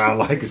looking around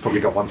like he's probably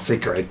got one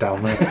secret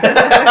down there.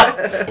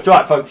 It's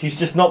right, folks. He's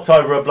just knocked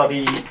over a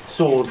bloody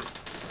sword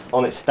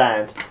on its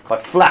stand by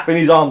flapping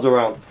his arms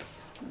around.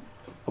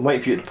 I'm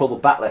waiting for you to pull the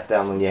bat left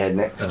down on your head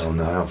next. Oh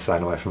no, I'm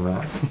staying away from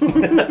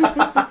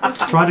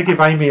that. Trying to give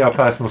Aimee her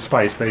personal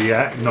space, but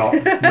not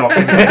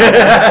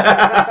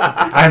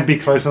and be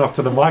close enough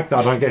to the mic that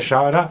I don't get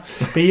shouted at.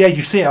 But yeah,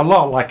 you see it a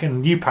lot. Like,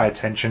 and you pay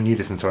attention, you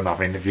listen to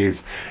enough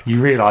interviews, you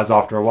realise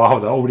after a while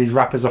that all these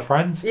rappers are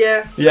friends.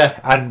 Yeah.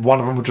 And one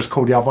of them will just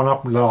call the other one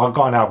up and like, I've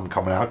got an album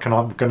coming out.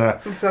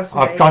 That's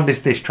I've me. done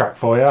this track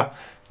for you.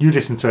 You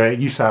listen to it,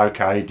 you say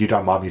okay, you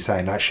don't mind me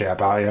saying that shit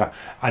about you,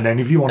 and then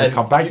if you want to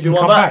come back, you can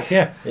come back.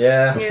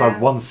 Yeah. So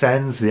one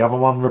sends, the other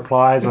one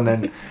replies, and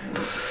then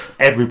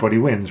everybody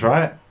wins,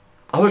 right?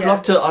 I'd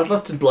love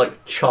to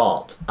like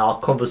chart our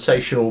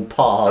conversational paths.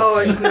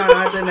 Oh, it's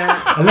mad, isn't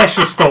it? Unless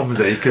you're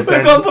Stormzy, because We've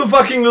then gone from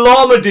fucking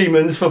llama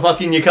demons for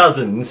fucking your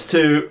cousins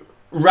to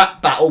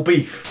rap battle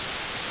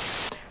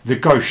beef. the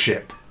Ghost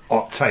Ship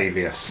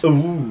Octavius.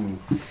 Ooh.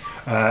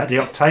 The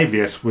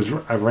Octavius was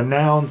a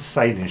renowned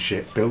sailing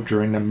ship built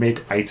during the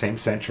mid-18th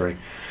century.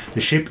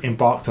 The ship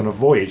embarked on a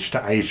voyage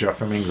to Asia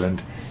from England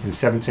in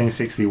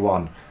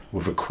 1761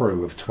 with a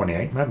crew of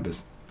 28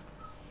 members.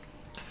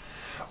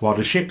 While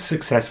the ship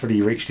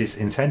successfully reached its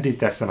intended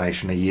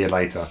destination a year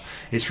later,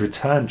 its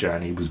return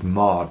journey was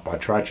marred by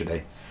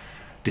tragedy.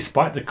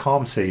 Despite the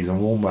calm seas and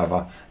warm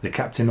weather, the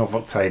captain of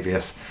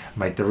Octavius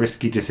made the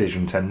risky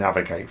decision to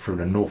navigate through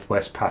the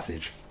Northwest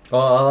Passage.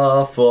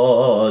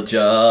 For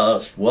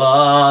just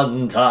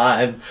one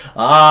time,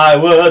 I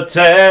would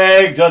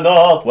take the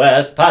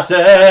Northwest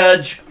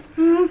Passage.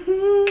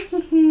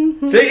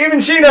 See, even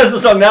she knows the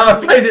song now.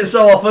 I've played it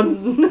so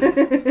often.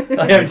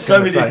 I own so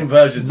many different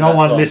versions. No of that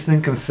one song.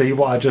 listening can see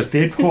what I just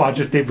did. What I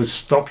just did was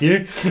stop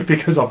you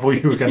because I thought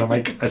you were going to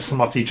make a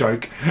smutty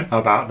joke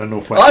about the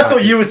Northwest I Passage.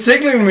 thought you were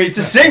signaling me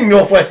to sing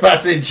Northwest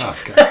Passage.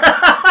 Okay.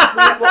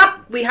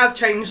 We have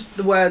changed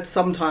the words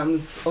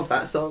sometimes of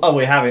that song. Oh,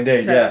 we have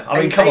indeed, yeah.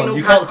 I mean, come on,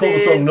 you can't call the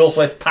song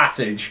Northwest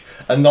Passage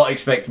and not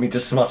expect me to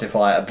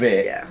smutify it a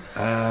bit.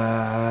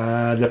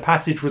 Yeah. The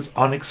passage was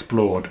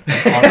unexplored.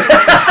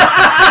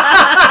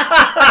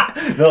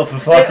 Not for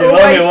fucking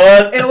long, it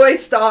was. It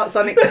always starts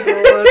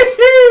unexplored.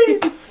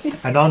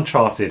 And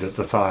uncharted at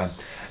the time,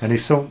 and he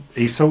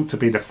sought to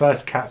be the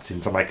first captain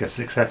to make a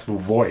successful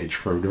voyage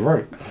through the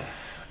route.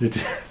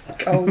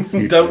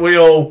 Don't we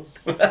all?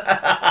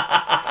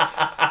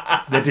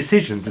 The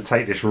decision to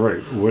take this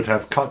route would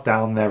have cut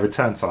down their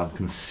return time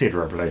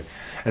considerably.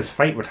 As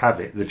fate would have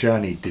it, the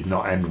journey did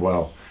not end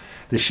well.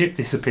 The ship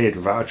disappeared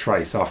without a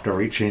trace after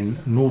reaching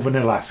northern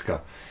Alaska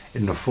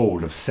in the fall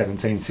of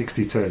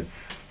 1762.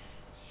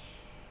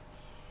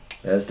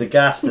 There's the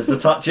gas, there's the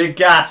TUTJIG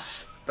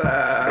gas.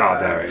 Oh,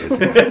 there it is.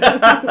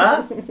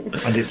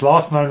 And its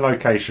last known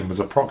location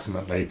was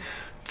approximately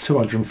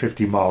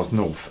 250 miles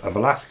north of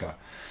Alaska.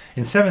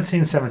 In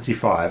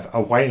 1775, a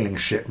whaling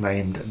ship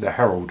named the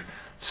Herald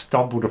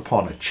stumbled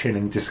upon a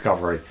chilling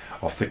discovery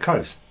off the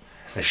coast.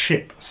 A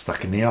ship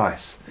stuck in the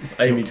ice.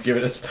 Aimee's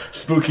giving us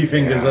spooky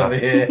fingers over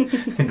here.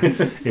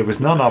 It was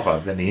none other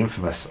than the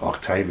infamous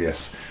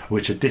Octavius,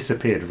 which had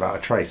disappeared without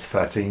a trace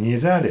 13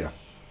 years earlier.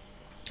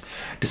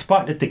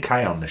 Despite the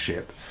decay on the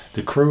ship,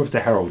 the crew of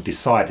the Herald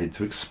decided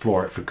to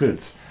explore it for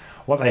goods.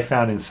 What they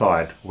found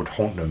inside would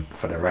haunt them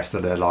for the rest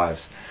of their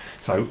lives.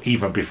 So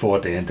even before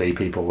D&D,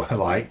 people were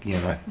like,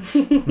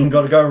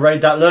 Gotta go and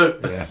raid that loot.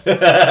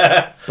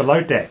 Yeah.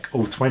 Below deck,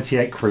 all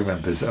 28 crew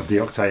members of the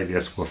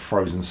Octavius were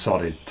frozen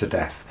solid to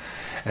death,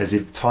 as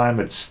if time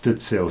had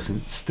stood still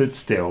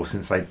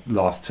since they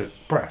last took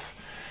breath.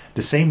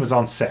 The scene was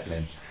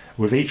unsettling,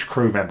 with each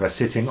crew member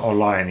sitting or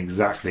lying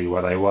exactly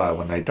where they were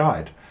when they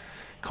died.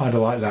 Kind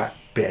of like that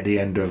bit at the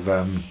end of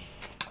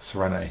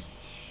Serenity.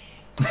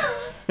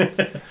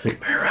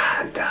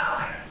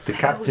 Miranda. The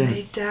captain.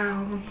 Lay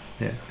down.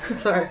 Yeah.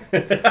 Sorry.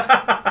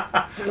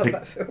 I love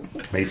that film.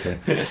 Me too.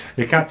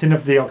 The captain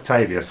of the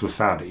Octavius was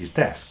found at his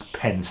desk,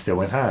 pen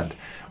still in hand,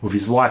 with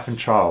his wife and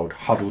child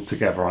huddled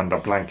together under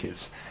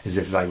blankets as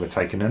if they were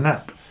taking a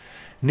nap.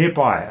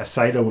 Nearby, a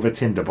sailor with a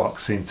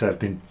tinderbox seemed to have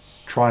been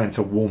trying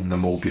to warm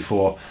them all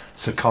before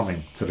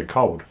succumbing to the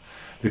cold.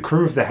 The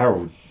crew of the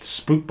Herald,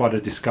 spooked by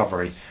the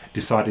discovery,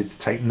 decided to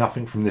take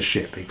nothing from the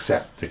ship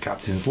except the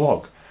captain's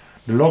log.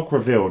 The log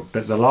revealed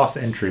that the last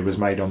entry was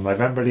made on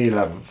November the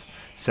 11th,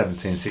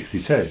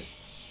 1762,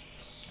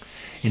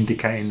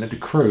 indicating that the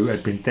crew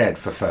had been dead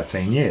for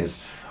 13 years,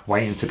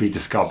 waiting to be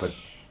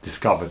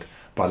discovered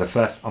by the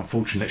first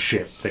unfortunate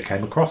ship that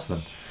came across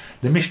them.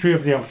 The mystery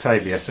of the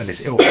Octavius and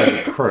its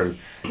ill-fated crew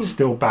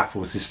still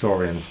baffles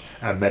historians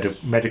and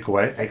medical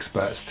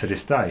experts to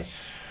this day.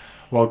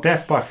 While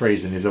death by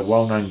freezing is a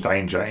well-known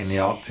danger in the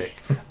Arctic,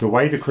 the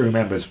way the crew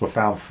members were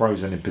found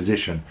frozen in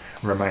position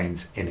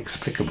remains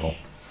inexplicable.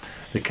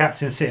 The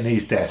captain sitting at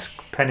his desk,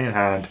 pen in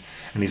hand,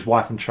 and his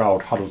wife and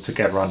child huddled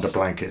together under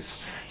blankets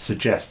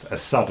suggest a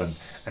sudden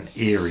and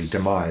eerie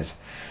demise.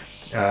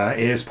 It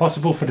is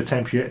possible for the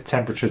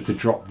temperature to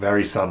drop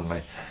very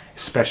suddenly,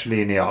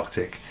 especially in the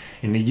Arctic.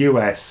 In the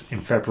US, in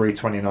February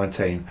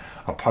 2019,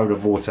 a polar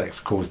vortex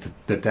caused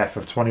the death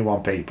of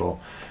 21 people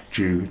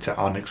due to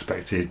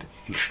unexpected,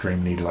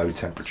 extremely low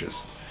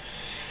temperatures.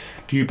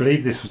 Do you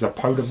believe this was a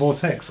polar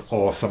vortex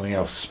or something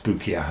else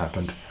spookier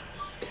happened?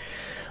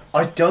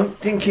 I don't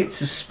think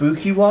it's a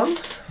spooky one.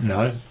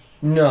 No.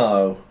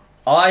 No.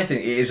 I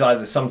think it is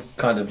either some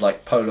kind of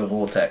like polar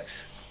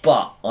vortex,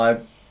 but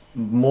I'm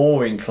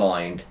more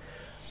inclined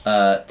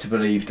to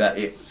believe that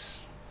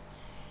it's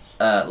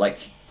like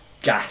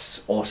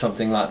gas or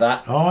something like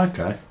that. Oh,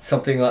 okay.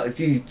 Something like,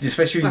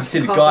 especially when Like you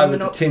see the guy with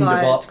the carbon tinder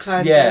monoxide box.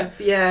 kind Yeah. of,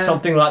 yeah.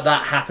 Something like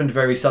that happened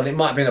very suddenly. It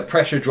might have been a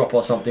pressure drop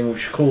or something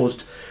which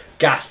caused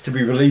gas to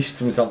be released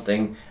from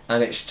something,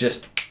 and it's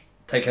just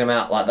taking them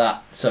out like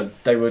that. So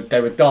they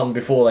were done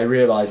before they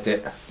realised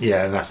it.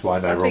 Yeah, and that's why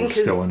they were all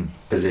still in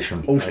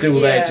position. All still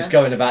there, just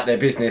going about their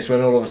business,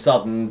 when all of a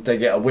sudden they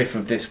get a whiff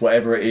of this,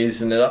 whatever it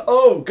is, and they're like,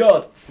 oh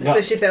God.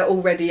 Especially if they're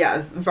already at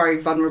a very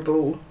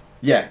vulnerable.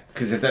 Yeah,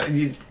 because if that,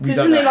 we don't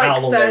Isn't know it how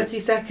like long 30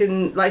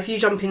 seconds? Like if you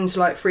jump into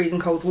like freezing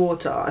cold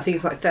water, I think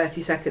it's like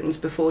 30 seconds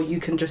before you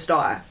can just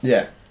die.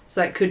 Yeah.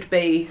 So it could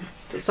be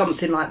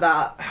something like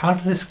that. How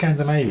do the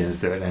Scandinavians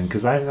do it then?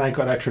 Because they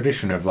got that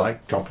tradition of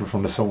like jumping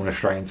from the sauna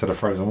straight into the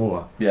frozen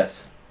water.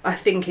 Yes. I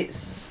think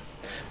it's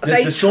The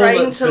they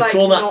train to like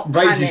sauna not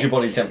raises panic. your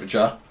body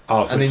temperature,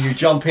 Oh, so and then it's you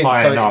jump in,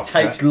 high so it enough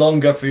takes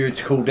longer for you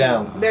to cool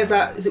down. There's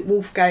that. Is it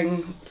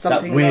Wolfgang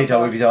something? That weirdo or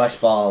other? with his ice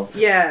bars.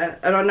 Yeah,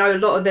 and I know a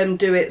lot of them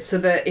do it so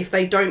that if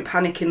they don't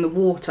panic in the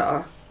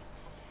water,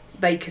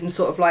 they can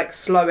sort of like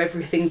slow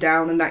everything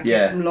down, and that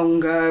gives them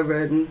longer,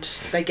 and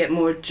they get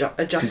more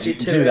adjusted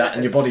to it. You do that,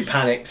 and your body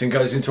panics and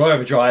goes into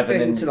overdrive,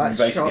 and then you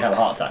basically have a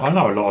heart attack. I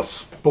know a lot of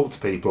sports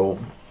people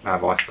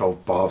have ice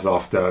cold baths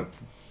after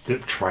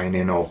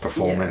training or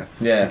performing,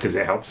 because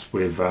it helps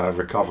with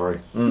recovery.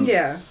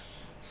 Yeah.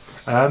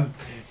 Do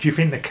you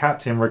think the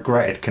captain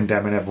regretted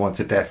condemning everyone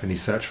to death in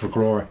his search for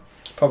glory?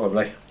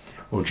 Probably.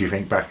 Or do you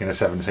think back in the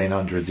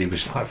 1700s he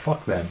was like,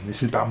 fuck them,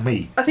 this is about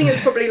me? I think it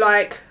was probably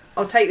like,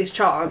 I'll take this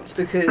chance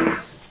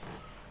because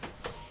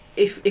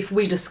if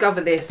we discover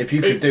this,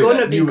 it's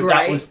going to be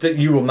great.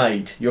 You were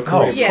made. Your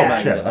career was made.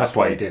 Yeah, that's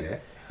why he did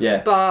it.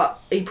 Yeah.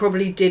 But he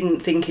probably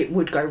didn't think it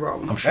would go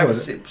wrong. I'm sure it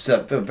was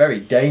a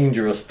very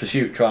dangerous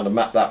pursuit trying to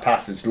map that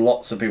passage.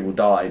 Lots of people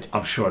died.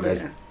 I'm sure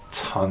there's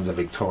tons of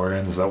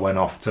Victorians that went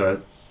off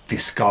to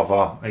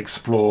discover,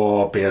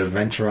 explore, be an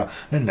adventurer,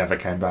 and never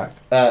came back.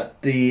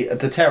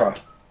 The Terror.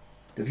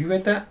 Have you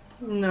read that?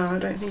 No, I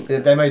don't think so.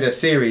 They made a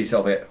series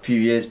of it a few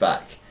years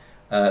back.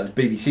 It was a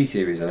BBC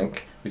series, I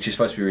think, which is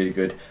supposed to be really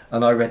good.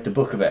 And I read the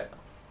book of it,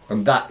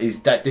 and that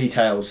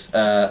details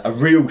a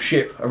real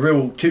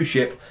two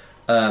ship,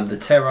 the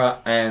Terror,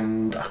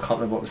 and I can't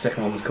remember what the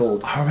second one was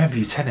called. I remember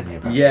you telling me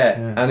about this.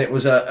 And it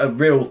was a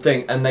real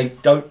thing, and they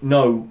don't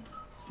know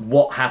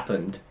what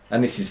happened.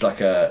 And this is like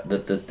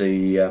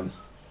the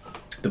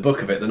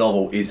book of it, the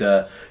novel, is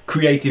a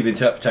creative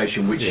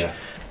interpretation which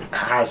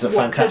has a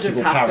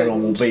fantastical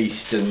paranormal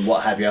beast and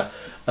what have you.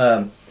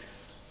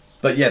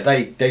 But yeah,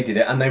 they did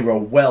it, and they were a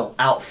well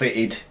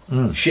outfitted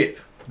ship.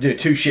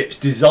 Two ships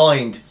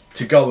designed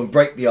to go and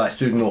break the ice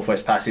through the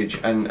Northwest Passage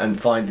and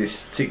find this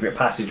secret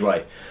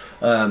passageway.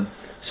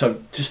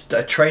 So just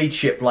a trade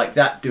ship like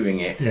that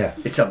doing it,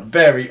 it's a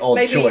very odd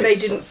choice. Maybe they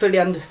didn't fully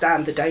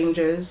understand the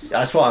dangers.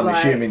 That's what I'm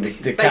assuming. The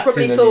they captain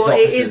probably and thought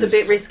his it is a officers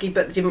bit risky,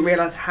 but they didn't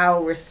realise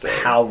how risky.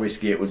 How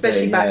risky it would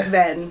Especially be. back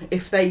then,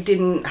 if they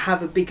didn't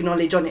have a big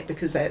knowledge on it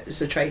because it's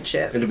a trade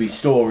ship. It'll be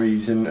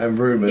stories and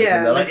rumours,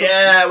 and they're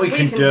like, we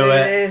can do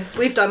it. This.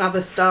 We've done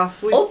other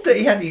stuff. Odd that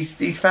he had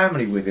his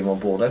family with him on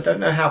board. I don't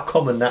know how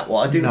common that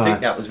was. I didn't think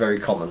that was very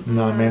common.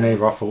 No, me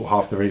neither. I thought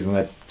half the reason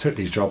they took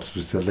these jobs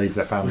was to leave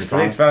their family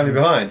behind. Leave family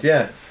behind,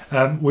 yeah.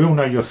 We all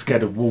know you're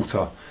scared of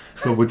water,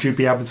 but would you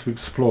be able to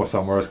explore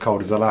somewhere as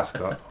cold as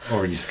Alaska,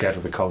 or are you scared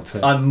of the cold too?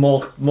 I'm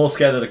more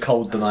scared of the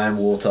cold than I am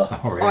water.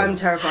 Oh, really? I'm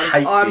terrified.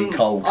 I hate being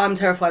cold. I'm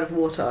terrified of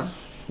water.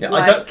 Yeah,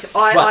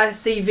 I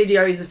see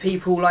videos of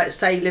people like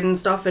sailing and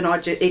stuff, and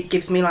it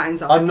gives me like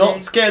anxiety. I'm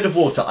not scared of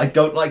water. I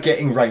don't like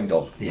getting rained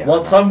on. Yeah,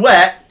 Once I'm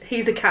wet,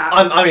 he's a cat.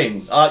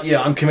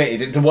 I'm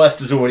committed. The worst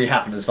has already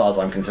happened as far as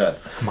I'm concerned.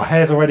 My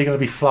hair's already going to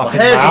be fluffy.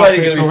 My hair's already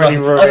going to be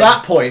fluffy. At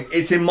that point,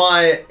 it's in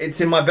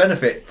my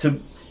benefit to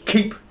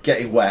keep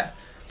getting wet,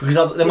 because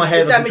then my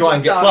hair doesn't dry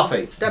and get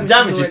fluffy. The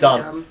damage is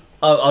done.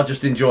 I'll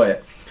just enjoy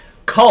it.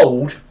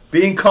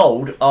 Being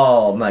cold,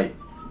 oh mate,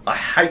 I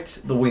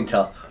hate the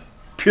winter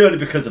purely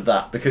because of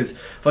that. Because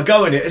if I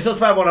go in it, it's not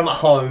about when I'm at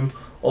home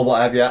or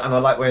what have you, and I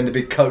like wearing the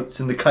big coats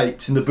and the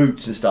capes and the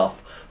boots and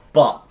stuff,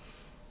 but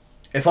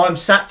if I'm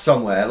sat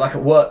somewhere, like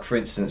at work for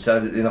instance,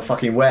 as in a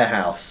fucking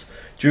warehouse,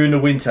 during the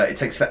winter, it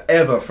takes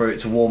forever for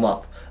it to warm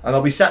up. And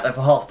I'll be sat there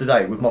for half the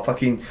day with my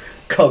fucking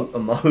coat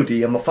and my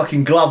hoodie and my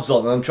fucking gloves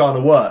on, and I'm trying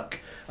to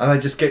work. And I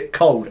just get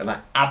cold, and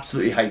I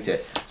absolutely hate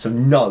it. So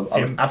no,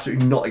 I would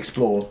absolutely not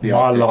explore the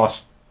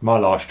Arctic. My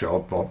last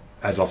job,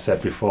 as I've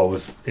said before,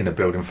 was in a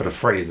building for the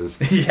freezers.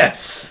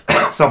 Yes.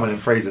 Some of them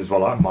freezers were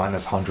like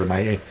minus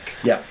 180.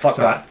 Yeah, fuck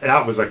that.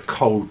 That was a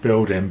cold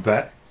building,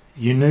 but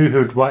you knew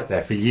who'd worked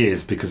there for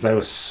years because they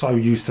were so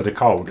used to the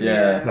cold.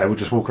 Yeah. They would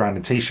just walk around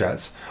in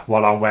t-shirts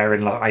while I'm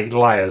wearing like 8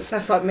 layers.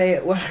 That's like me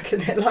at work,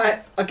 and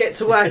like I get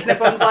to work and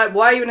everyone's like,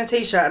 "Why are you in a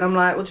t-shirt?" And I'm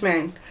like, "What do you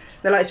mean?"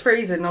 They're like, "It's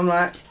freezing." And I'm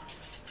like,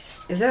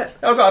 "Is it?"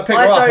 I've got to pick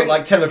her up at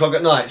like 10 o'clock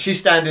at night. She's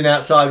standing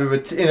outside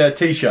in a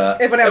t-shirt.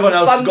 Everyone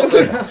else has got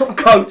their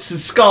coats and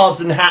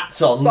scarves and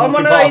hats on. But I'm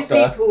one of those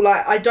people,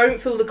 like, I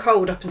don't feel the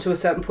cold up until a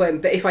certain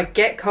point, but if I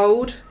get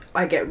cold,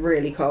 I get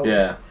really cold.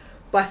 Yeah.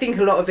 But I think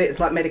a lot of it's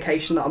like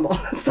medication that I'm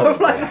on and stuff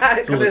like that.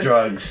 It's all the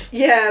drugs.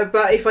 Yeah,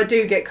 but if I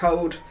do get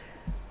cold,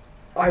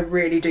 I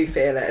really do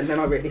feel it, and then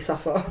I really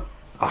suffer.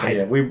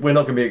 We're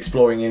not going to be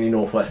exploring any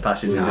Northwest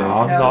Passages. No,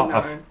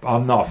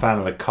 I'm not a fan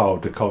of the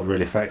cold. The cold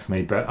really affects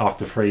me, but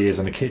after 3 years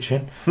in the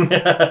kitchen,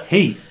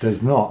 heat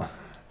does not.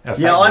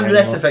 I'm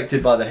less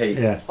affected by the heat.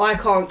 Yeah. I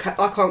can't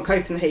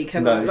cope in the heat.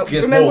 Can I? It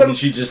gets warm and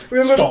she just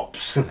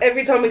stops.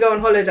 Every time we go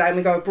on holiday and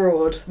we go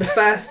abroad, the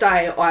first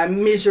day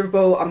I'm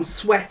miserable, I'm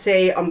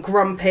sweaty, I'm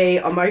grumpy,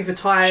 I'm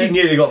overtired. She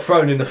nearly got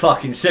thrown in the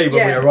fucking sea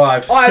when we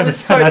arrived. I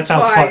was so that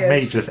sounds tired. like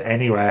me just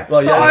anywhere.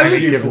 Well, yeah,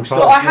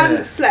 I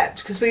hadn't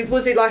slept because it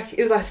was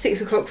like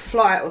 6 o'clock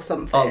flight or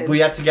something. Oh,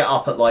 we had to get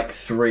up at like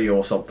 3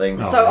 or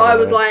something. So I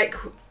was like,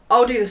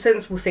 I'll do the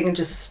sensible thing and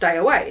just stay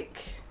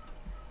awake.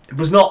 It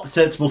was not the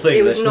sensible thing.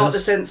 It was not the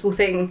sensible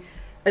thing.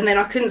 And then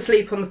I couldn't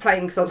sleep on the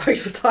plane because I was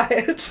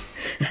overtired.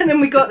 And then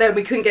we got there and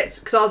we couldn't get...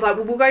 Because I was like,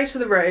 well, we'll go to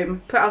the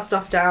room, put our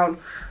stuff down.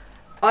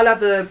 I'll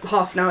have a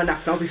half an hour nap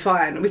and I'll be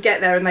fine. And we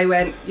get there and they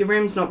went, your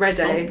room's not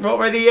ready. Not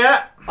ready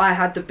yet? I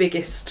had the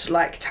biggest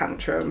like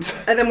tantrum,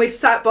 and then we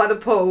sat by the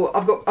pool.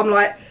 I'm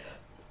like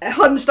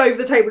hunched over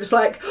the table, just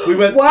like,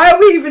 why are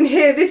we even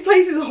here? This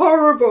place is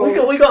horrible.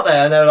 We got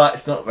there, and they were like,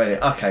 it's not ready.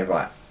 Okay,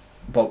 right.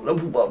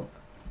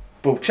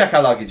 We'll check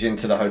our luggage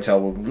into the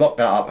hotel. We'll lock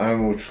that up,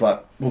 and we'll just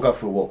like we'll go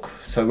for a walk.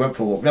 So we went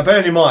for a walk. Now,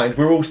 bearing in mind,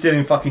 we're all still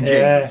in fucking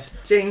jeans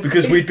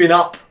because we'd been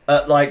up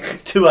at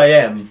like 2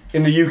 a.m.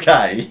 in the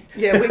UK.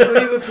 Yeah, we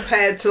were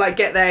prepared to like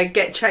get there,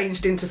 get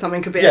changed into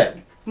something a bit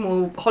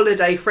more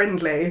holiday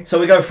friendly. So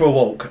we go for a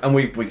walk, and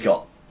we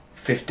got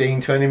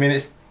 15, 20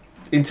 minutes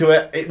into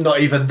it. Not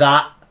even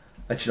that.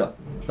 And she's like,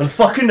 that's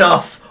fucking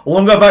enough. I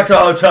want to go back to the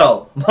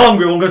hotel. I'm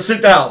hungry. I want to go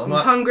sit down.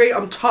 I'm hungry.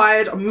 I'm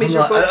tired. I'm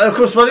miserable. And of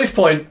course, by this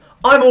point,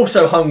 I'm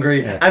also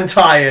hungry and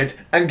tired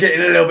and getting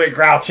a little bit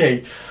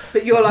grouchy.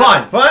 But you're like,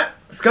 fine, right?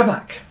 Let's go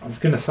back. I was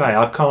going to say,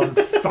 I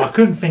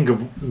couldn't think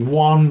of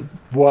one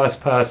worse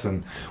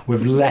person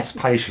with less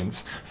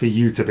patience for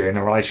you to be in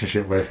a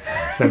relationship with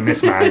than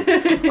this man.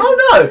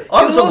 Oh no,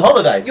 I was on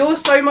holiday. You're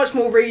so much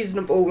more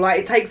reasonable. Like,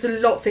 it takes a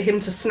lot for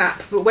him to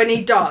snap, but when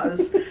he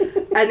does,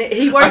 and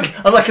he won't.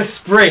 I'm like a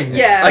spring.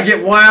 Yeah, I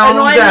get wound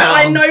down.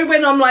 I know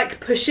when I'm like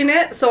pushing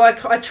it, so I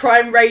try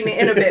and rein it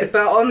in a bit.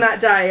 But on that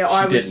day,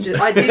 I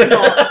did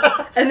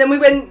not. And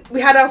then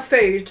we had our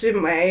food,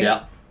 didn't we?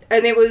 Yeah.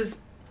 And it was.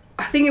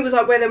 I think it was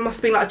like where there must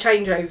have been like a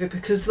changeover,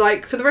 because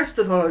like for the rest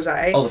of the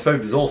holiday, the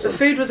food was awesome. The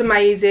food was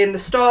amazing. The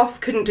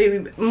staff couldn't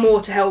do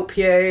more to help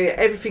you.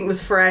 Everything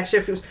was fresh.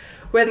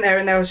 Went there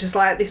and there was just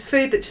like this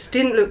food that just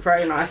didn't look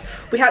very nice.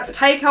 We had to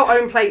take our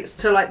own plates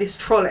to like this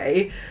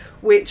trolley,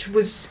 it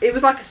was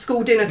like a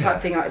school dinner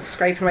type thing, like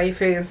scraping away your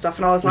food and stuff.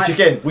 And I was like, which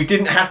again we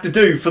didn't have to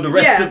do for the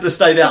rest of the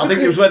stay there. I think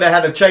it was where they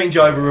had a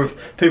changeover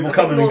of people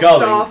coming and going.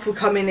 Staff were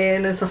coming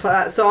in and stuff like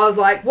that. So I was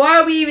like, why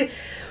are we even?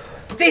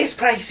 This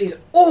place is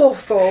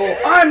awful.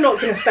 I'm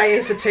not going to stay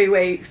here for 2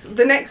 weeks.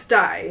 The next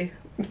day,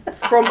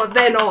 from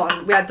then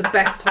on, we had the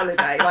best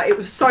holiday. Like, it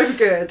was so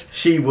good.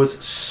 She was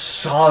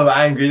so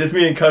angry. There's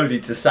me and Cody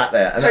just sat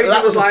there. And Cody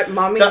was like,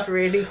 Mummy's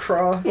really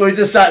cross. We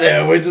just sat there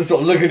and we're just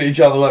sort of looking at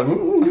each other like,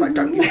 ooh. I was like,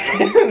 don't you?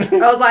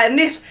 I was like, and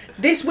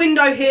this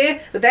window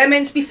here, that they're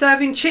meant to be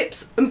serving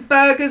chips and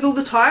burgers all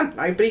the time.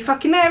 Nobody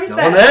fucking there, is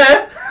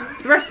there?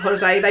 For the rest of the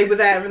holiday, they were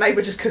there and they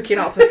were just cooking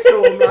up a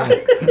storm.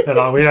 Like. They're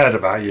like, we heard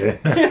about you.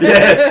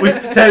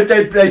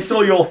 They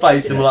saw your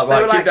face and were like,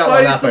 right, keep that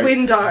one happy. Close the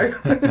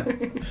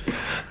window.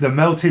 The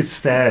melted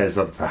stairs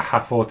of the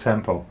Hathor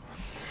Temple.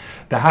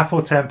 The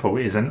Hathor Temple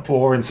is an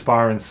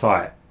awe-inspiring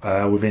sight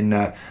within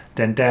the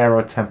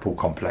Dendera Temple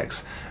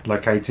complex,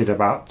 located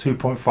about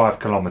 2.5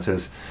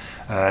 kilometres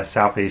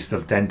southeast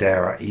of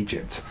Dendera,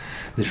 Egypt.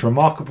 This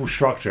remarkable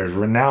structure is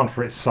renowned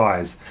for its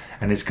size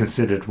and is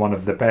considered one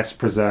of the best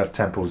preserved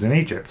temples in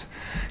Egypt.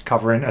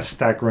 Covering a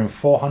staggering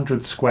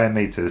 400 square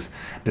metres,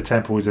 the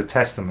temple is a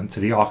testament to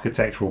the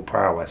architectural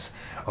prowess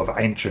of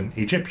ancient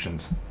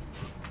Egyptians.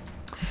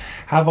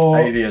 Hathor...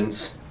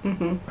 Aliens.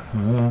 Mm-hmm.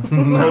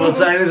 I'm not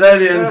saying it's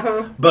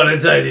aliens, but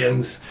it's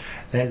aliens.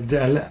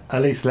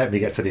 At least let me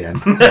get to the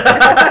end.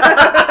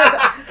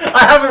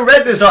 I haven't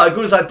read this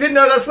article, so I didn't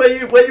know that's where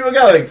you were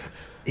going.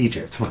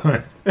 Egypt.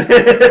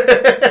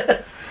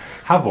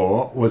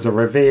 Hathor was a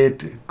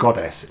revered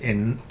goddess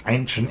in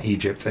ancient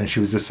Egypt, and she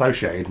was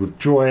associated with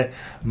joy,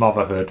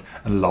 motherhood,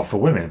 and love for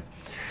women.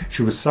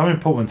 She was so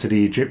important to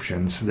the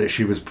Egyptians that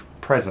she was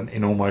present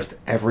in almost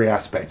every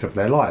aspect of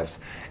their lives,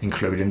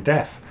 including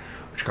death,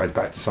 which goes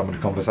back to some of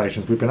the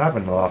conversations we've been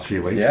having the last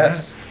few weeks.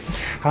 Yes.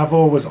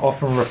 Hathor was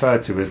often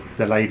referred to as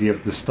the Lady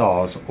of the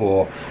Stars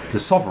or the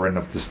Sovereign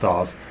of the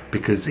Stars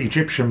because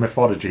Egyptian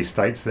mythology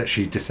states that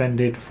she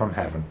descended from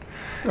heaven.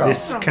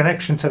 This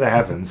connection to the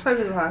heavens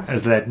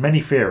has led many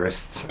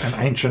theorists and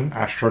ancient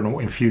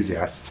astronaut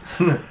enthusiasts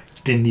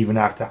didn't even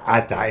have to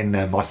add that in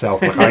there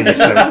myself like I used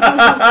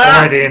to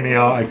already in the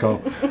article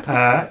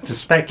to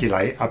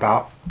speculate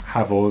about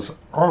Hathor's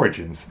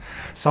origins.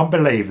 Some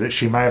believe that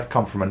she may have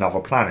come from another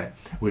planet,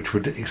 which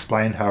would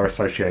explain her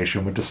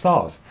association with the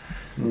stars.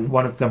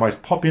 One of the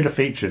most popular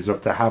features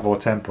of the Hathor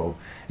temple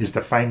is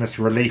the famous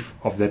relief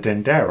of the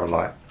Dendera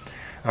light.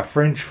 A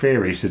fringe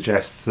theory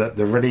suggests that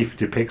the relief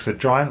depicts a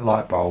giant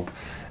light bulb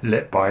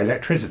lit by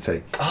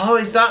electricity. Oh,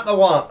 is that the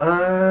one?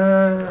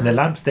 The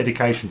lamp's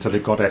dedication to the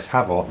goddess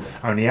Hathor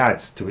only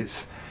adds to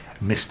its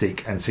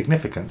mystique and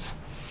significance.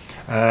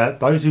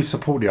 Those who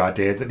support the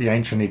idea that the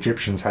ancient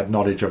Egyptians had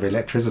knowledge of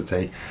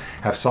electricity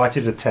have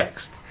cited a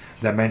text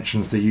that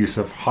mentions the use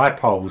of high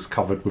poles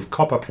covered with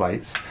copper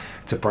plates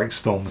to break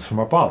storms from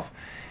above.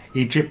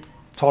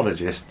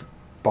 Egyptologist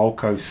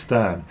Bolko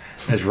Stern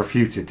has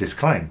refuted this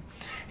claim.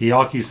 He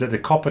argues that the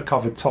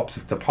copper-covered tops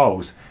of the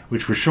poles,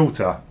 which were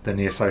shorter than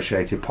the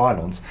associated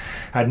pylons,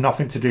 had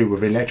nothing to do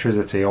with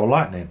electricity or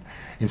lightning.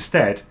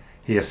 Instead,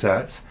 he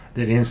asserts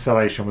that the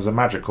installation was a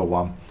magical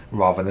one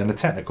rather than a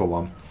technical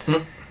one.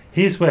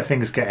 Here's where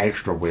things get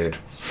extra weird.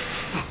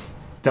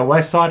 The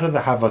west side of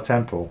the Hathor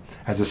temple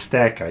has a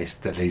staircase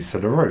that leads to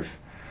the roof.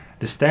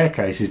 The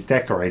staircase is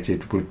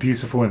decorated with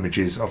beautiful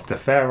images of the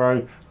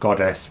pharaoh,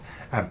 goddess,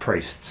 and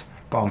priests,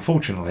 but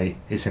unfortunately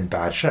it's in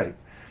bad shape.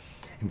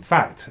 In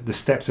fact, the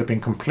steps have been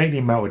completely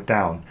melted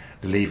down,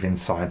 leaving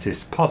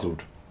scientists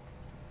puzzled.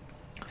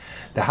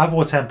 The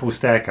Hathor Temple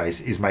staircase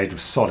is made of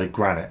solid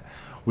granite,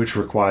 which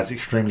requires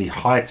extremely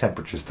high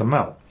temperatures to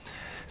melt.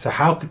 So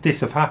how could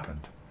this have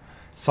happened?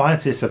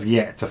 Scientists have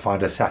yet to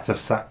find a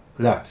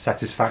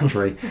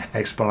satisfactory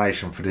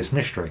explanation for this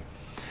mystery.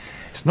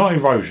 It's not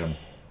erosion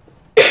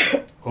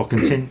or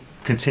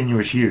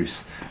continuous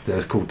use that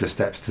has caused the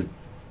steps to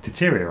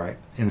deteriorate.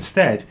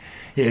 Instead,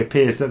 it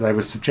appears that they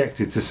were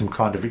subjected to some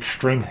kind of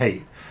extreme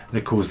heat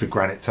that caused the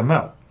granite to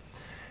melt.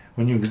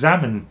 When you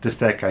examine the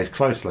staircase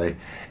closely,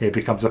 it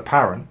becomes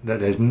apparent that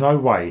there's no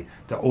way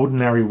that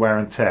ordinary wear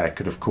and tear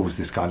could have caused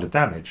this kind of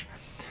damage.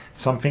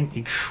 Something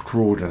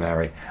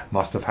extraordinary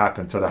must have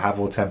happened to the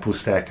Hathor Temple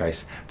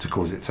staircase to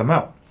cause it to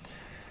melt.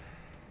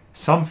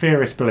 Some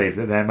theorists believe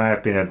that there may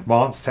have been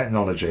advanced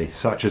technology,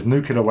 such as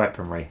nuclear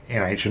weaponry,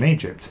 in ancient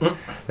Egypt.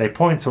 They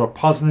point to a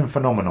puzzling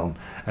phenomenon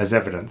as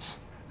evidence: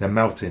 the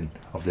melting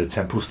of the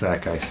temple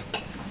staircase.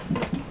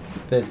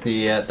 There's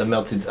the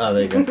melted... Oh,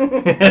 there you go.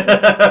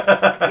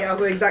 Yeah, I've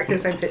got exactly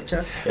the same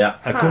picture. Yeah.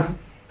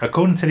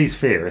 According to these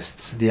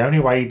theorists, the only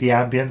way the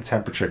ambient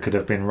temperature could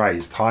have been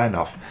raised high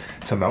enough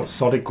to melt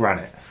solid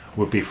granite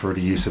would be through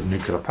the use of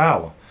nuclear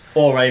power.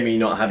 Or Aimee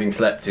not having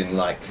slept in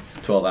like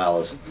 12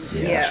 hours.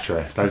 Yeah, that's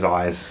true. Those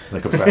eyes, they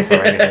could burn for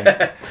anything.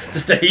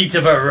 Just the heat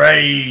of a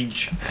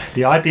rage.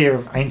 The idea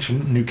of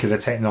ancient nuclear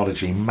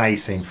technology may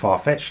seem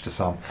far-fetched to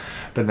some,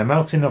 but the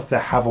melting of the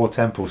Hathor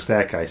Temple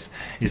staircase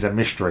is a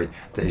mystery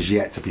that is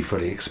yet to be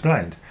fully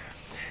explained.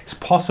 It's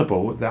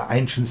possible that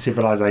ancient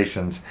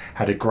civilizations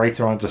had a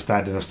greater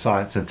understanding of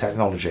science and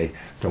technology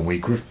than we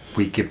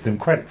give them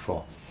credit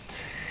for.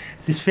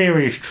 If this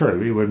theory is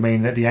true, it would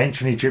mean that the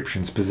ancient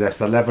Egyptians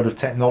possessed a level of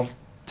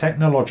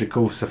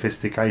technological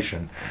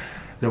sophistication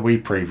that we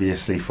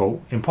previously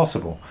thought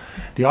impossible.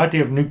 The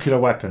idea of nuclear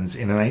weapons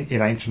in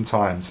ancient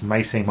times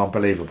may seem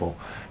unbelievable,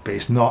 but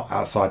it's not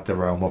outside the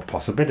realm of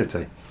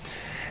possibility.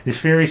 This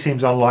theory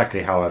seems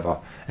unlikely, however,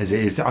 as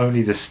it is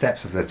only the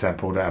steps of the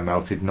temple that are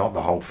melted, not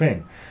the whole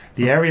thing.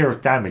 The area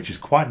of damage is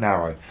quite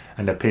narrow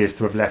and appears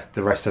to have left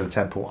the rest of the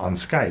temple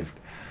unscathed.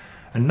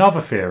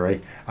 Another theory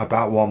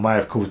about what may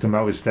have caused the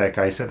melted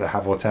staircase at the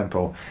Hathor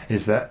Temple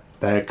is that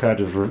they occurred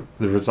as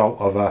the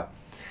result of a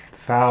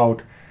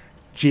fouled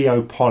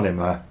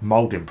geopolymer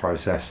moulding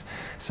process.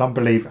 Some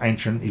believe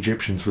ancient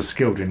Egyptians were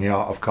skilled in the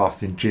art of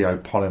casting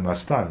geopolymer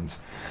stones.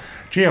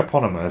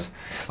 Geopolymers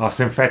are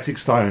synthetic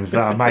stones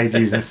that are made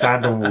using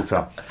sand and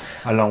water,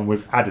 along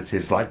with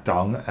additives like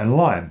dung and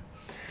lime.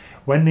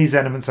 When these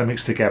elements are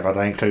mixed together,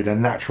 they include a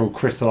natural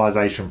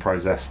crystallization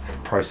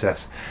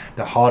process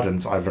that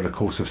hardens over the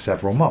course of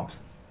several months.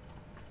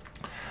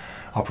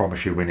 I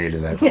promise you we're nearly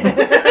there.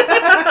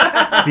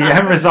 The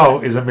end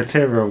result is a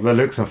material that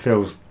looks and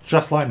feels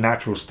just like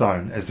natural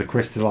stone, as the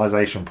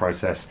crystallization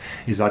process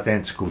is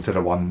identical to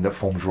the one that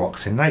forms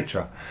rocks in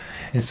nature.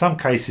 In some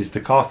cases, the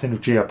casting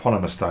of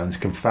geopolymer stones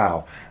can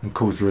fail and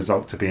cause the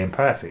result to be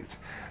imperfect.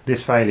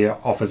 This failure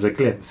offers a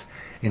glimpse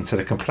into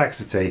the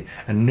complexity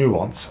and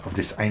nuance of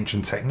this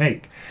ancient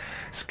technique.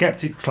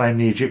 Skeptics claim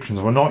the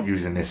Egyptians were not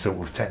using this sort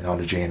of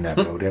technology in their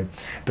building,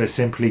 but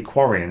simply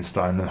quarrying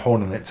stone and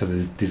hauling it to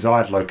the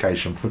desired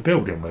location for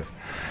building with.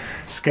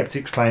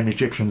 Skeptics claim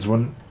Egyptians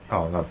weren't...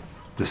 Oh no,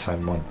 the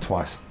same one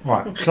twice.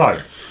 Right, so...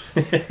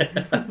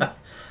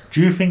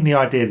 Do you think the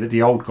idea that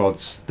the old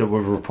gods that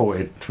were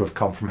reported to have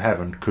come from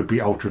heaven could be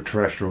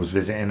ultra-terrestrials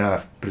visiting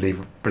Earth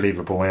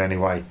believable in any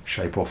way,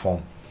 shape or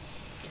form?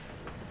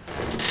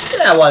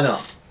 Yeah, why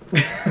not?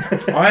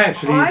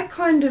 I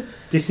kind of...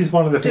 This is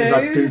one of the things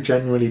I do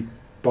genuinely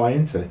buy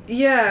into.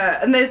 Yeah,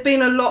 and there's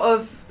been a lot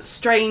of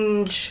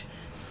strange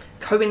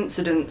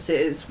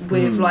coincidences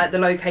with like the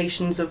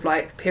locations of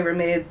like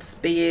pyramids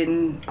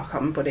being... I can't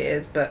remember what it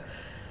is, but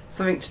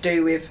something to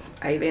do with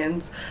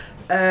aliens.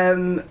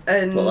 And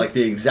well, like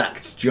the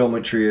exact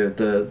geometry of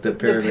the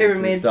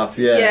pyramids and stuff.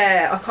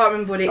 Yeah, I can't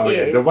remember what it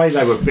is. Yeah, the way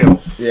they were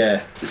built.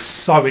 Yeah.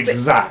 So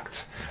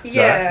exact.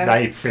 Yeah. That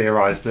they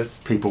theorised that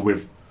people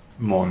with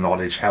more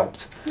knowledge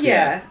helped.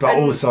 Yeah. But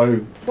and also...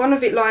 one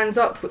of it lines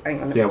up...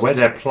 Hang on. Yeah, where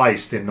they're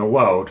placed in the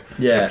world.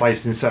 Yeah. They're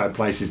placed in certain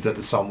places that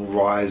the sun will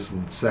rise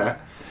and set.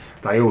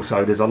 They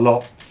also... There's a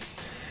lot...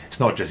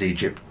 It's not just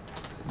Egypt.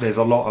 There's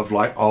a lot of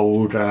like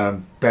old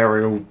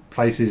burial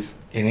places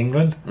in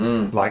England.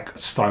 Like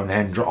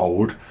Stonehenge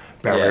old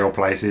burial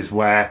places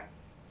where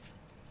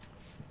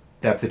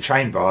they have the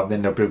chamber,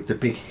 then they'll build the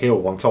big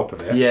hill on top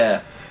of it.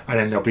 Yeah. And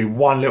then there'll be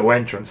one little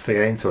entrance to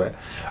get into it.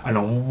 And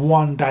on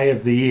one day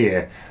of the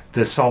year,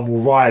 the sun will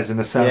rise in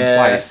a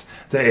certain place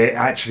that it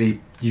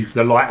actually,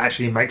 the light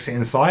actually makes it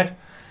inside.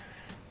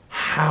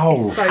 How?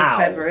 It's so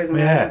clever, isn't it?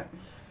 Yeah.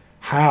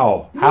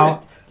 How?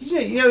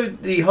 You know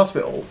the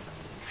hospital?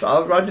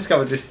 I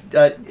discovered this,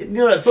 you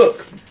know that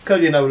book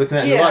Cody and I were looking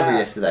at in the library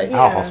yesterday? Yeah.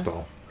 Our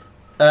hospital.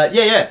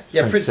 Yeah,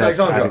 Princess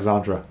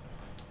Alexandra.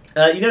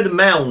 You know the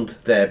mound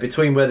there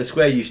between where the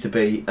square used to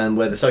be and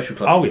where the social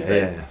club used to be?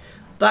 Yeah.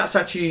 That's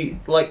actually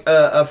like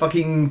a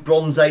fucking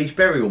Bronze Age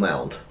burial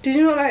mound. Did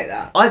you not know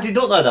that? I did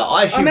not know that.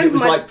 I assumed it was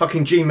my- like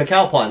fucking Gene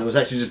McAlpine. It was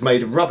actually just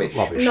made of rubbish.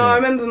 No, I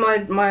remember my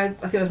I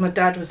think it was my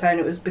dad was saying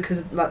it was because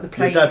of like the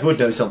plague. Your dad would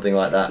know something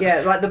like that.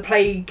 Yeah, like the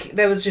plague,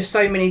 there was just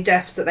so many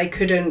deaths that they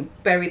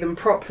couldn't bury them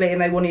properly and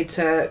they wanted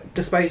to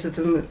dispose of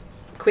them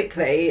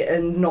quickly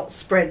and not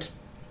spread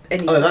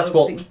any Oh, sort that's of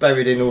what's thing.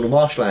 buried in all the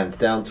marshlands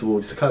down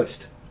towards the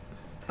coast.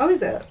 Oh,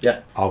 is it?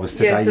 Yeah. I was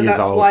today Yeah, so years that's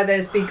old. why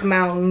there's big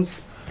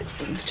mounds,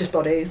 just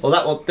bodies. Well,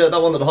 that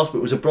one at the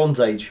hospital was a Bronze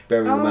Age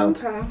burial mound.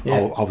 Okay.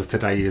 Yeah. I was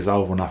today years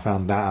old when I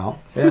found that out.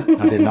 Yeah. I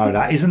didn't know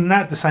that. Isn't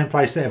that the same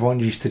place that everyone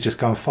used to just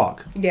go and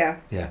fuck? Yeah.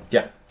 Yeah.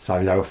 Yeah.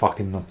 So they were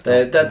fucking.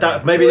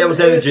 Maybe there was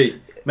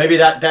energy. Maybe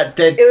that dead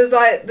It was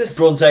like the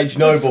Bronze Age the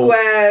noble.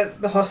 square,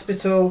 the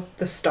hospital,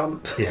 the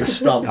stump. Yeah. The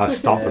stump.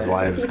 Stump was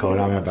what it was called.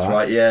 I remember That's that.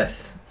 right.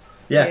 Yes.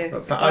 Yeah.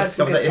 I had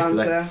some discovered that good times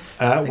yesterday.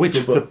 there. Which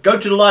of the Go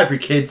to the library,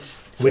 kids.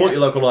 Support Which-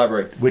 your local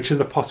library. which of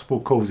the possible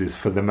causes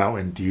for the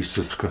melting do you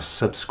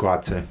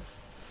subscribe to?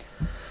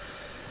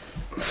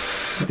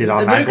 Did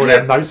I The mangle nuclear-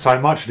 them notes so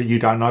much that you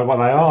don't know what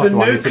they are? The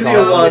Do I need to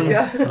nuclear go- one.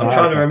 Yeah. I'm Oh, trying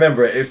okay. to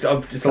remember it. It's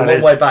a So long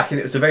there's- way back, and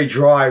it was a very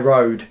dry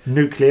road.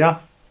 Nuclear,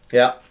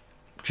 Yeah.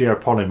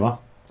 geopolymer,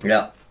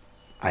 Yeah.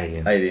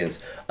 alien. Aliens.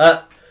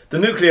 The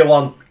nuclear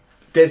one.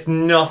 There's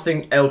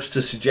nothing else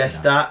to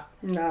suggest that.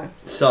 No.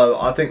 So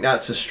I think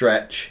that's a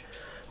stretch.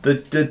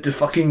 The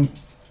fucking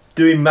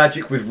doing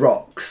magic with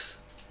rocks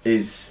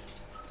is.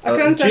 I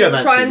can understand them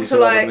geomancy trying is to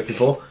the word I'm like looking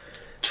for.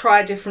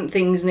 try different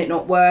things and it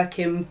not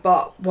working,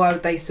 but why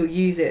would they still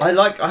use it? I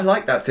like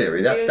that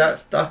theory. Do you-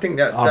 I think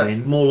that's I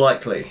mean- more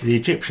likely. The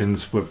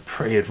Egyptians were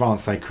pretty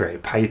advanced. They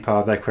created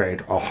paper. They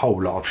created a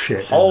whole lot of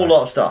shit. Whole didn't they?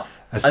 lot of stuff.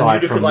 And you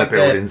Aside look from at, like, the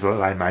buildings that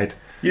they made.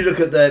 You look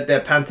at their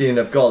pantheon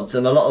of gods,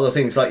 and a lot of the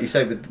things, like you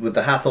say, with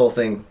the Hathor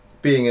thing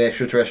being an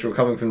extraterrestrial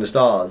coming from the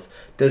stars,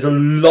 there's a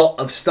lot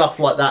of stuff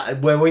like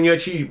that where when you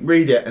actually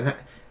read it, and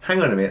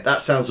hang on a minute,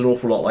 that sounds an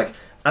awful lot like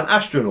an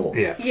astronaut.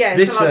 Yeah. Yeah,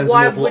 This so like, sounds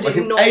why an awful lot would like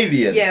it an not?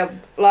 alien. Yeah,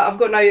 like I've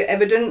got no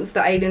evidence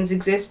that aliens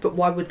exist, but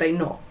why would they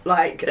not?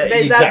 Like, Yeah,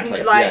 there's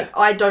exactly, like yeah.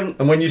 I don't.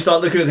 And when you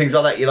start looking at things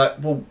like that, you're like,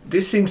 well,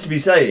 this seems to be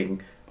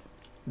saying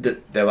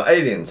that there were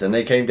aliens, and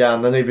they came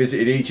down, and they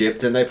visited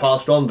Egypt, and they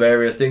passed on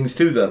various things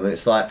to them, and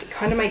it's like,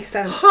 Kind of makes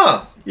sense.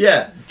 huh,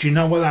 yeah. Do you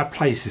know what that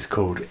place is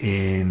called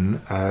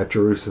in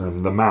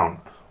Jerusalem? The Mount,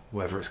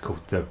 whatever it's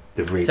called, the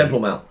really Temple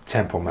Mount.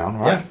 Temple Mount,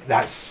 right?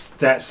 Yeah.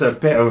 That's a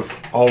bit of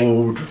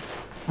old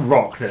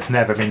rock that's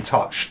never been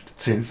touched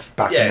since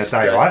back in the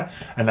day, right?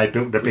 And they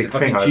built the Was it big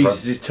fucking thing over.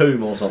 Jesus'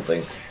 tomb or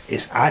something?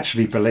 It's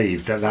actually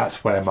believed that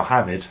that's where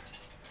Muhammad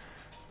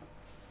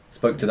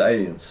Spoke to the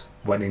aliens.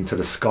 went into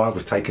the sky,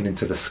 was taken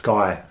into the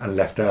sky and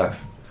left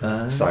Earth.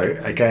 Ah. So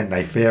again,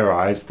 they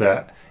theorised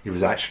that he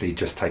was actually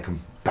just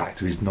taken back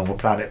to his normal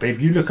planet. But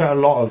if you look at a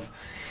lot of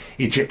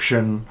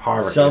Egyptian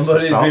hieroglyphs and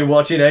Somebody's stuff, been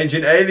watching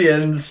Ancient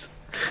Aliens.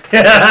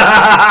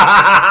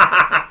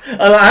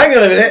 I'm like, hang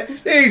on a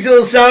minute, these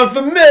all sound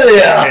familiar.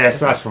 yes,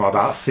 that's from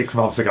about 6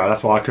 months ago.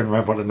 That's why I couldn't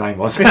remember what the name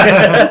was. Just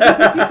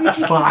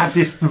like I have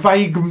this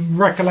vague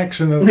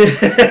recollection of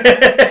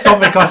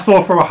something I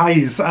saw from a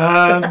haze.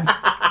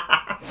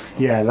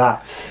 Yeah,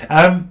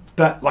 that.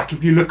 But like,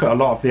 if you look at a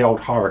lot of the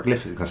old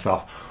hieroglyphics and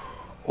stuff,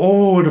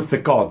 all of the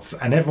gods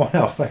and everyone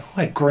else, they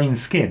had green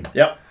skin.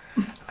 Yep.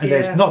 And Yeah.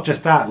 there's not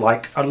just that.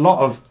 Like a lot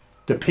of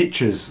the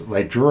pictures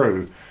they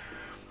drew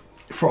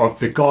of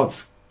the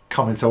gods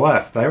coming to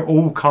Earth, they're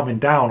all coming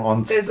down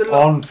on There's a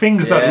lot- on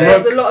things that Yeah.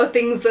 There's look a lot of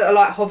things that are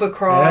like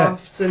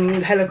hovercrafts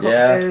and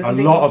helicopters. a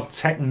and lot things. of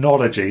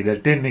technology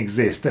that didn't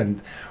exist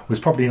and was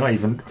probably not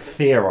even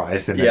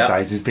theorised in Yeah. the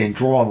days is being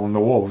drawn on the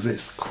walls.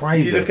 It's If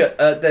crazy. you look at,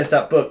 there's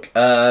that book,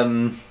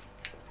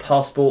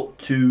 Passport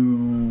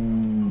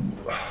to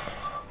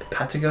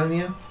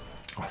Patagonia.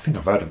 I think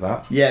I've heard of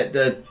that. Yeah,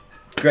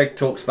 Greg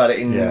talks about it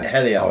in Yeah.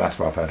 Helio. Oh, that's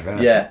where I've heard of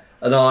it. Yeah,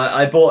 and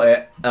I bought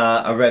it.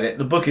 I read it.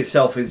 The book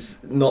itself is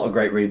not a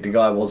great read. The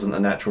guy wasn't a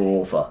natural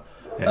author,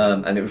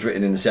 Yeah. and it was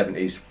written in the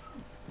 70s.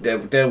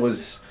 There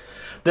was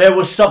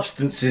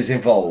substances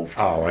involved,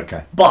 Oh,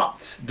 okay.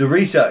 but the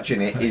research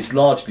in it is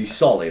largely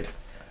solid,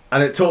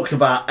 and it talks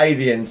about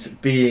aliens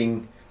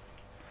being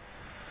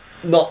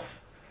not.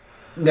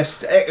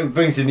 It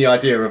brings in the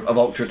idea of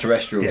ultra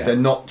terrestrials. Yeah. They're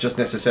not just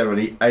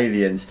necessarily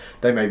aliens.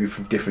 They may be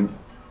from different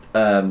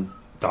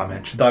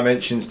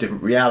Dimensions.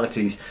 different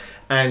realities,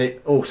 and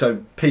it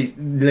also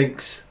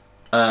links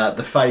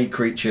the Fey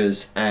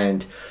creatures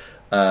and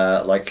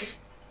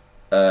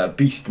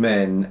beast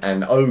men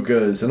and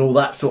ogres and all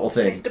that sort of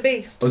thing. Mr.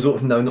 Beast.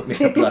 No, not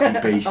Mr. Bloody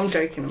Beast. I'm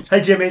joking.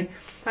 Hey Jimmy.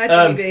 Hi,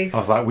 Jimmy Beast. I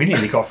was like, we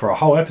nearly got for a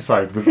whole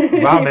episode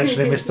without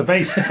mentioning Mr.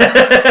 Beast.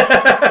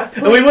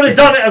 And we would have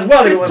done it as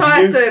well. if it Chris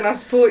wasn't you. Tyson, I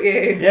support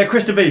you. Yeah,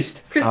 Chris the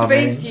Beast. Chris I the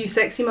Beast, mean- you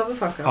sexy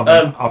motherfucker.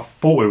 I mean, I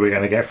thought we were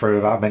going to get through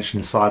without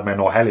mentioning Sidemen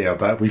or Helio,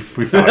 but we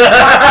found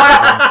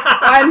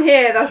I'm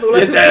here, that's all I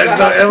Yeah, talk that's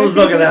about. it was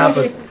not going to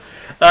happen.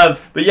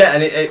 But yeah,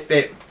 and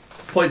it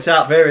points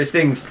out various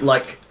things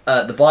like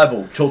the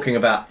Bible talking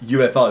about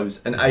UFOs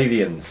and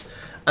aliens.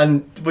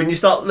 And when you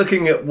start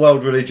looking at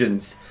world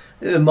religions,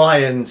 the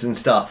Mayans and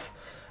stuff,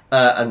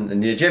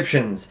 and the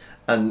Egyptians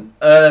and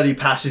early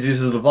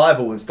passages of the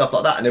Bible and stuff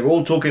like that, and they're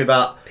all talking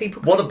about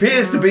what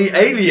appears to be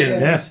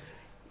aliens. Yeah.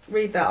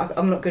 Read that.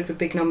 I'm not good with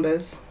big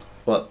numbers.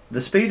 Well, the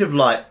speed of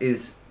light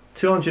is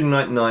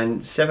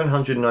 299,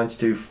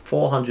 792,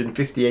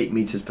 458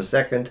 meters per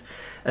second,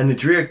 and the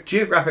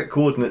geographic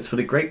coordinates for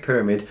the Great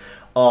Pyramid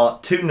are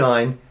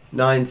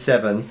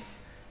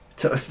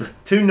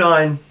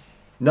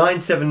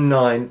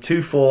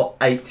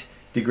 29979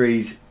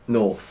 degrees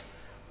north,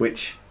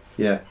 which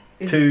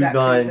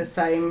Exactly the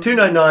same.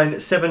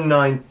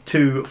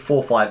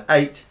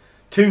 299792458,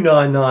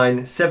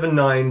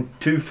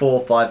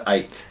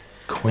 299792458.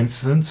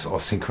 Coincidence or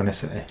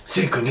synchronicity?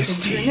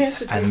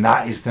 Synchronicities. And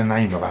that is the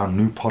name of our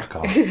new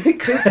podcast.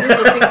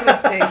 Coincidence or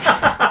synchronicity?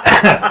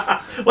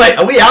 Wait,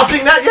 are we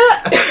outing that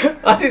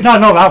yet? No,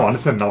 not that one.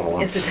 It's another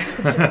one. It's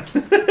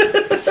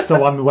It's the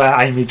one where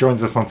Aimee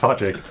joins us on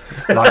TUTJIG.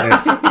 Like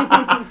this.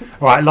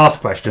 All right,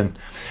 last question.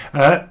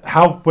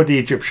 How were the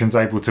Egyptians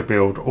able to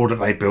build all that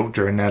they built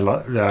during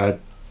their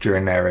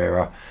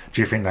era?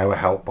 Do you think they were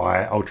helped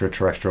by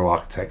ultra-terrestrial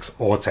architects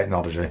or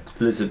technology?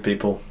 Lizard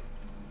people.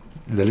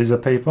 The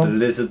lizard people? The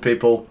lizard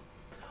people.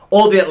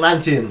 Or the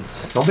Atlanteans.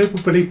 Some people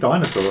believe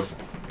dinosaurs.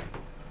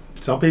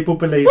 Some people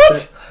believe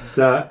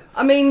that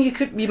I mean, you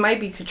could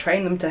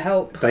train them to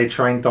help. they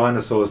trained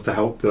dinosaurs to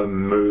help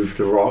them move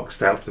the rocks,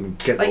 to help them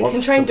get the Like, you rocks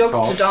can train to the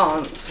dogs to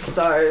top. dance.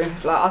 So,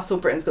 like, I saw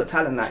Britain's Got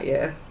Talent that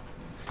year.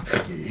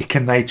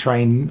 Can they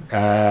train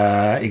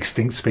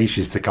extinct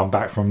species to come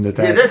back from the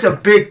dead? Yeah, there's a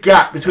big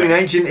gap between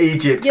ancient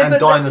Egypt and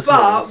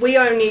dinosaurs. But we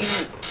only...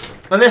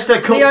 Unless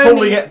they're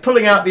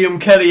pulling out the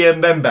Umkeli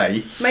and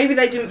Mbembe. Maybe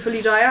they didn't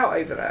fully die out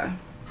over there.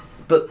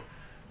 But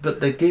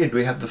they did.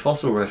 We have the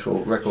fossil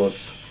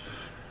records.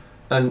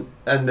 And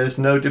there's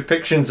no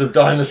depictions of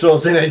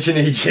dinosaurs in ancient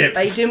Egypt.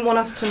 They didn't want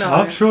us to know.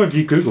 I'm sure if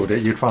you googled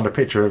it, you'd find a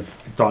picture of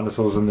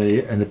dinosaurs in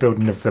the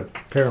building of the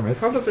pyramids.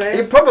 Probably.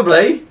 Yeah,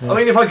 probably. Yeah. I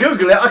mean, if I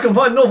Google it, I can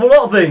find an awful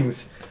lot of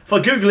things. If I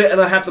Google it and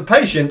I have the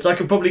patience, I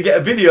could probably get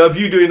a video of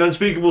you doing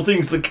unspeakable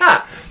things to the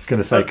cat. I was going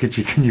to say,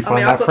 can you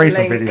find that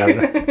threesome video?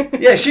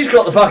 Yeah, she's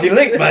got the fucking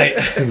link, mate.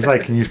 I was going to say,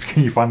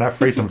 can you find that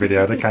threesome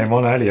video that came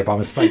on earlier by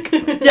mistake?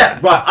 Yeah,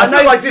 right. I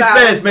feel like this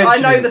bears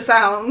mentioning. I know the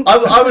sounds.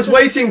 I was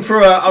waiting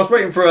for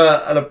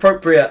an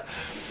appropriate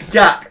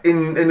gap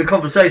in the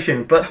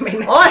conversation, but I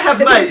mean, I have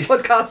made this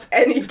podcast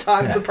any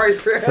time's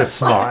appropriate. For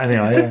smart,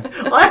 anyway.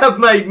 Yeah. I have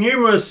made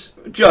numerous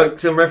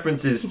jokes and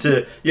references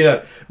to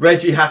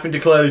Reggie having to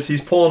close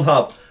his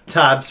Pornhub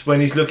tabs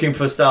when he's looking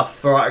for stuff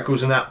for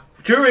articles and that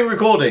during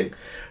recording.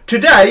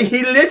 Today,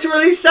 he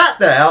literally sat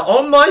there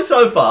on my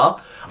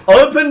sofa,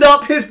 opened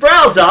up his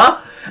browser,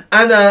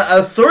 and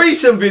a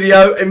threesome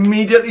video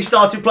immediately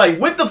started playing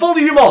with the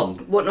volume on.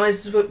 What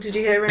noises did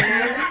you hear in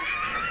here?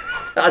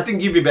 I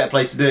think you'd be a better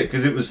place to do it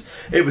because it was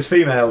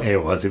females.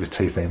 It was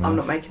two females. I'm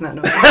not making that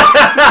noise.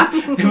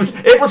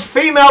 it was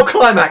female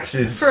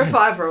climaxes. For a $5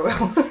 I will.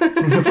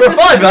 For a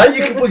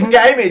 $5, we can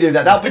get Aimee to do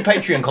that. That'll be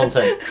Patreon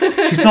content.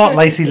 She's not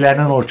Lacey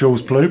Lennon or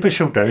Jules Blue, but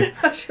she'll do.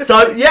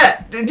 So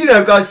yeah,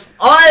 guys,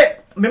 I've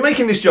been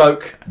making this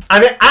joke,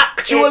 and it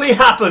actually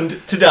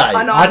happened today.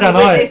 I don't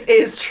know. This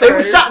is true. It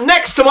was sat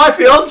next to my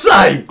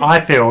fiance. I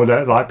feel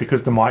that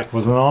because the mic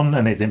wasn't on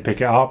and he didn't pick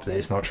it up, that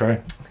it's not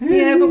true.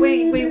 Yeah, but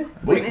we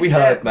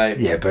heard it, mate.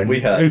 Yeah, but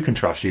we heard. Who can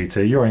trust you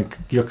two? You're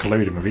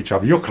colluding with each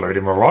other. You're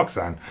colluding with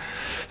Roxanne,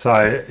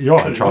 so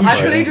you're untrustworthy. I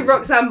collude with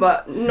Roxanne,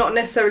 but not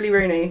necessarily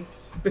Rooney.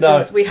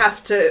 Because we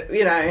have to,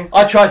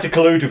 I tried to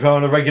collude with her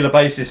on a regular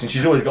basis, and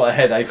she's always got a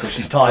headache or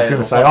she's tired. I was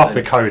going to say,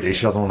 after Cody,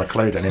 she doesn't want to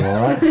collude anymore,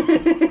 right?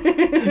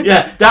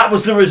 Yeah, that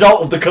was the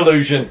result of the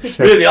collusion.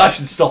 Really, I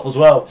should stop as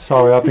well.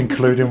 Sorry, I've been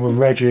colluding with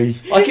Reggie.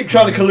 I keep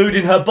trying to collude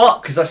in her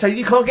butt because I say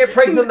you can't get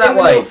pregnant that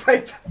way.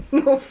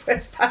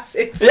 Northwest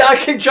Passage. Yeah, I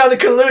keep trying to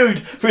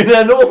collude in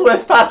her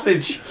Northwest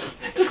Passage.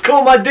 Just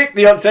call my dick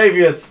the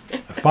Octavius.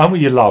 Find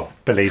what you love,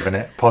 believe in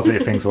it.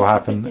 Positive things will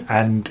happen,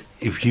 and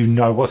if you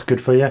know what's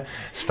good for you,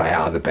 stay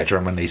out of the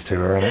bedroom when these two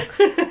are in it.